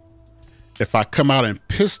 If I come out in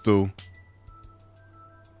pistol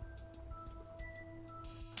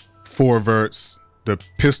four verts, the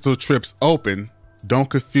pistol trips open. Don't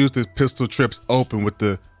confuse the pistol trips open with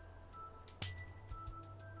the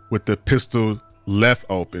pistol left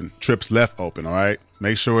open, trips left open. All right.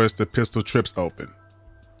 Make sure it's the pistol trips open.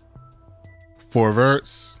 Four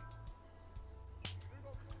verts.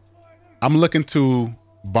 I'm looking to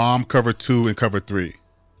bomb cover 2 and cover 3.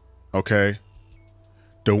 Okay.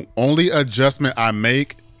 The only adjustment I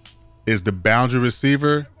make is the boundary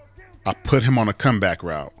receiver. I put him on a comeback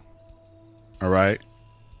route. All right.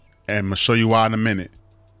 And I'm going to show you why in a minute.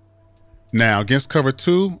 Now, against cover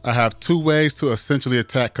 2, I have two ways to essentially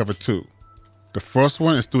attack cover 2. The first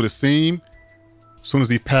one is through the seam. As soon as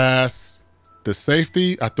he passes the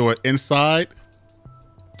safety, I throw it inside,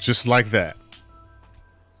 just like that.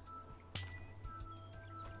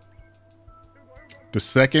 The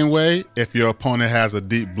second way, if your opponent has a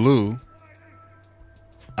deep blue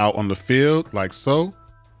out on the field, like so,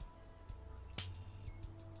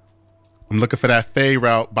 I'm looking for that fade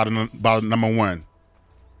route by number 1.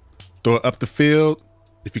 Throw it up the field.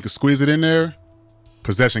 If you can squeeze it in there,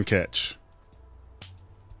 possession catch.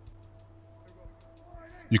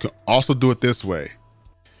 You can also do it this way.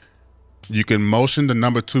 You can motion the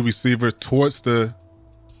number 2 receiver towards the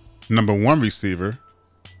number 1 receiver,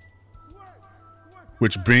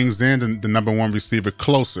 which brings in the number 1 receiver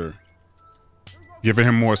closer, giving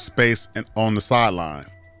him more space and on the sideline.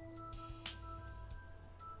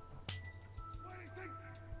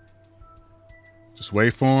 Just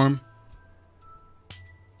wait for him.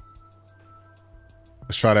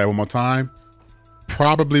 Let's try that one more time.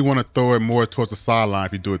 Probably want to throw it more towards the sideline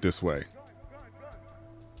if you do it this way.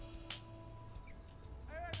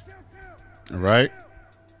 All right.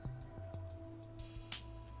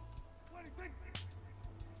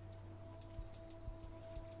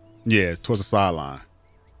 Yeah, towards the sideline.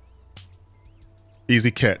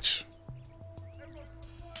 Easy catch.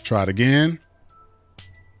 Try it again.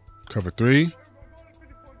 Cover 3.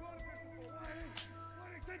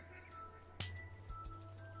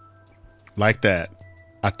 Like that.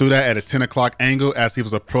 I threw that at a 10 o'clock angle as he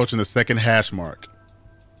was approaching the second hash mark.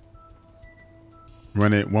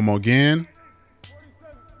 Run it one more again.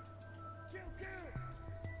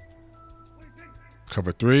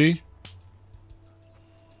 Cover 3.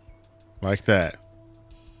 Like that.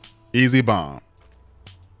 Easy bomb.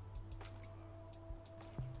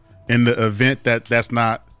 In the event that that's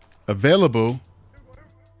not available,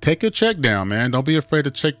 take your check down, man. Don't be afraid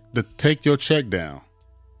to take your check down.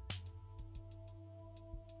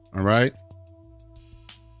 All right.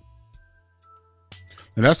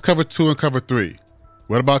 And that's cover 2 and cover 3.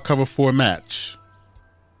 What about cover 4 match?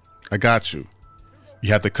 I got you.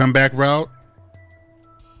 You have the comeback route.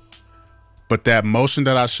 But that motion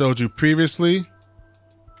that I showed you previously,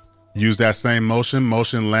 use that same motion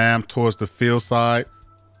lamb towards the field side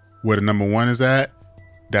where the number 1 is at.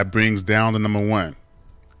 That brings down the number 1.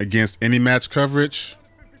 Against any match coverage,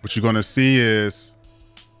 what you're going to see is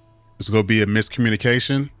it's going to be a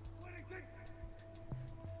miscommunication,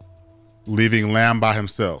 leaving Lamb by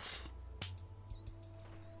himself.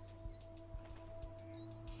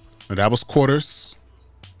 Now that was quarters.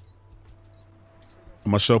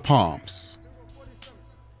 I'm going to show palms.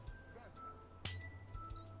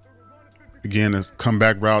 Again, it's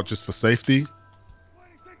comeback route just for safety.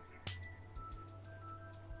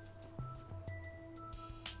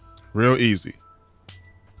 Real easy.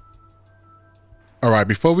 All right,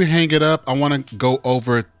 before we hang it up, I want to go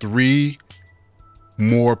over 3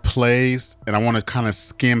 more plays, and I want to kind of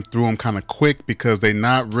skim through them kind of quick because they're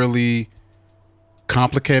not really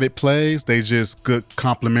complicated plays. They just good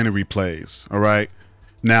complementary plays. All right.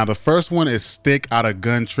 Now, the first one is stick out of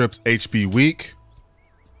gun trips HB weak.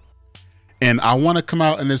 And I want to come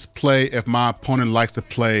out in this play if my opponent likes to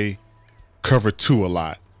play cover 2 a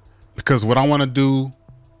lot, because what I want to do,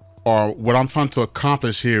 or what I'm trying to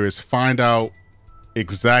accomplish here, is find out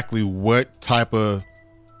exactly what type of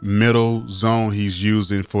middle zone he's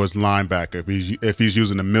using for his linebacker. If he's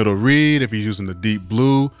using the middle read, if he's using the deep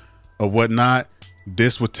blue or whatnot,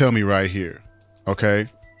 this would tell me right here. Okay.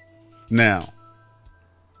 Now,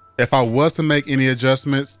 if I was to make any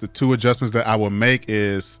adjustments, the 2 adjustments that I would make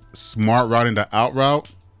is smart routing the out route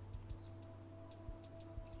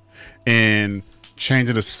and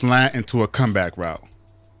changing the slant into a comeback route.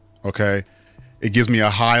 Okay. It gives me a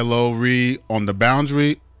high-low read on the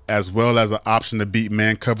boundary, as well as an option to beat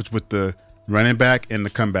man coverage with the running back and the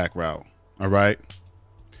comeback route. All right.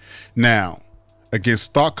 Now, against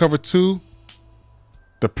stock cover 2,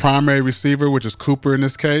 the primary receiver, which is Cooper in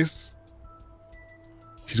this case,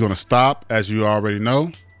 he's going to stop, as you already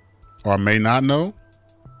know, or may not know.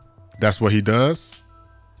 That's what he does.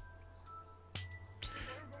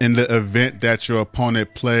 In the event that your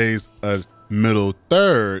opponent plays a middle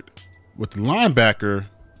third with the linebacker,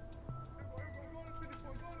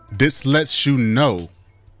 this lets you know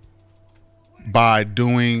by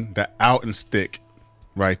doing the out and stick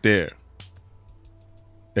right there.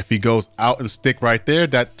 If he goes out and stick right there,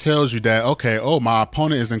 that tells you that, okay, oh, my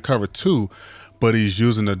opponent is in cover 2, but he's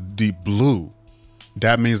using a deep blue.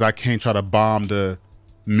 That means I can't try to bomb the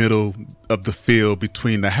middle of the field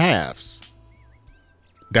between the halves.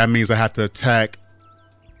 That means I have to attack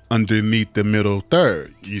underneath the middle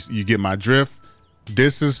third. You get my drift?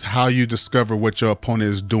 This is how you discover what your opponent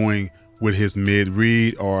is doing with his mid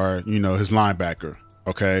read or, you know, his linebacker.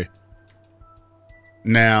 Okay.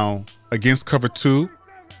 Now, against cover 2,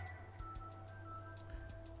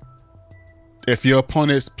 if your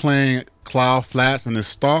opponent's playing cloud flats in his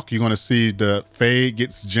stalk, you're going to see the fade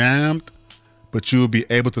gets jammed, but you'll be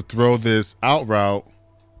able to throw this out route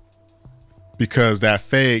because that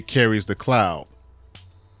fade carries the cloud.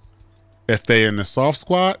 If they're in the soft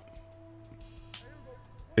squat,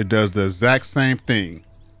 it does the exact same thing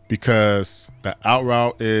because the out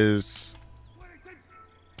route is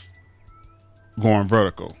going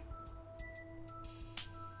vertical.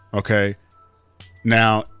 Okay.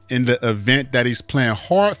 Now, in the event that he's playing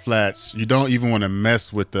hard flats, you don't even want to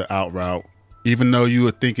mess with the out route. Even though you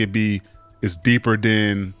would think it's deeper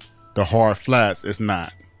than the hard flats, it's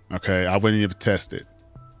not. Okay. I wouldn't even test it.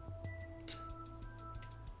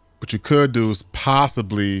 What you could do is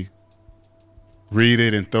possibly read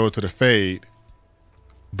it and throw it to the fade.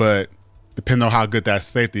 But depending on how good that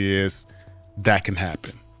safety is, that can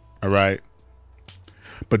happen. All right.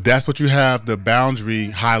 But that's what you have the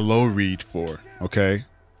boundary high-low read for. Okay.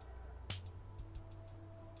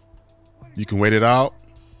 You can wait it out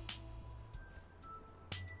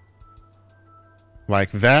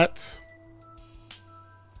like that.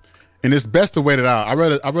 And it's best to wait it out.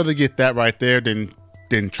 I'd rather get that right there than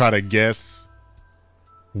try to guess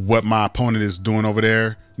what my opponent is doing over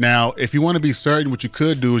there. Now, if you want to be certain, what you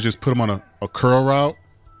could do is just put him on a curl route.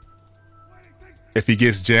 If he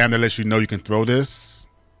gets jammed, that lets you know you can throw this.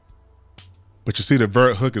 But you see the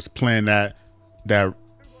vert hook is playing that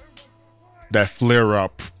flare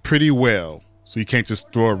route pretty well. So you can't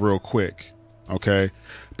just throw it real quick. Okay.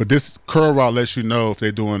 But this curl route lets you know if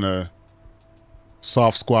they're doing a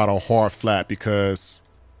soft squat or hard flat, because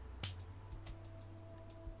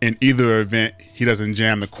in either event, he doesn't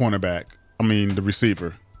jam the cornerback. I mean, the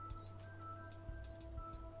receiver.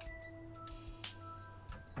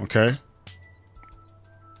 Okay.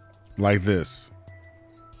 Like this.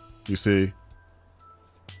 You see?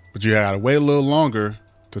 But you gotta wait a little longer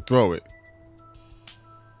to throw it.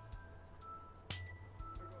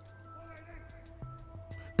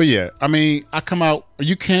 But yeah, I mean, I come out,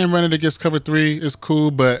 you can run it against cover 3, it's cool,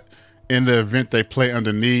 but in the event they play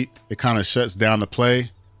underneath, it kind of shuts down the play.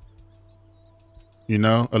 You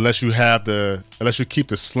know, unless you keep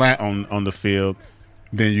the slant on the field,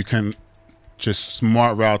 then you can just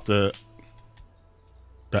smart route the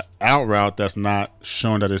out route that's not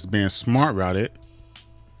showing that it's being smart routed.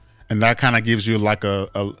 And that kind of gives you like a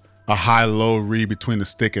high-low read between the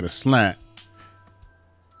stick and the slant.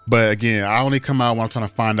 But again, I only come out when I'm trying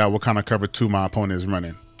to find out what kind of cover 2 my opponent is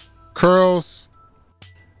running. Curls,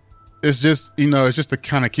 it's just, you know, it's just to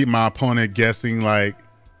kind of keep my opponent guessing, like,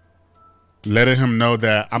 letting him know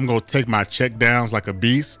that I'm going to take my check downs like a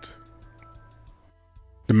beast.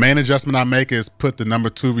 The main adjustment I make is put the number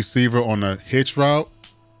 2 receiver on a hitch route.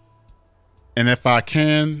 And if I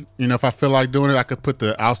can, you know, if I feel like doing it, I could put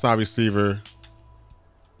the outside receiver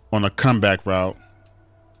on a comeback route.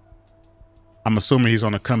 I'm assuming he's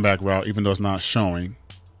on a comeback route, even though it's not showing.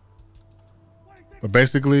 But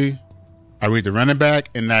basically, I read the running back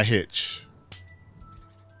in that hitch.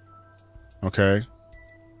 Okay.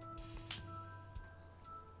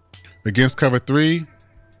 Against cover 3,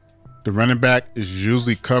 the running back is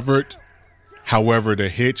usually covered. However, the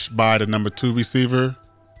hitch by the number 2 receiver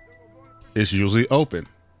is usually open.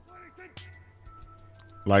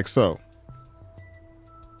 Like so.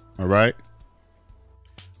 All right.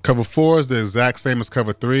 Cover 4 is the exact same as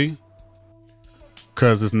cover 3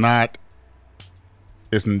 because there's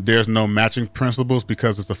no matching principles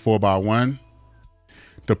because it's a 4x1.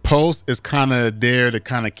 The post is kind of there to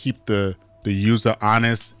kind of keep the user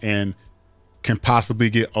honest and can possibly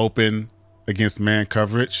get open against man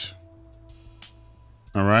coverage.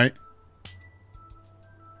 All right.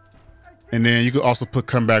 And then you can also put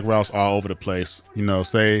comeback routes all over the place. You know,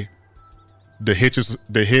 say the hitch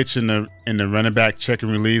in the running back check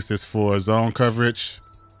and release is for zone coverage,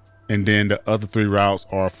 and then the other 3 routes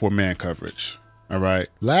are for man coverage. All right.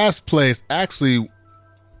 Last play is actually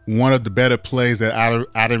one of the better plays that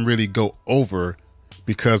I didn't really go over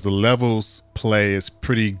because the levels play is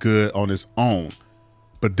pretty good on its own.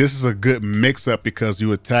 But this is a good mix up because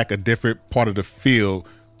you attack a different part of the field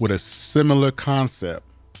with a similar concept.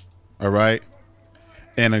 All right.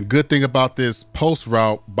 And a good thing about this post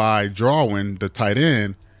route by Jarwin, the tight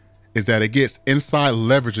end, is that it gets inside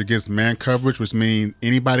leverage against man coverage, which means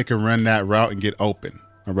anybody can run that route and get open.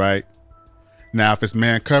 All right. Now, if it's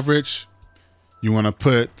man coverage, you want to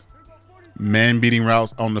put man beating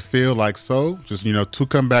routes on the field like so. Just, you know, 2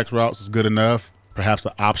 comeback routes is good enough. Perhaps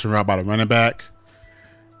an option route by the running back.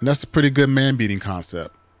 And that's a pretty good man beating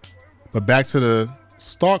concept. But back to the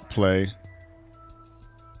stalk play,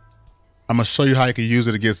 I'm going to show you how you can use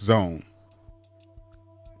it against zone.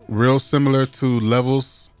 Real similar to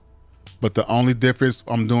levels, but the only difference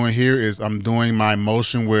I'm doing here is I'm doing my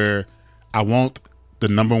motion where I want the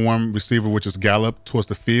number 1 receiver, which is Gallup, towards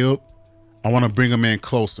the field. I want to bring him in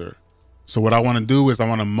closer. So what I want to do is I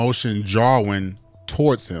want to motion Jarwin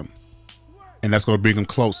towards him, and that's going to bring him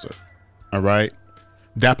closer. All right.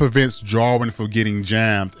 That prevents Jarwin from getting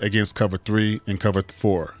jammed against cover 3 and cover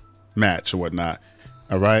 4 match or whatnot.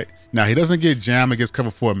 All right. Now he doesn't get jammed against cover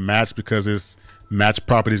 4 match because his match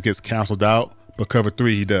properties gets canceled out, but cover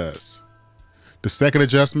 3 he does. The second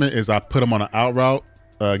adjustment is I put him on an out route,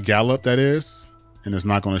 Gallup that is, and it's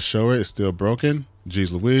not going to show it. It's still broken.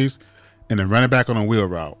 Jeez Louise. And then run it back on a wheel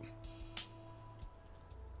route.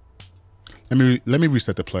 Let me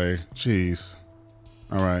reset the play. Jeez.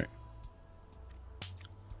 All right.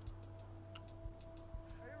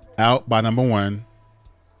 Out by number 1.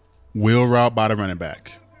 Wheel route by the running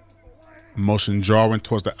back. Motion Jarwin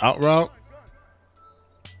towards the out route.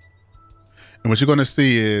 And what you're going to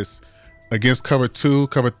see is against cover 2,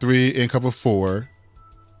 cover 3, and cover 4,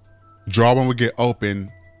 Jarwin will get open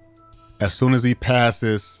as soon as he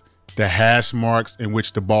passes the hash marks in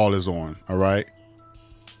which the ball is on. All right.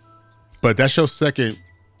 But that's your second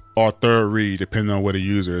or third read, depending on where the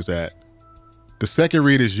user is at. The second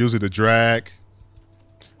read is usually the drag.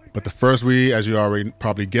 But the first read, as you already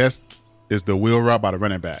probably guessed, is the wheel route by the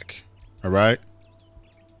running back. All right.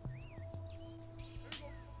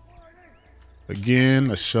 Again,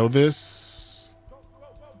 let's show this.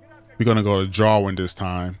 We're going to go to Jarwin this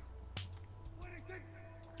time.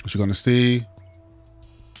 What you're going to see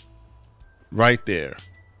right there.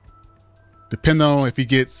 Depending on if he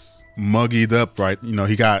gets muggied up, right? You know,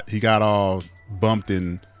 he got all bumped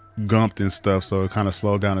and gumped and stuff, so it kind of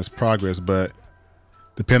slowed down his progress. But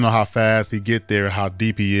depending on how fast he get there, how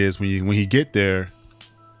deep he is when he get there,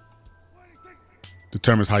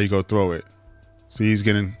 determines how you go throw it. See, he's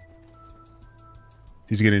getting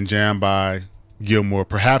jammed by Gilmore.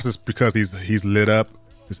 Perhaps it's because he's lit up.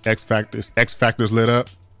 His X factor's lit up.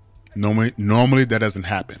 Normally that doesn't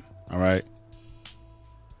happen. All right.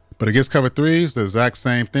 But against cover 3, it's the exact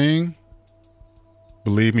same thing.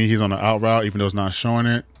 Believe me, he's on the out route, even though it's not showing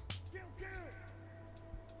it.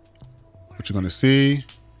 What you're gonna see,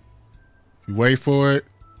 you wait for it,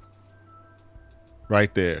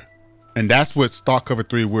 right there. And that's what stock cover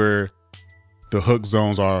 3, where the hook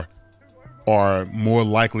zones are more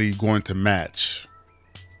likely going to match.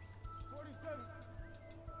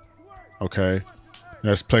 Okay,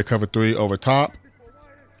 let's play cover 3 over top,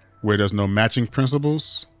 where there's no matching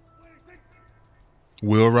principles.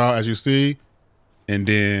 Wheel route, as you see, and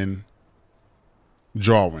then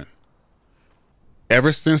drawing.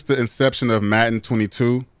 Ever since the inception of Madden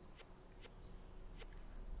 22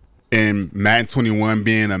 and Madden 21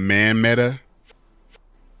 being a man meta,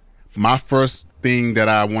 my first thing that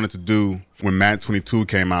I wanted to do when Madden 22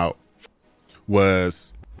 came out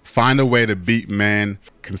was find a way to beat man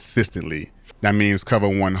consistently. That means cover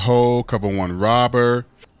one hole, cover one robber,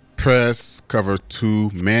 press, cover two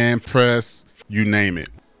man press, you name it.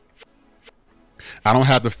 I don't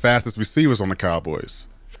have the fastest receivers on the Cowboys,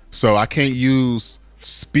 so I can't use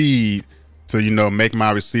speed to, you know, make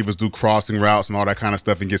my receivers do crossing routes and all that kind of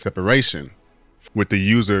stuff and get separation with the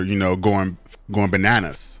user, you know, going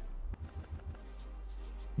bananas.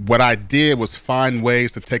 What I did was find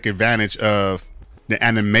ways to take advantage of the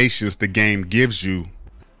animations the game gives you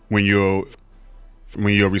when your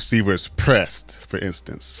receiver is pressed, for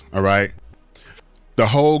instance. All right. The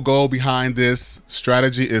whole goal behind this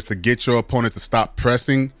strategy is to get your opponent to stop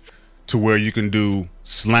pressing to where you can do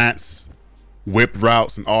slants, whip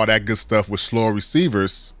routes, and all that good stuff with slower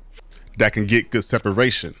receivers that can get good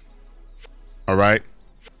separation. All right.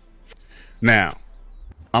 Now,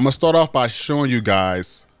 I'm going to start off by showing you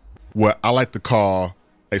guys what I like to call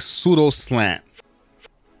a pseudo slant.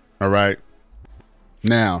 All right.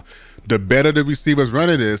 Now, the better the receivers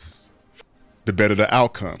running this, the better the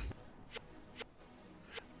outcome.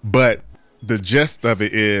 But the gist of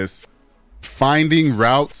it is finding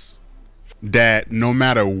routes that no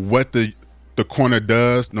matter what the corner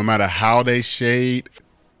does, no matter how they shade,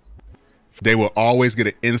 they will always get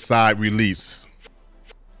an inside release.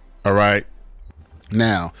 All right.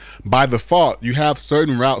 Now, by default, you have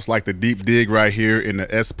certain routes like the deep dig right here in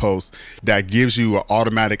the S post that gives you an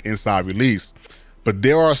automatic inside release. But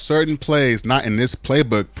there are certain plays, not in this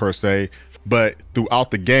playbook per se, but throughout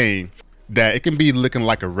the game, that it can be looking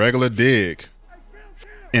like a regular dig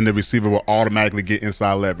and the receiver will automatically get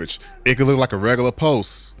inside leverage. It can look like a regular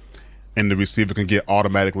post and the receiver can get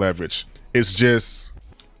automatic leverage. It's just,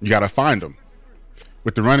 you got to find them.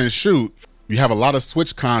 With the run and shoot, you have a lot of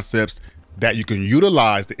switch concepts that you can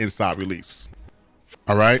utilize the inside release.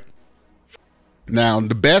 All right. Now,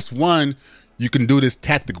 the best one you can do this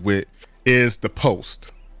tactic with is the post.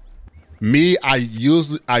 Me, I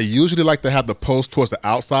usually like to have the post towards the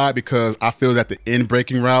outside because I feel that the in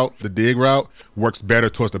breaking route, the dig route, works better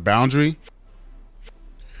towards the boundary.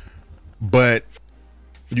 But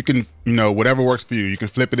you can, you know, whatever works for you. You can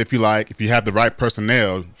flip it if you like. If you have the right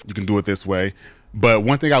personnel, you can do it this way. But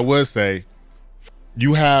one thing I would say,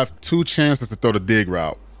 you have two chances to throw the dig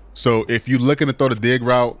route. So if you're looking to throw the dig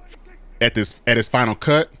route at its final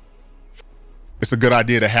cut, it's a good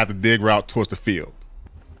idea to have the dig route towards the field.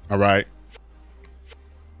 All right.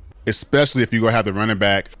 Especially if you're going to have the running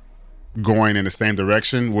back going in the same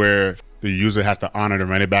direction where the user has to honor the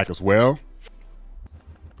running back as well.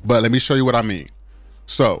 But let me show you what I mean.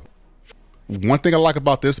 So one thing I like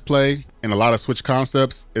about this play and a lot of switch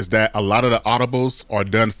concepts is that a lot of the audibles are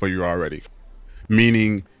done for you already.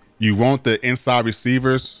 Meaning you want the inside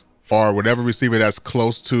receivers or whatever receiver that's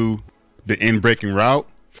close to the in breaking route,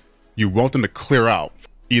 you want them to clear out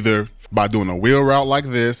either by doing a wheel route like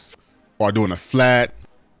this or doing a flat,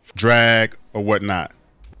 drag, or whatnot.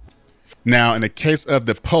 Now, in the case of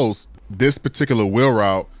the post, this particular wheel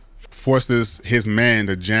route forces his man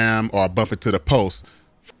to jam or bump into the post.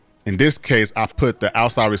 In this case, I put the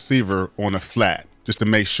outside receiver on a flat just to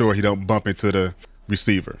make sure he don't bump into the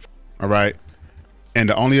receiver. All right. And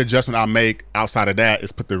the only adjustment I make outside of that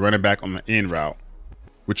is put the running back on the in route,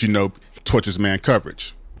 which, you know, torches man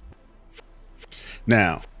coverage.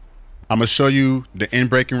 Now, I'm going to show you the in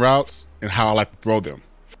breaking routes and how I like to throw them.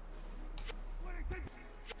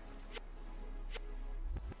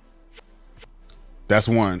 That's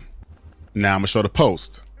one. Now I'm going to show the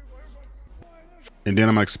post. And then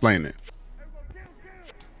I'm going to explain it.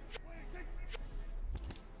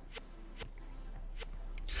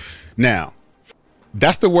 Now,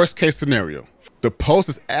 that's the worst case scenario. The post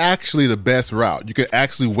is actually the best route. You can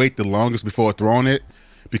actually wait the longest before throwing it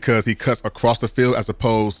because he cuts across the field as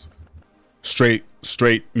opposed straight,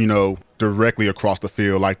 you know, directly across the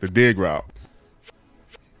field like the dig route.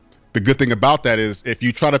 The good thing about that is if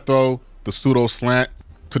you try to throw the pseudo slant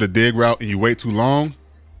to the dig route and you wait too long,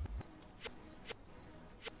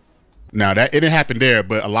 now that it didn't happen there,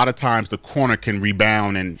 but a lot of times the corner can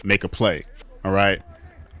rebound and make a play. All right.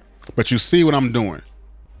 But you see what I'm doing.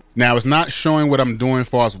 Now it's not showing what I'm doing as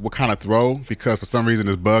far as what kind of throw because for some reason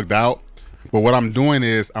it's bugged out. But what I'm doing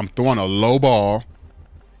is I'm throwing a low ball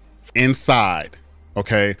inside.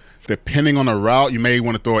 Okay. Depending on the route, you may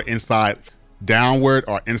want to throw it inside downward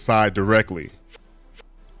or inside directly.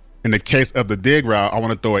 In the case of the dig route, I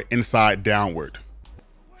want to throw it inside downward.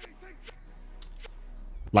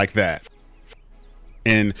 like that.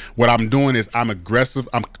 And what I'm doing is I'm aggressive.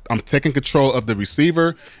 I'm taking control of the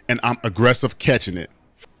receiver and I'm aggressive catching it.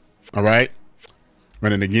 All right.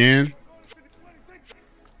 Running again.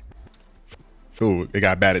 Ooh, it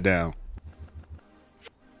got batted down.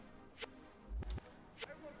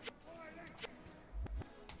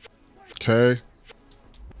 Okay.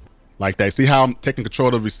 Like that. See how I'm taking control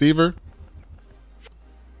of the receiver?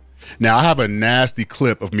 Now I have a nasty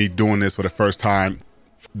clip of me doing this for the first time.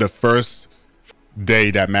 The first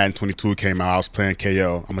day that Madden 22 came out, I was playing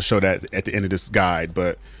KO. I'm gonna show that at the end of this guide.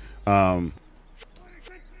 But the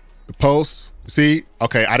post, see,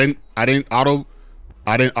 okay, I didn't audible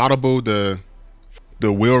the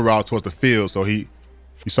wheel route towards the field. So you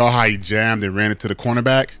saw how he jammed and ran into the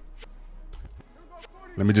cornerback.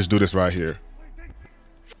 Let me just do this right here.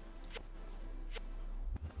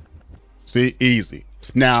 See, easy.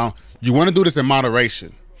 Now you want to do this in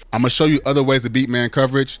moderation. I'm gonna show you other ways to beat man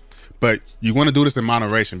coverage, but you want to do this in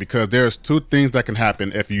moderation because there's two things that can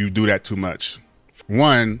happen if you do that too much.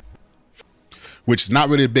 One, which is not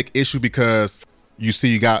really a big issue because you see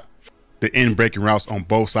you got the in breaking routes on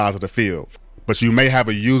both sides of the field, but you may have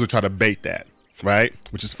a user try to bait that, right?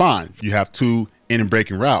 Which is fine. You have two in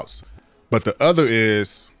breaking routes, but the other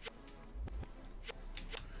is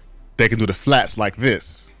they can do the flats like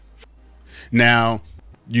this. Now,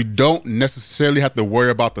 you don't necessarily have to worry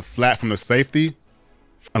about the flat from the safety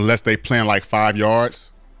unless they plan like 5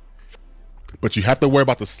 yards. But you have to worry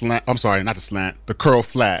about the slant. I'm sorry, not the slant, the curl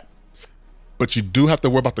flat. But you do have to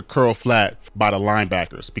worry about the curl flat by the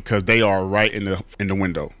linebackers because they are right in the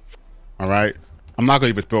window. All right. I'm not gonna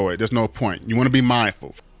even throw it. There's no point. You want to be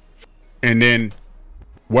mindful. And then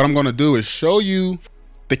what I'm gonna do is show you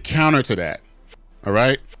the counter to that. All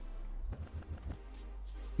right.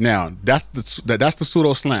 Now that's the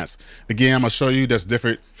pseudo slants. Again, I'm gonna show you there's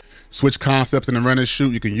different switch concepts in the run and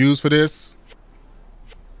shoot you can use for this.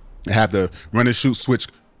 I have the run and shoot switch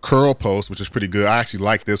curl post, which is pretty good. I actually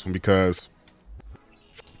like this one because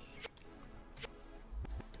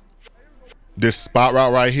this spot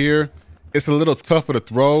route right here, it's a little tougher to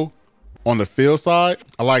throw on the field side.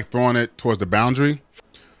 I like throwing it towards the boundary,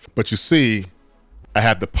 but you see, I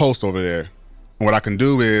have the post over there. And what I can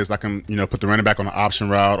do is I can, put the running back on an option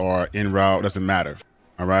route or in route, doesn't matter.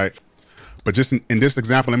 All right. But just in this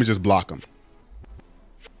example, let me just block them.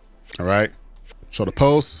 All right. Show the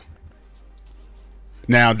post.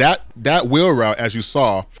 Now that wheel route, as you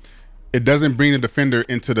saw, it doesn't bring the defender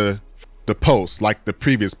into the post like the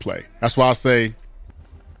previous play. That's why I say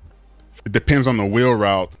it depends on the wheel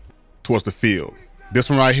route towards the field. This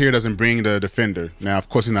one right here doesn't bring the defender. Now, of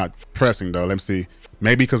course, he's not pressing though. Let me see.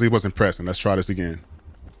 Maybe because he wasn't pressing. Let's try this again.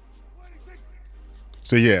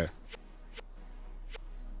 So yeah,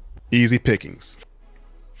 easy pickings.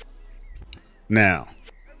 Now,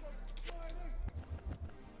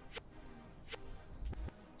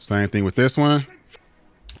 same thing with this one.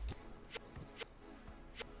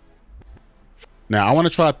 Now, I want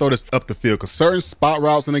to try to throw this up the field because certain spot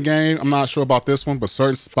routes in the game, I'm not sure about this one, but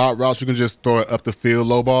certain spot routes, you can just throw it up the field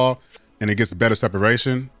low ball and it gets better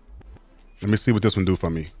separation. Let me see what this one do for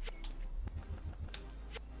me.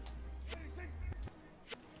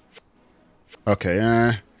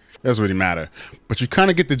 Okay, doesn't really matter. But you kind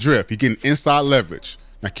of get the drift. You're getting inside leverage.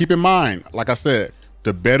 Now, keep in mind, like I said,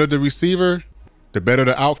 the better the receiver, the better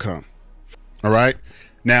the outcome. All right?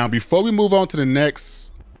 Now, before we move on to the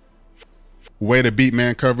next way to beat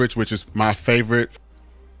man coverage, which is my favorite,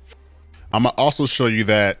 I'm going to also show you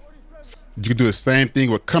that you can do the same thing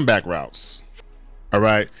with comeback routes. All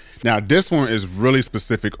right? Now, this one is really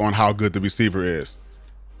specific on how good the receiver is.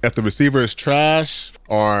 If the receiver is trash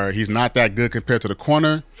or he's not that good compared to the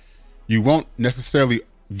corner, you won't necessarily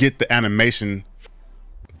get the animation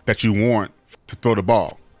that you want to throw the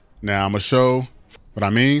ball. Now, I'm going to show what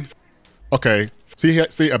I mean. Okay, see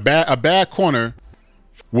a bad corner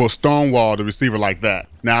will stonewall the receiver like that.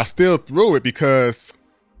 Now, I still threw it because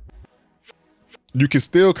you can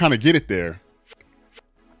still kind of get it there.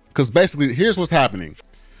 Because basically, here's what's happening.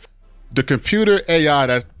 The computer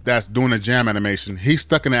AI that's doing the jam animation, he's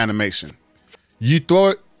stuck in the animation. You throw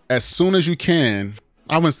it as soon as you can.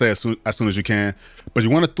 I wouldn't say as soon as you can, but you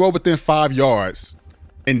want to throw within 5 yards.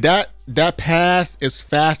 And that pass is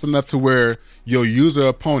fast enough to where your user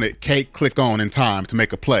opponent can't click on in time to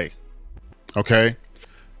make a play. Okay?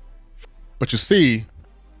 But you see,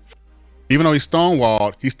 even though he's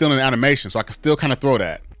stonewalled, he's still in the animation, so I can still kind of throw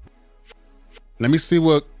that. Let me see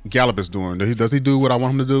what Gallup is doing. Does he do what I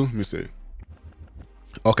want him to do? Let me see.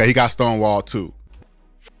 Okay, he got stonewalled too.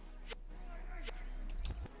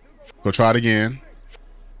 Go try it again.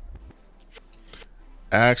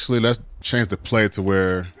 Actually, change the play to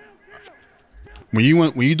where when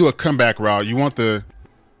you do a comeback route, you want the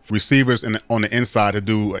receivers on the inside to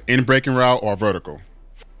do an in breaking route or vertical.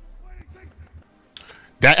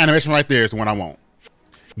 That animation right there is the one I want.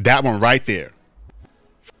 That one right there.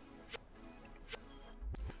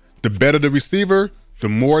 The better the receiver, the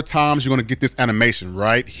more times you're going to get this animation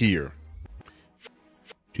right here.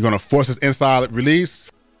 You're going to force this inside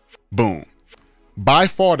release. Boom. By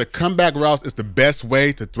far, the comeback routes is the best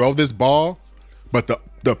way to throw this ball. But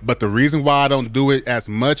the reason why I don't do it as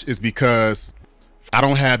much is because I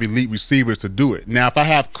don't have elite receivers to do it. Now, if I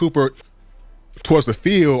have Cooper towards the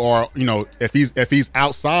field, or if he's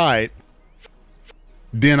outside,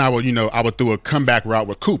 then I would do a comeback route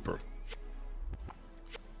with Cooper.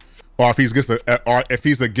 Or if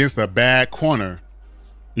he's against a bad corner,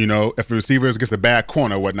 if the receiver is against a bad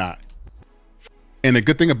corner or whatnot. And the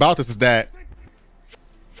good thing about this is that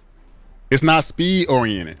it's not speed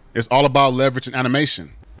oriented. It's all about leverage and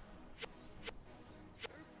animation.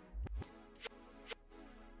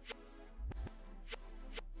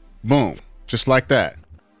 Boom, just like that.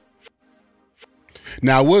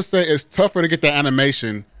 Now I would say it's tougher to get that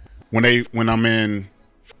animation when I'm in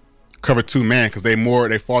cover 2 man, because they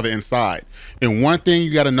farther inside. And one thing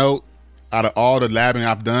you got to note, out of all the labbing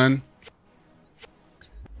I've done,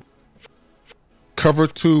 cover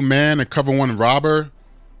 2 man and cover 1 robber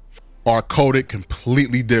are coded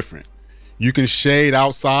completely different. You can shade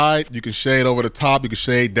outside, you can shade over the top, you can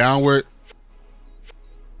shade downward.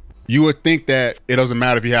 You would think that it doesn't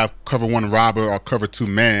matter if you have cover 1 robber or cover 2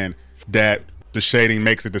 man, that the shading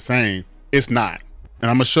makes it the same. It's not. And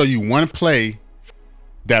I'm gonna show you one play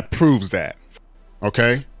that proves that.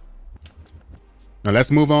 Okay? Now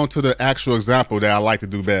let's move on to the actual example that I like to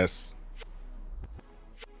do best.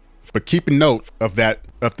 But keep a note of that,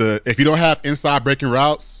 if you don't have inside breaking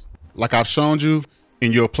routes, like I've shown you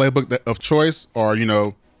in your playbook of choice, or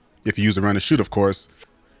if you use a run and shoot, of course,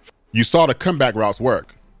 you saw the comeback routes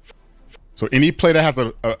work. So any play that has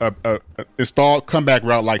a installed comeback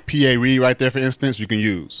route, like PA read right there, for instance, you can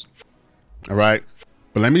use. All right.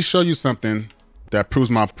 But let me show you something that proves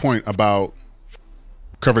my point about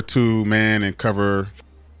cover 2 man and cover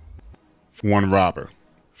 1 robber.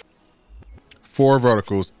 4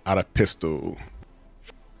 verticals out of pistol.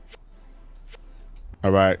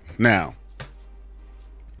 All right. Now,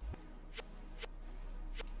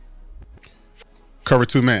 cover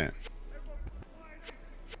 2 man.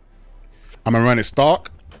 I'm gonna run it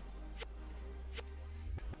stalk.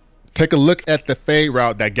 Take a look at the fade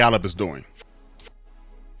route that Gallup is doing.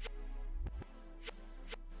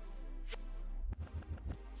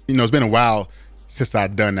 It's been a while since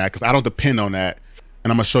I've done that, because I don't depend on that,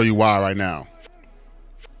 and I'm gonna show you why right now.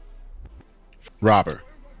 Robber.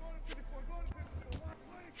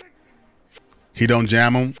 He don't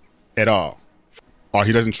jam him at all, or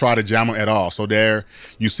he doesn't try to jam him at all. So there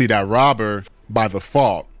you see that robber by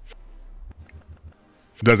default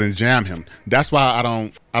doesn't jam him. That's why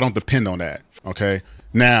I don't depend on that. Okay.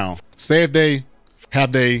 Now, say if they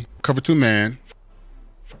cover 2 man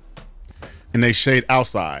and they shade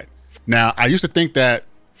outside. Now, I used to think that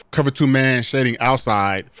cover 2 man shading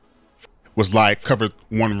outside was like cover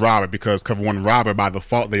 1 robber, because cover 1 robber by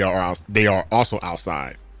default they are also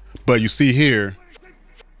outside. But you see here,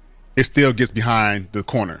 it still gets behind the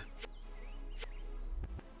corner.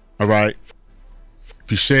 All right.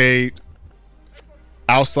 If you shade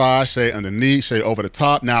outside, shade underneath, shade over the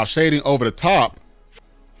top. Now, shading over the top,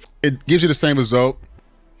 it gives you the same result,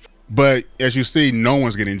 but as you see, no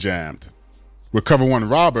one's getting jammed. With cover 1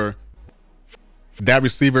 robber, that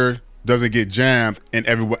receiver doesn't get jammed, and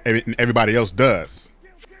everybody else does.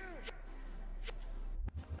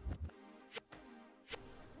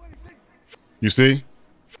 You see?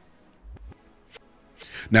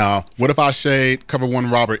 Now, what if I shade cover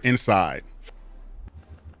 1 robber inside?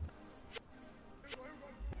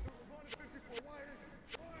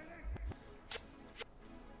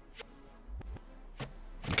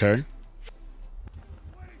 Okay.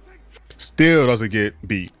 Still doesn't get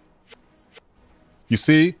beat. You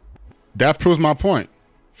see? That proves my point.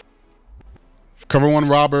 Cover 1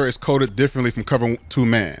 robber is coded differently from cover 2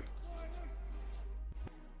 man.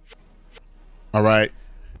 All right.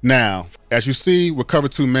 Now, as you see with cover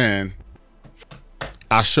 2 man,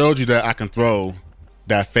 I showed you that I can throw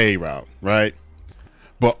that fade route, right?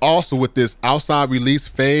 But also with this outside release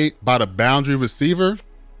fade by the boundary receiver,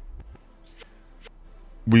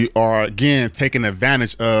 we are again taking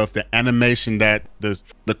advantage of the animation that the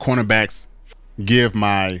cornerbacks give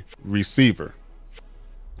my receiver.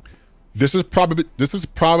 This is probably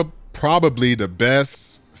the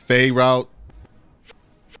best fade route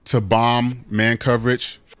to bomb man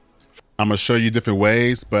coverage. I'm gonna show you different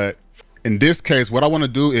ways, but in this case, what I want to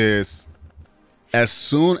do is, as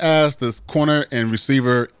soon as this corner and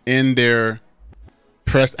receiver in their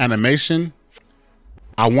press animation,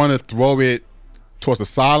 I want to throw it towards the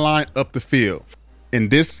sideline up the field. In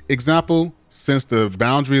this example, since the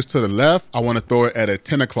boundary is to the left, I want to throw it at a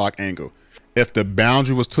 10 o'clock angle. If the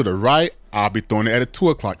boundary was to the right, I'll be throwing it at a 2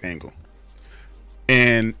 o'clock angle.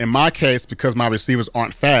 And in my case, because my receivers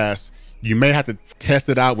aren't fast, you may have to test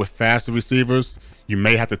it out with faster receivers. You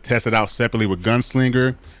may have to test it out separately with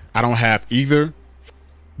gunslinger. I don't have either.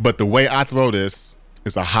 But the way I throw this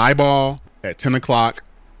is a high ball at 10 o'clock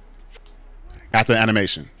after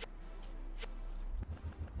animation.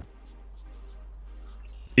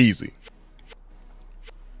 Easy.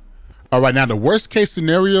 All right, now the worst case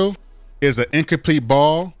scenario is an incomplete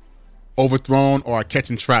ball, overthrown, or a catch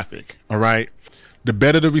in traffic. All right. The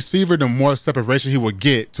better the receiver, the more separation he will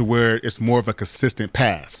get to where it's more of a consistent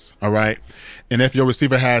pass. All right. And if your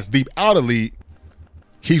receiver has deep out elite,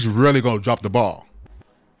 he's really going to drop the ball.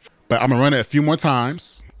 But I'm going to run it a few more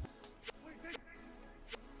times.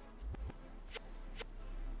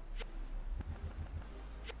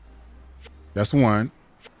 That's one.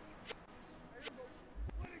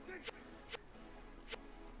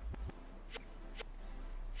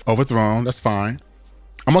 Overthrown, that's fine.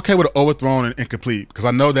 I'm okay with an overthrown and incomplete because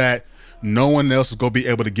I know that no one else is going to be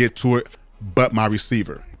able to get to it but my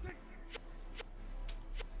receiver.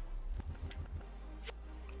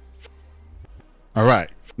 All right.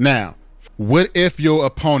 Now, what if your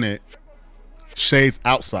opponent shades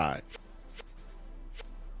outside?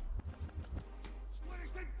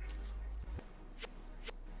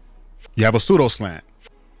 You have a pseudo slant.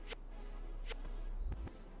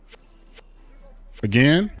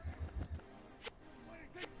 Again.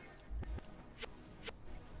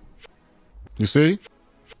 You see?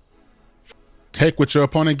 Take what your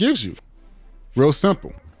opponent gives you. Real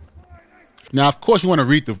simple. Now, of course, you want to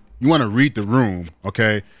read the room,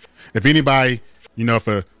 okay? If anybody, if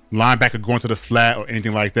a linebacker going to the flat or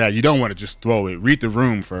anything like that, you don't want to just throw it. Read the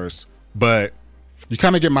room first. But you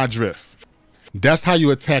kind of get my drift. That's how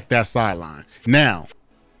you attack that sideline. Now,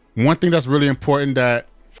 one thing that's really important that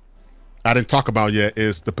I didn't talk about yet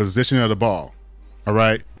is the position of the ball. All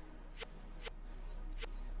right.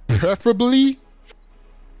 Preferably,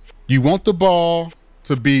 you want the ball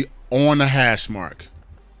to be on the hash mark.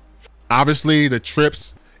 Obviously, the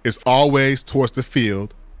trips is always towards the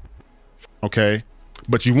field. Okay.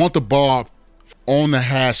 But you want the ball on the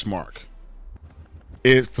hash mark.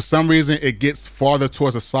 For some reason, it gets farther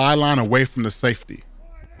towards the sideline away from the safety.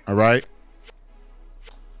 All right.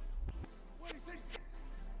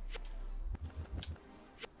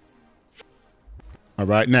 All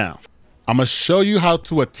right, now, I'm going to show you how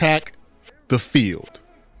to attack the field.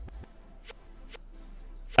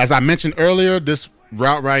 As I mentioned earlier, this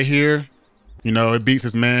route right here, it beats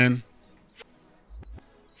his man.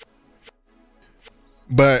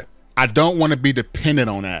 But I don't want to be dependent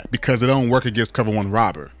on that because it don't work against cover one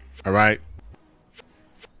robber, all right?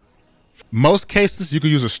 Most cases, you could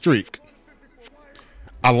use a streak.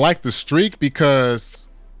 I like the streak because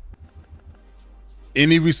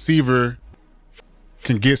any receiver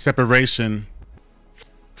can get separation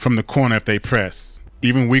from the corner if they press,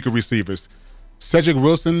 even weaker receivers. Cedric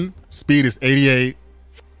Wilson, speed is 88.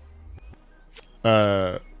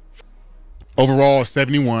 Overall,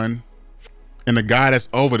 71. And the guy that's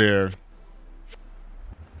over there,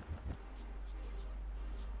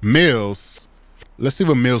 Mills, let's see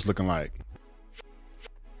what Mills looking like.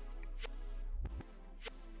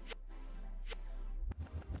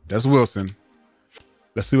 That's Wilson.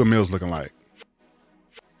 Let's see what Mills looking like.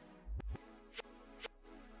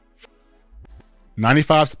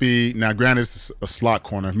 95 speed. Now, granted, it's a slot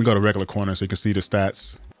corner. Let me go to regular corner so you can see the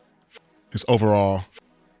stats. His overall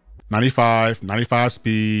 95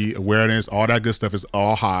 speed, awareness, all that good stuff is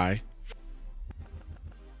all high.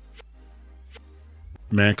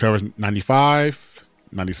 Man covers 95,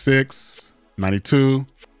 96, 92.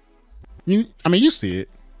 You see it.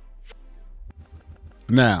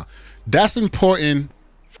 Now, that's important,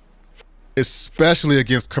 especially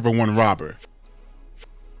against cover one robber.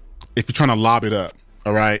 If you're trying to lob it up,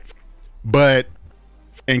 all right? But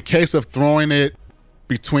in case of throwing it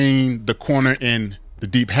between the corner and the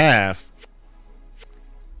deep half,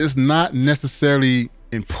 it's not necessarily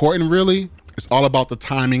important, really. It's all about the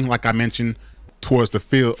timing, like I mentioned, towards the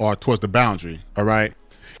field or towards the boundary, all right?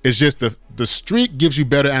 It's just the streak gives you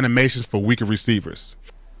better animations for weaker receivers.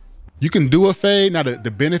 You can do a fade. Now, the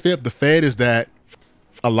benefit of the fade is that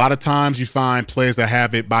a lot of times you find players that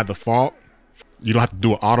have it by default. You don't have to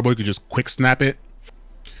do an audible. You can just quick snap it.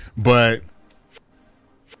 But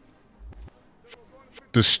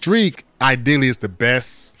The streak ideally is the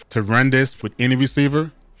best to run this with any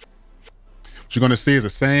receiver. What you're gonna see is the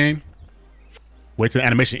same. Wait till the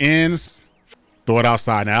animation ends, throw it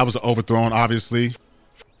outside. Now that was overthrown, obviously.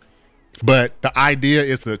 But the idea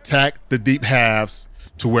is to attack the deep halves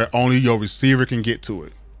to where only your receiver can get to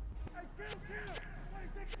it.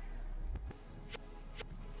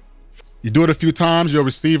 You do it a few times, your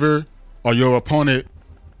receiver or your opponent,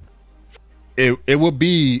 it will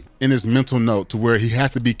be in his mental note to where he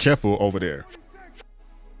has to be careful over there.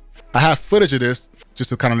 I have footage of this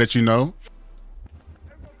just to kind of let you know,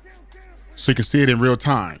 so you can see it in real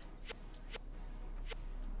time.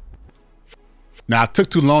 Now, it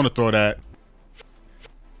took too long to throw that.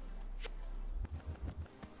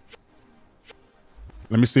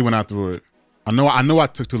 Let me see when I threw it. I know I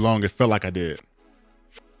took too long. It felt like I did.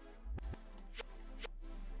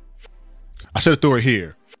 I should have threw it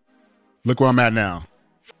here. Look where I'm at now.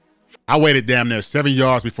 I waited damn near 7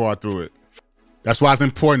 yards before I threw it. That's why it's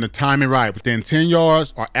important to time it right, within 10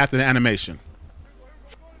 yards or after the animation.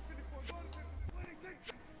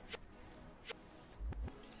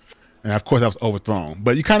 And of course, that was overthrown.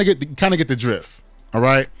 But you kind of get the drift. All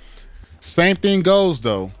right. Same thing goes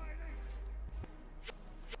though.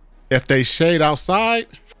 If they shade outside,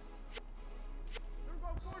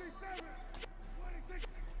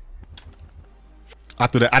 I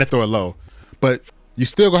did throw it low, but you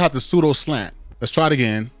still gonna have the pseudo slant. Let's try it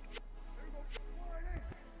again.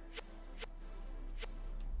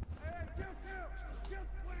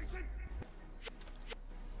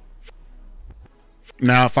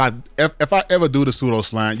 Now, if I ever do the pseudo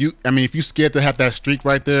slant, if you're scared to have that streak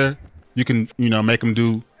right there, you can, make them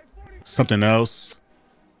do something else.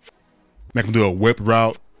 Make them do a whip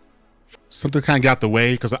route. Something kind of get out the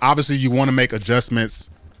way, because obviously you want to make adjustments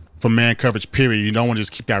for man coverage, period. You don't want to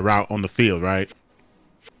just keep that route on the field, right?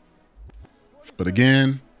 But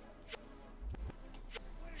again,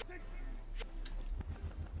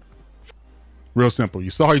 real simple.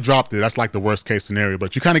 You saw how he dropped it. That's like the worst case scenario,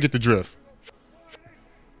 but you kind of get the drift.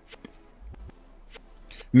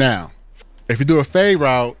 Now, if you do a fade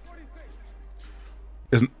route,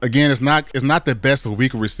 it's not the best for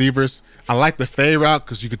weaker receivers. I like the fade route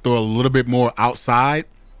because you could throw a little bit more outside,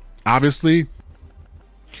 obviously.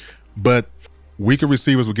 But weaker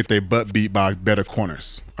receivers will get their butt beat by better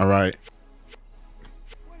corners. All right.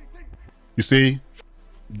 You see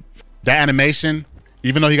that animation,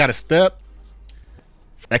 even though he got a step,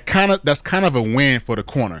 that's kind of a win for the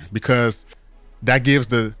corner, because that gives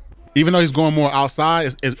even though he's going more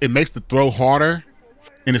outside, it makes the throw harder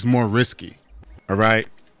and it's more risky. All right.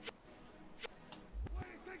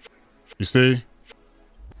 You see?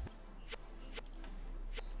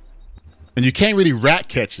 And you can't really rat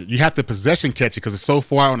catch it. You have to possession catch it because it's so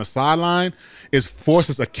far on the sideline. It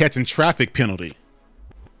forces a catch and traffic penalty.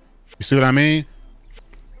 You see what I mean?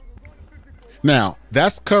 Now,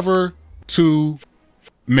 that's cover 2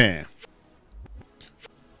 man.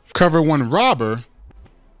 Cover 1 robber,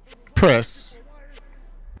 press.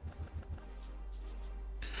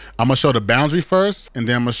 I'm going to show the boundary first, and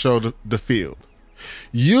then I'm going to show the field.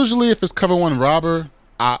 Usually, if it's cover 1 robber,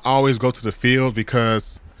 I always go to the field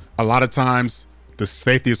because a lot of times the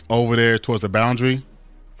safety is over there towards the boundary,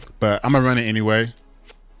 but I'm going to run it anyway.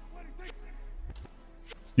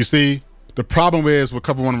 You see, the problem is with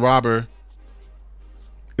cover 1 robber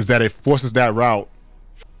is that it forces that route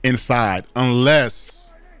inside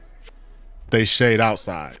unless they shade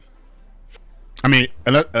outside.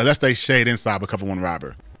 Unless they shade inside with cover 1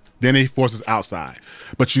 robber. Then he forces outside.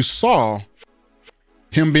 But you saw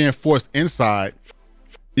him being forced inside.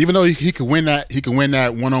 Even though he could win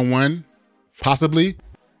that, one-on-one, possibly,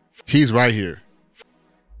 he's right here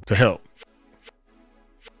to help.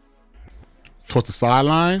 Towards the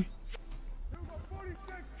sideline.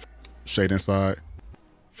 Shade inside.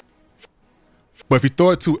 But if you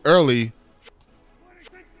throw it too early,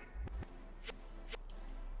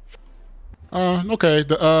 okay,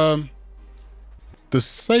 the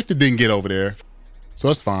safety didn't get over there, so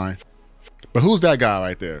it's fine. But who's that guy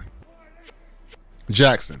right there?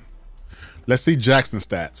 Jackson. Let's see Jackson's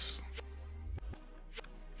stats.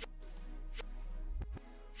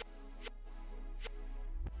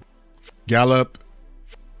 Gallop,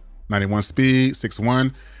 91 speed,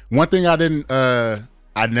 6'1". One thing I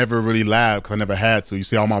never really labbed because I never had to. You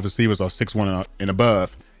see all my receivers are 6'1" and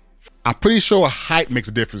above. I'm pretty sure height makes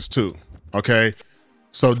a difference too, okay?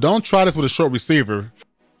 So don't try this with a short receiver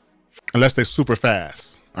unless they're super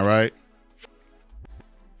fast, all right?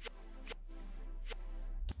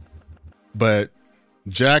 But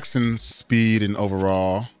Jackson's speed and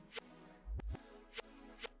overall,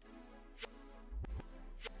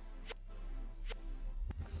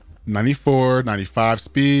 94, 95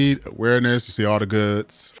 speed, awareness. You see all the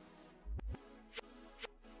goods.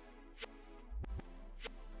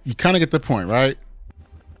 You kind of get the point, right?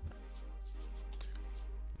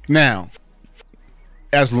 Now,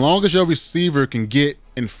 as long as your receiver can get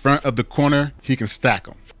in front of the corner, he can stack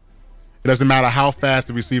them. It doesn't matter how fast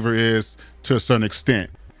the receiver is to a certain extent.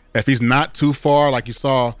 If he's not too far, like you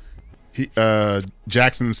saw,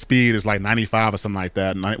 Jackson's speed is like 95 or something like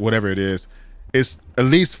that, whatever it is. It's at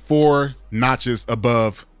least 4 notches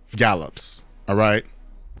above Gallup's, all right?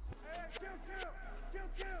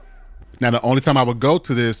 Now, the only time I would go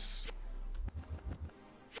to this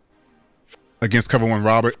against cover 1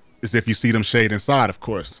 Robert is if you see them shade inside, of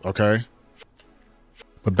course, okay?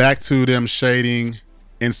 But back to them shading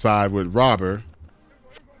inside with Robber.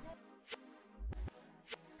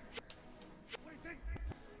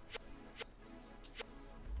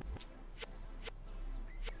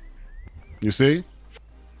 You see?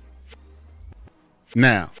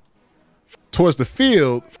 Now, towards the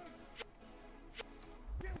field,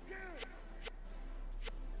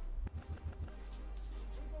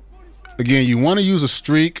 again, you want to use a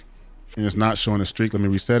streak, and it's not showing a streak. Let me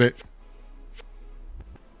reset it.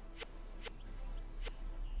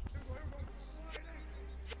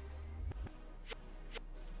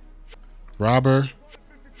 Robber.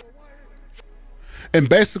 And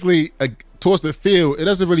basically, towards the field, it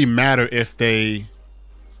doesn't really matter if they,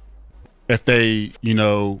 you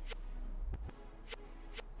know,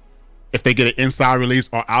 if they get an inside release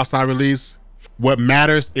or outside release. What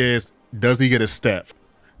matters is, does he get a step?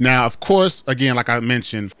 Now, of course, again, like I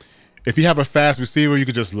mentioned, if you have a fast receiver, you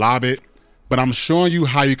could just lob it. But I'm showing you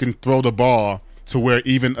how you can throw the ball to where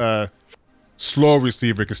even a slow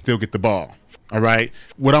receiver can still get the ball. All right.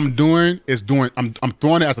 What I'm doing is I'm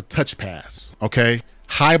throwing it as a touch pass. Okay.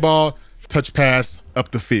 High ball, touch pass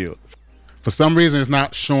up the field. For some reason, it's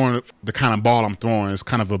not showing the kind of ball I'm throwing. It's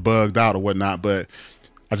kind of a bugged out or whatnot. But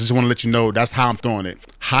I just want to let you know that's how I'm throwing it.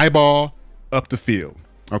 High ball up the field.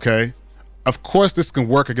 Okay. Of course, this can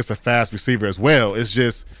work against a fast receiver as well. It's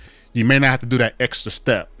just you may not have to do that extra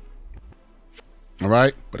step. All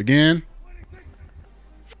right. But again,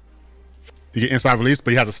 you get inside release,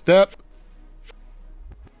 but he has a step.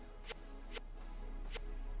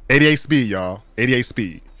 88 speed, y'all. 88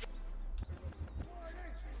 speed.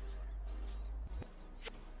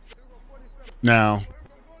 Now,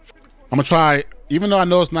 I'm going to try, even though I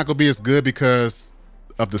know it's not going to be as good because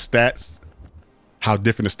of the stats, how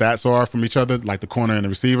different the stats are from each other, like the corner and the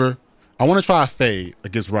receiver, I want to try a fade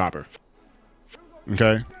against Robber.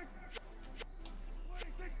 Okay?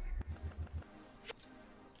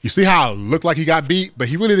 You see how it looked like he got beat, but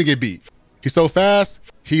he really didn't get beat. He's so fast,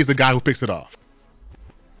 he's the guy who picks it off.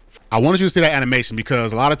 I wanted you to see that animation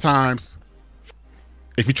because a lot of times,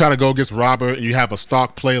 if you try to go against Robber and you have a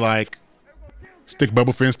stock play like Stick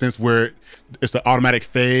Bubble, for instance, where it's the automatic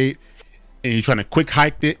fade and you're trying to quick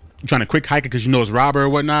hike it, because you know it's Robber or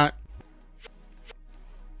whatnot.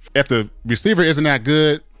 If the receiver isn't that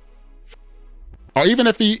good, or even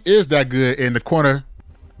if he is that good and the corner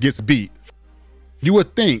gets beat, you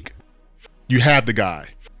would think you have the guy,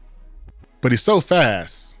 but he's so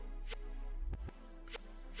fast.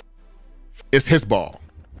 It's his ball.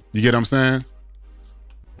 You get what I'm saying?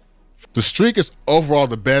 The streak is overall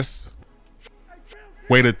the best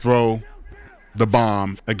way to throw the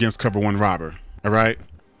bomb against cover 1 Robber. All right?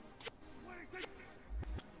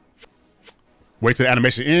 Wait till the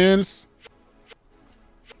animation ends.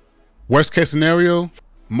 Worst case scenario,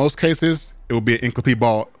 most cases, it will be an incomplete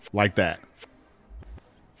ball like that.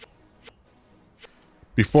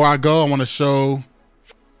 Before I go, I want to show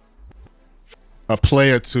a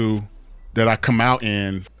play or two that I come out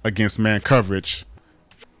in against man coverage.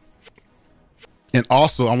 And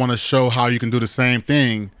also, I want to show how you can do the same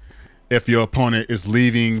thing if your opponent is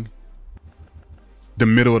leaving the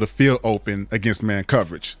middle of the field open against man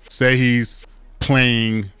coverage. Say he's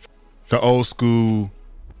playing the old school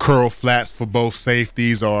curl flats for both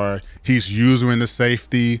safeties, or he's using the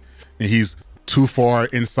safety and he's too far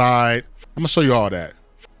inside. I'm gonna show you all that.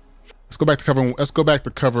 Let's go back to cover. Let's go back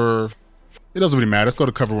to cover. It doesn't really matter. Let's go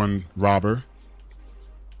to cover 1 Robber.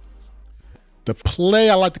 The play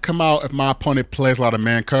I like to come out if my opponent plays a lot of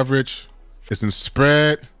man coverage is in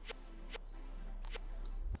spread.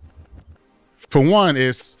 For one,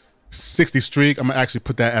 it's 60 streak. I'm gonna actually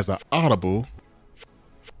put that as an audible.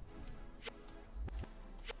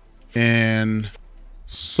 And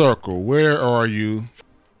circle, where are you?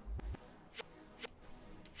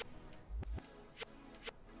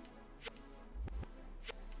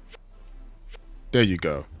 There you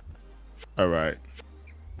go. All right.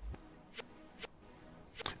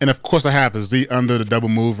 And of course I have a Z under the double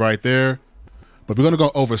move right there, but we're gonna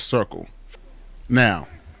go over circle. Now,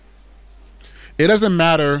 it doesn't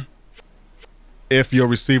matter if your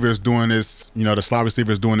receiver is doing this, you know, the slot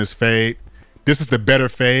receiver is doing this fade. This is the better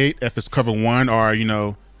fade if it's cover one, or, you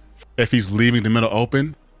know, if he's leaving the middle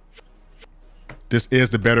open. This is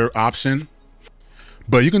the better option.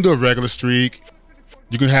 But you can do a regular streak.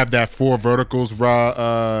 You can have that 4 verticals,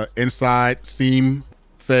 raw, inside seam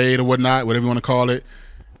fade or whatnot, whatever you want to call it.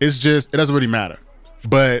 It's just, it doesn't really matter.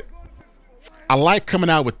 But I like coming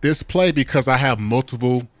out with this play because I have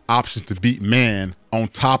multiple options to beat man on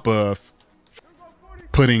top of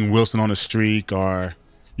putting Wilson on a streak, or,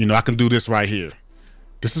 you know, I can do this right here.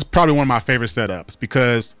 This is probably one of my favorite setups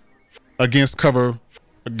because against cover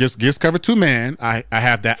 2 man, I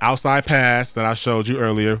have that outside pass that I showed you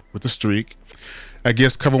earlier with the streak.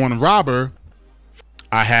 Against cover 1 robber,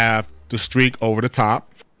 I have the streak over the top.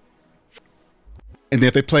 And then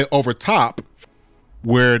if they play over top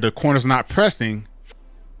where the corner's not pressing,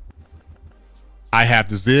 I have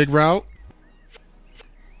the zig route.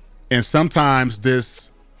 And sometimes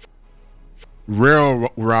this rail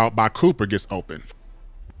route by Cooper gets open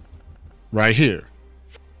right here.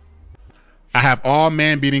 I have all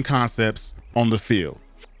man beating concepts on the field.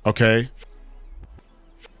 Okay.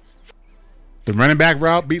 The running back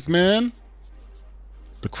route beats man.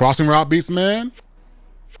 The crossing route beats man.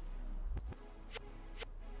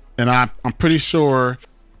 And I'm pretty sure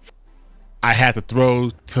I had to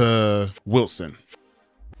throw to Wilson.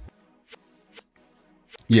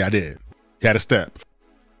 Yeah, I did. He had a step.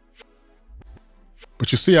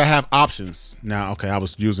 But you see, I have options. Now, okay, I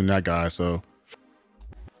was using that guy, so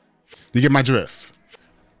you get my drift.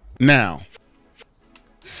 Now,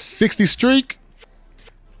 60 streak,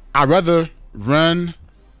 I'd rather run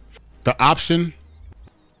the option.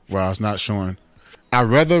 Well, it's not showing. I'd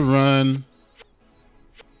rather run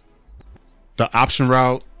the option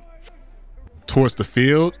route towards the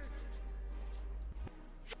field.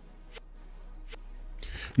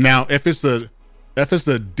 Now, if it's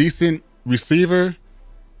a decent receiver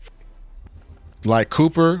like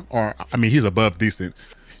Cooper, or I mean, he's above decent,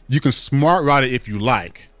 you can smart route it if you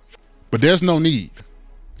like, but there's no need.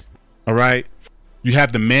 All right. You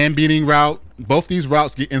have the man beating route. Both these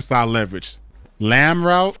routes get inside leverage. Lamb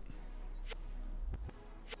route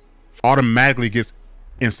automatically gets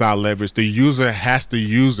inside leverage. The user has to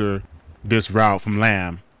user this route from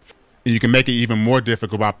Lamb. And you can make it even more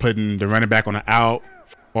difficult by putting the running back on the out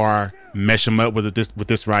or mesh him up with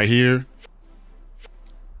this right here.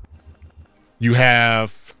 You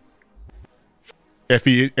have, if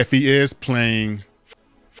he is playing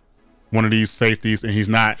one of these safeties and he's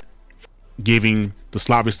not giving the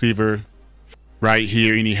slot receiver right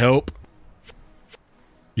here any help,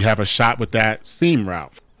 you have a shot with that seam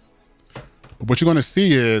route. But what you're going to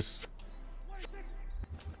see is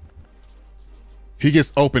he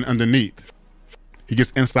gets open underneath. He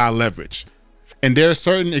gets inside leverage. And there are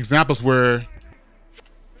certain examples where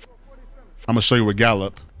I'm going to show you with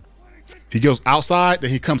Gallup. He goes outside, then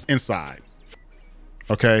he comes inside.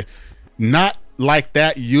 Okay. Not like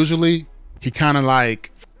that usually. He kind of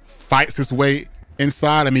like fights his way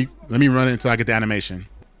inside. Let me run it until I get the animation.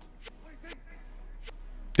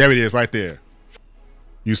 There it is right there.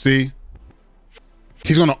 You see?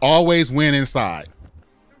 He's going to always win inside.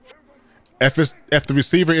 If the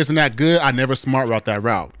receiver isn't that good, I never smart route that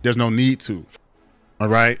route. There's no need to. All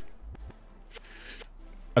right.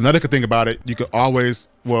 Another good thing about it, you could always,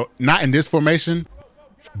 well, not in this formation,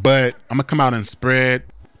 but I'm gonna come out and spread,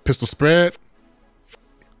 pistol spread.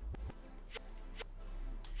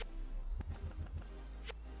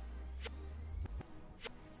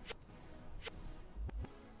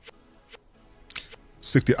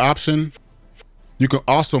 '60 option. You can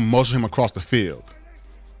also motion him across the field.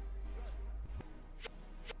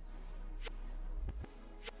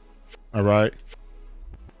 All right.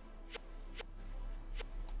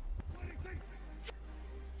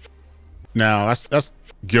 Now that's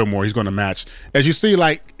Gilmore. He's going to match. As you see,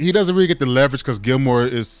 like, he doesn't really get the leverage because Gilmore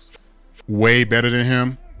is way better than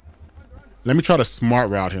him. Let me try to smart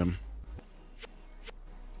route him.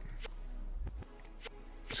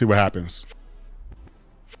 See what happens.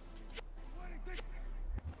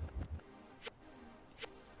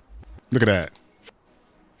 Look at that.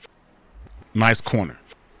 Nice corner.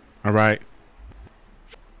 All right.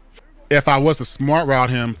 If I was to smart route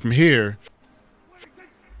him from here,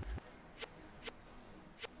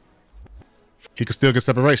 he could still get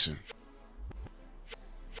separation.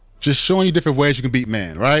 Just showing you different ways you can beat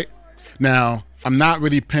man, right? Now, I'm not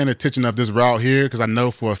really paying attention of this route here because I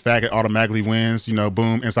know for a fact it automatically wins. You know,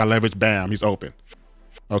 boom, inside leverage, bam, he's open.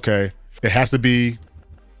 Okay. It has to be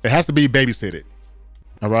It has to be babysitted,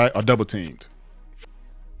 all right, or double teamed.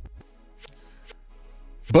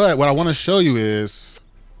 But what I want to show you is,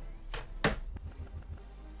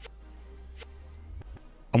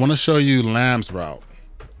 I want to show you Lamb's route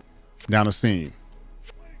down the seam.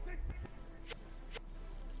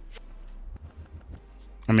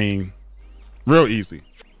 I mean, real easy,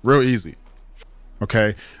 real easy.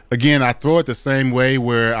 Okay. Again, I throw it the same way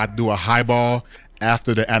where I do a high ball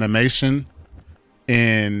after the animation.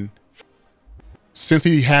 And since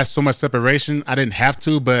he has so much separation, I didn't have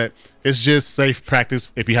to, but it's just safe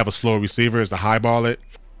practice if you have a slow receiver is to high ball it.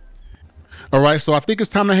 All right. So I think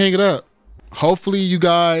it's time to hang it up. Hopefully you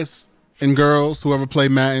guys and girls, whoever play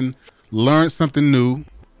Madden, learned something new.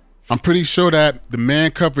 I'm pretty sure that the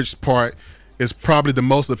man coverage part is probably the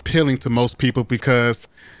most appealing to most people because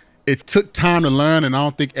it took time to learn, and I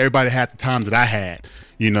don't think everybody had the time that I had,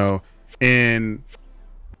 you know. And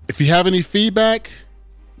if you have any feedback,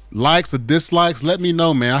 likes or dislikes, let me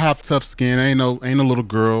know, man. I have tough skin. I ain't no little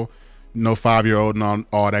girl, no 5-year-old and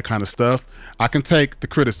all that kind of stuff. I can take the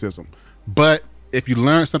criticism. But if you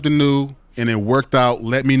learned something new and it worked out,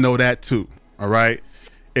 let me know that too, all right?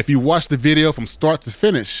 If you watch the video from start to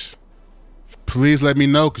finish, please let me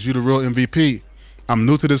know because you're the real MVP. I'm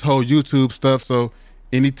new to this whole YouTube stuff, so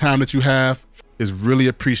any time that you have is really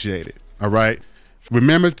appreciated, all right?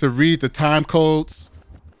 Remember to read the time codes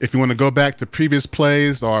if you want to go back to previous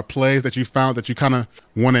plays or plays that you found that you kind of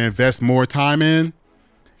want to invest more time in.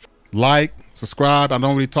 Like, subscribe. I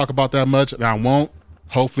don't really talk about that much, and I won't.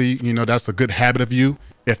 Hopefully, you know, that's a good habit of you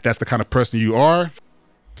if that's the kind of person you are.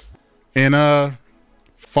 And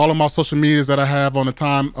follow my social medias that I have on the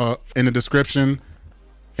time in the description.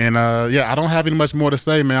 And yeah, I don't have any much more to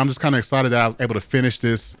say, man. I'm just kind of excited that I was able to finish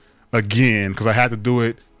this again because I had to do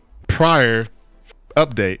it prior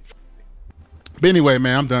update. But anyway,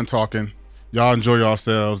 man, I'm done talking. Y'all enjoy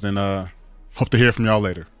yourselves and hope to hear from y'all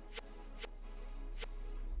later.